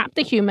to trap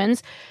the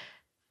humans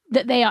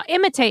that they are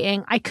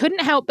imitating, I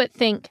couldn't help but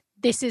think,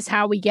 this is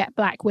how we get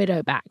Black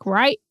Widow back,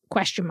 right? ?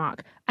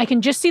 I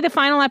can just see the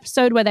final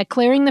episode where they're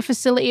clearing the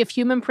facility of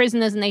human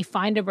prisoners and they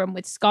find a room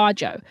with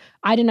ScarJo.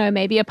 I don't know,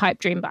 maybe a pipe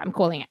dream, but I'm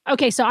calling it.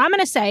 Okay, so I'm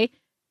going to say,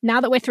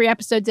 now that we're 3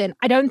 episodes in,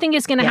 I don't think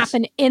it's going to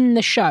happen in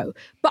the show.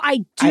 But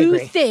I do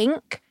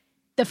think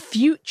the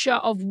future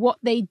of what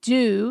they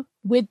do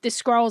with the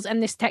Skrulls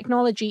and this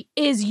technology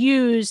is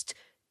used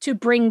to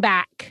bring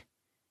back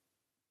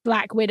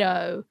Black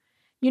Widow.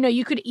 You know,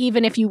 you could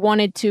even, if you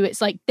wanted to,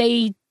 it's like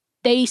they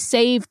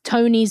saved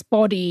Tony's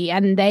body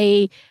and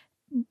they,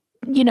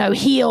 you know,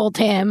 healed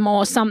him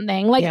or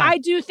something. Like, I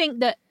do think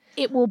that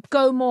it will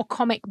go more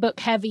comic book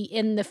heavy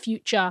in the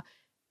future.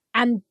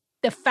 And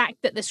the fact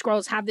that the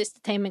Skrulls have this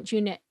detainment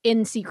unit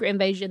in Secret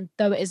Invasion,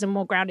 though it is a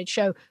more grounded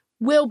show,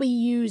 will be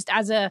used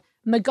as a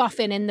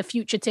MacGuffin in the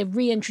future to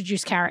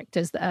reintroduce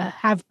characters that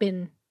have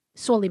been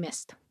sorely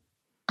missed.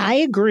 I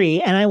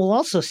agree. And I will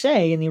also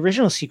say, in the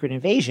original Secret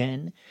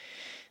Invasion,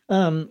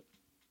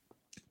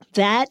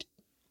 that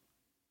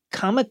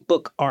comic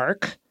book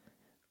arc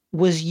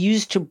was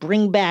used to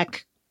bring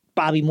back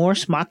Bobby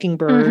Morse,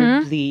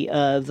 Mockingbird, the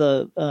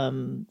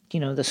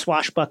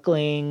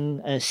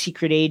swashbuckling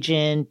secret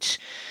agent,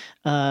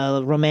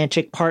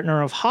 romantic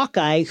partner of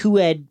Hawkeye, who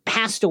had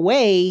passed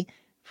away,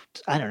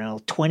 I don't know,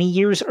 20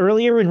 years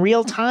earlier in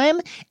real time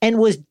and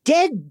was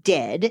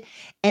dead.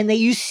 And they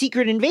used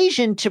Secret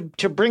Invasion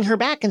to bring her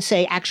back and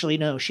say, actually,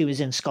 no, she was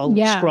in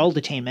Skrull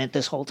detainment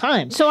this whole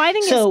time. So I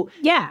think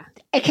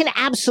it can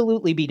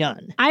absolutely be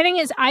done. I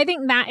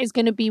think that is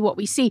going to be what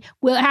we see.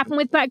 Will it happen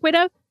with Black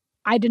Widow?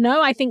 I don't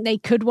know. I think they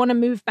could want to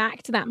move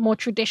back to that more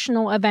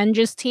traditional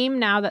Avengers team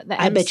now that the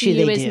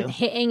MCU isn't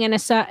hitting in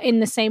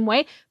the same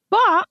way.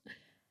 But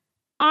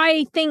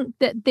I think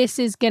that this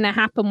is going to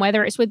happen,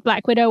 whether it's with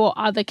Black Widow or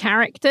other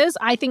characters.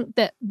 I think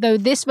that though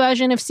this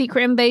version of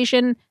Secret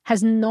Invasion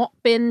has not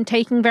been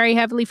taken very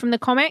heavily from the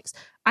comics,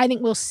 I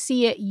think we'll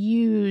see it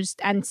used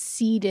and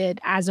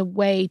seeded as a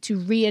way to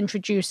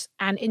reintroduce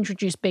and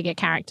introduce bigger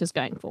characters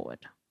going forward.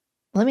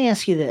 Let me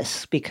ask you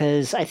this,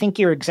 because I think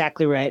you're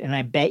exactly right, and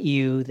I bet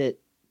you that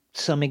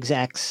some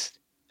execs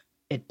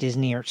at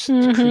Disney or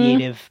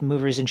creative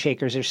movers and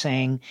shakers are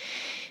saying,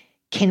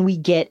 can we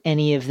get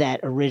any of that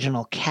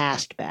original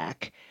cast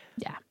back?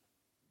 Yeah.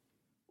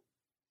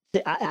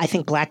 I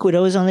think Black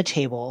Widow is on the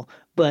table,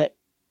 but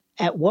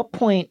at what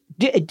point,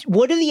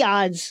 what are the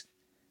odds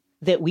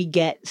that we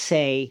get,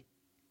 say,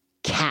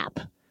 Cap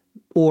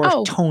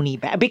or Tony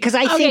back? Because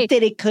I think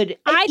that it could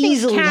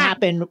easily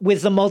happen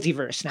with the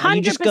multiverse now. 100%,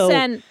 you just go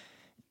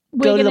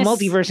to the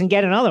multiverse and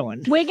get another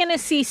one. We're going to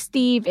see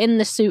Steve in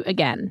the suit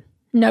again.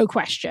 No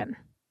question.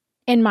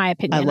 In my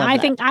opinion. I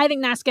think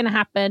that's going to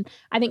happen.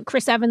 I think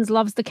Chris Evans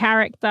loves the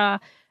character.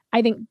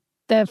 I think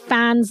the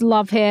fans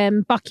love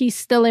him. Bucky's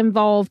still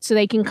involved, so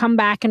they can come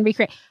back and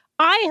recreate.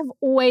 I have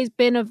always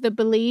been of the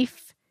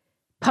belief,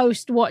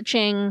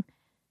 post-watching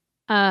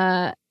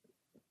Robert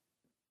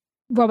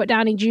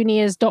Downey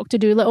Jr.'s Dr.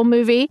 Dolittle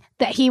movie,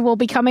 that he will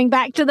be coming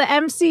back to the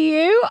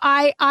MCU.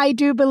 I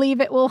do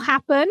believe it will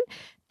happen.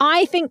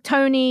 I think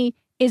Tony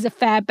is a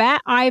fair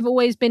bet. I've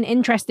always been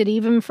interested,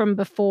 even from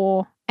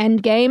before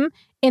Endgame,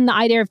 in the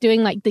idea of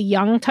doing like the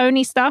young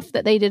Tony stuff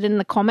that they did in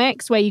the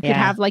comics, where you could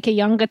have like a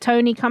younger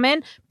Tony come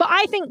in. But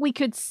I think we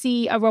could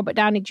see a Robert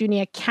Downey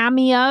Jr.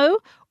 cameo,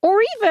 or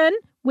even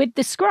with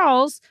the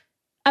Skrulls,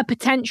 a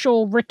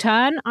potential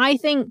return. I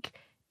think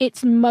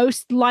it's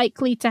most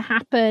likely to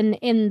happen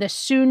in the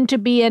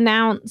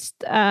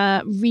soon-to-be-announced,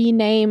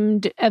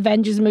 renamed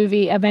Avengers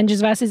movie,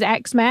 Avengers vs.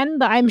 X-Men,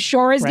 that I'm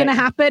sure is going to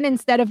happen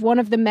instead of one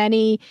of the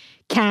many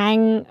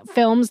Kang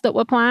films that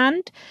were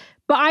planned.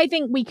 But I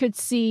think we could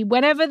see,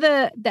 whenever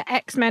the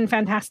X-Men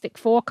Fantastic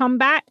Four come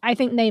back, I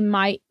think they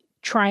might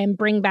try and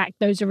bring back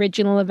those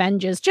original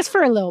Avengers just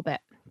for a little bit.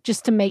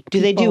 just to make Do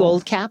they do people-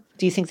 old cap?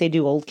 Do you think they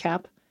do old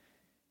cap?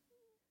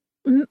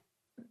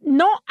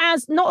 Not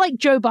like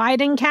Joe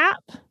Biden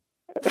cap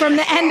from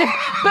the end of,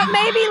 but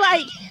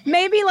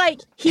maybe like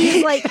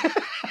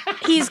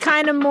he's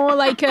kind of more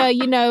like a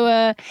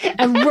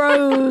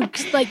rogue,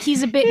 like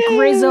he's a bit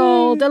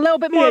grizzled, a little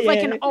bit more of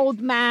like an old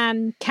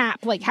man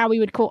cap, like how we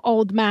would call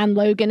old man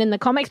Logan in the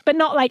comics, but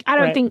not like, I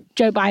don't think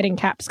Joe Biden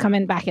cap's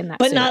coming back in that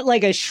But suit. not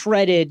like a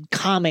shredded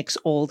comics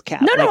old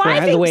cap. No,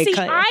 like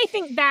I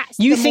think that's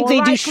You the think more they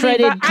do likely,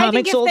 shredded but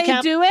comics old I think if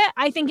cap? they do it,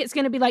 I think it's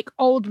going to be like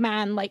old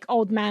man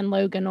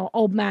Logan or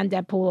old man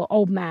Deadpool or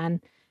old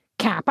man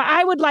Cap.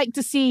 I would like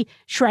to see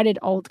shredded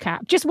old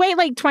Cap. Just wait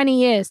like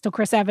 20 years till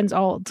Chris Evans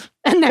old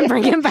and then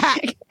bring him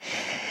back.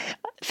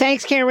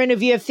 Thanks, Cameron.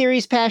 If you have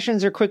theories,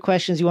 passions, or quick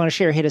questions you want to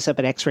share, hit us up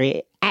at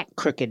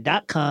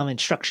xray@crooked.com.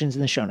 Instructions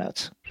in the show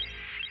notes.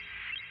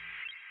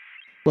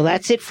 Well,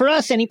 that's it for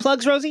us. Any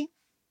plugs, Rosie?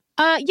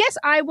 Yes,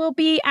 I will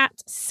be at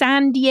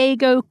San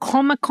Diego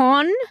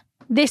Comic-Con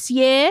this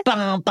year.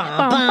 Bum,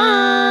 bum,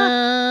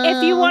 bum.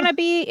 If you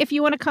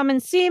want to come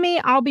and see me,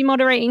 I'll be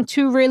moderating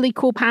 2 really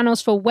cool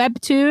panels for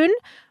Webtoon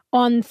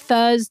on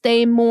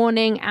Thursday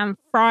morning and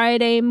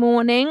Friday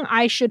morning.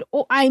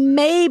 I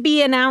may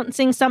be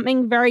announcing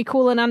something very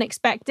cool and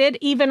unexpected,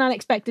 even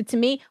unexpected to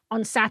me,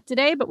 on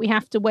Saturday, but we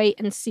have to wait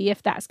and see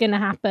if that's going to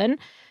happen.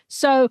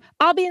 So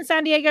I'll be in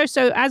San Diego.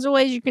 So as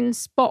always, you can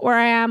spot where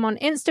I am on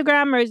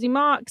Instagram, Rosie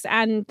Marks,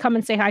 and come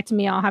and say hi to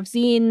me. I'll have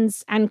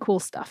zines and cool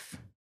stuff.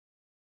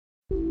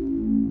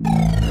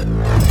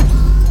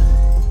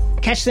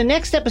 Catch the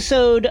next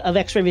episode of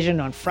X-Ray Vision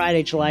on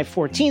Friday, July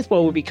 14th,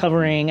 where we'll be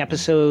covering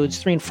episodes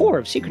 3 and 4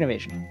 of Secret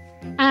Invasion.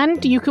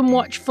 And you can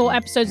watch full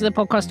episodes of the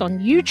podcast on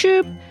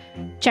YouTube.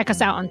 Check us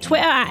out on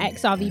Twitter at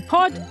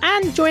XRVPod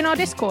and join our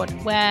Discord,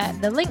 where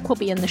the link will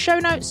be in the show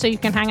notes so you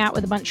can hang out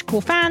with a bunch of cool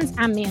fans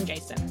and me and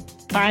Jason.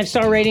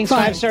 5-star ratings,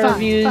 5-star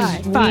reviews.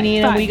 We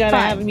need them. We gotta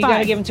have them. You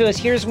gotta give them to us.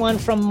 Here's one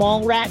from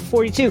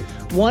Mallrat42.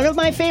 One of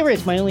my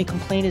favorites. My only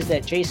complaint is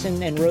that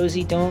Jason and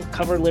Rosie don't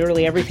cover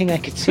literally everything I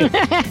could see.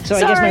 So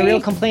I guess my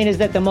real complaint is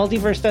that the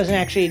multiverse doesn't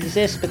actually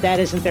exist, but that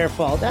isn't their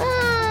fault.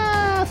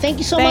 Thank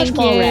you so much,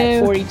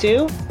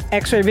 Mallrat42.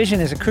 X-Ray Vision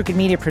is a Crooked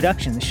Media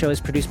production. The show is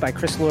produced by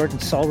Chris Lord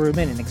and Saul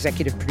Rubin and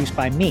executive produced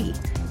by me,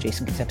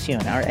 Jason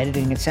Concepcion. Our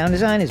editing and sound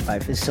design is by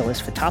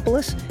Vasilis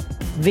Fotopoulos.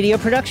 Video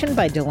production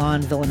by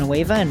Dylan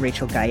Villanueva and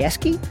Rachel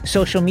Gajewski.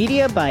 Social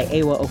media by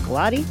Ewa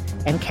Okalati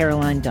and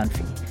Caroline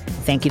Dunphy.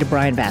 Thank you to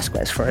Brian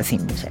Vasquez for our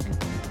theme music.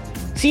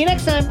 See you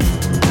next time.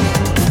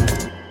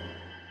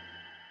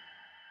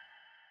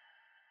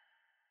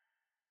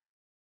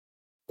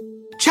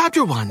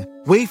 Chapter 1.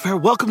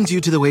 Wayfair welcomes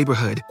you to the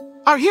neighborhood.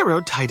 Our hero,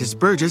 Titus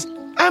Burgess,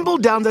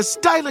 ambled down the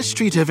stylish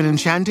street of an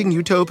enchanting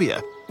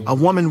utopia. A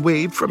woman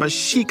waved from a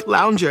chic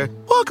lounger.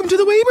 "Welcome to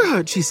the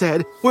neighborhood," she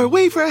said, "where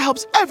Wayfair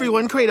helps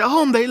everyone create a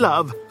home they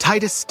love."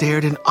 Titus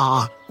stared in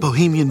awe.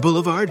 Bohemian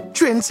Boulevard,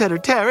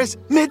 Trendsetter Terrace,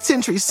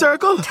 Mid-Century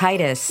Circle.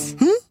 Titus,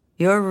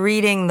 you're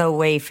reading the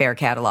Wayfair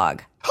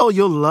catalog. Oh,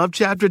 you'll love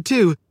Chapter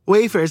 2.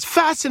 Wayfair's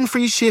fast and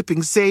free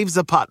shipping saves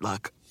a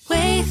potluck.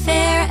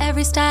 Wayfair,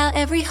 every style,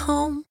 every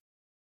home.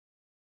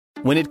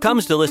 When it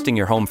comes to listing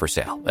your home for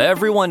sale,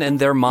 everyone and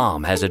their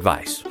mom has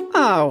advice.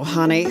 Oh,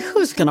 honey,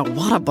 who's gonna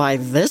want to buy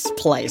this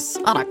place?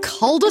 On a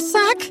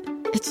cul-de-sac?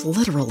 It's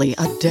literally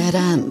a dead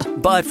end.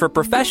 But for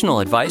professional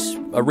advice,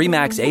 a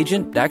RE/MAX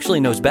agent actually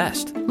knows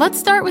best. Let's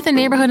start with a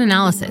neighborhood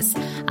analysis.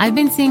 I've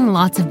been seeing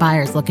lots of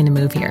buyers looking to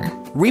move here.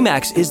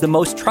 RE/MAX is the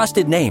most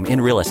trusted name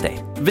in real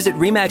estate. Visit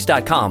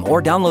RE/MAX.com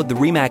or download the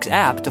RE/MAX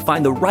app to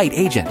find the right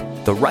agent.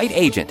 The right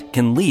agent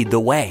can lead the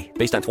way.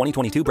 Based on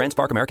 2022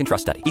 BrandSpark American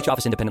Trust Study. Each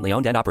office independently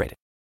owned and operated.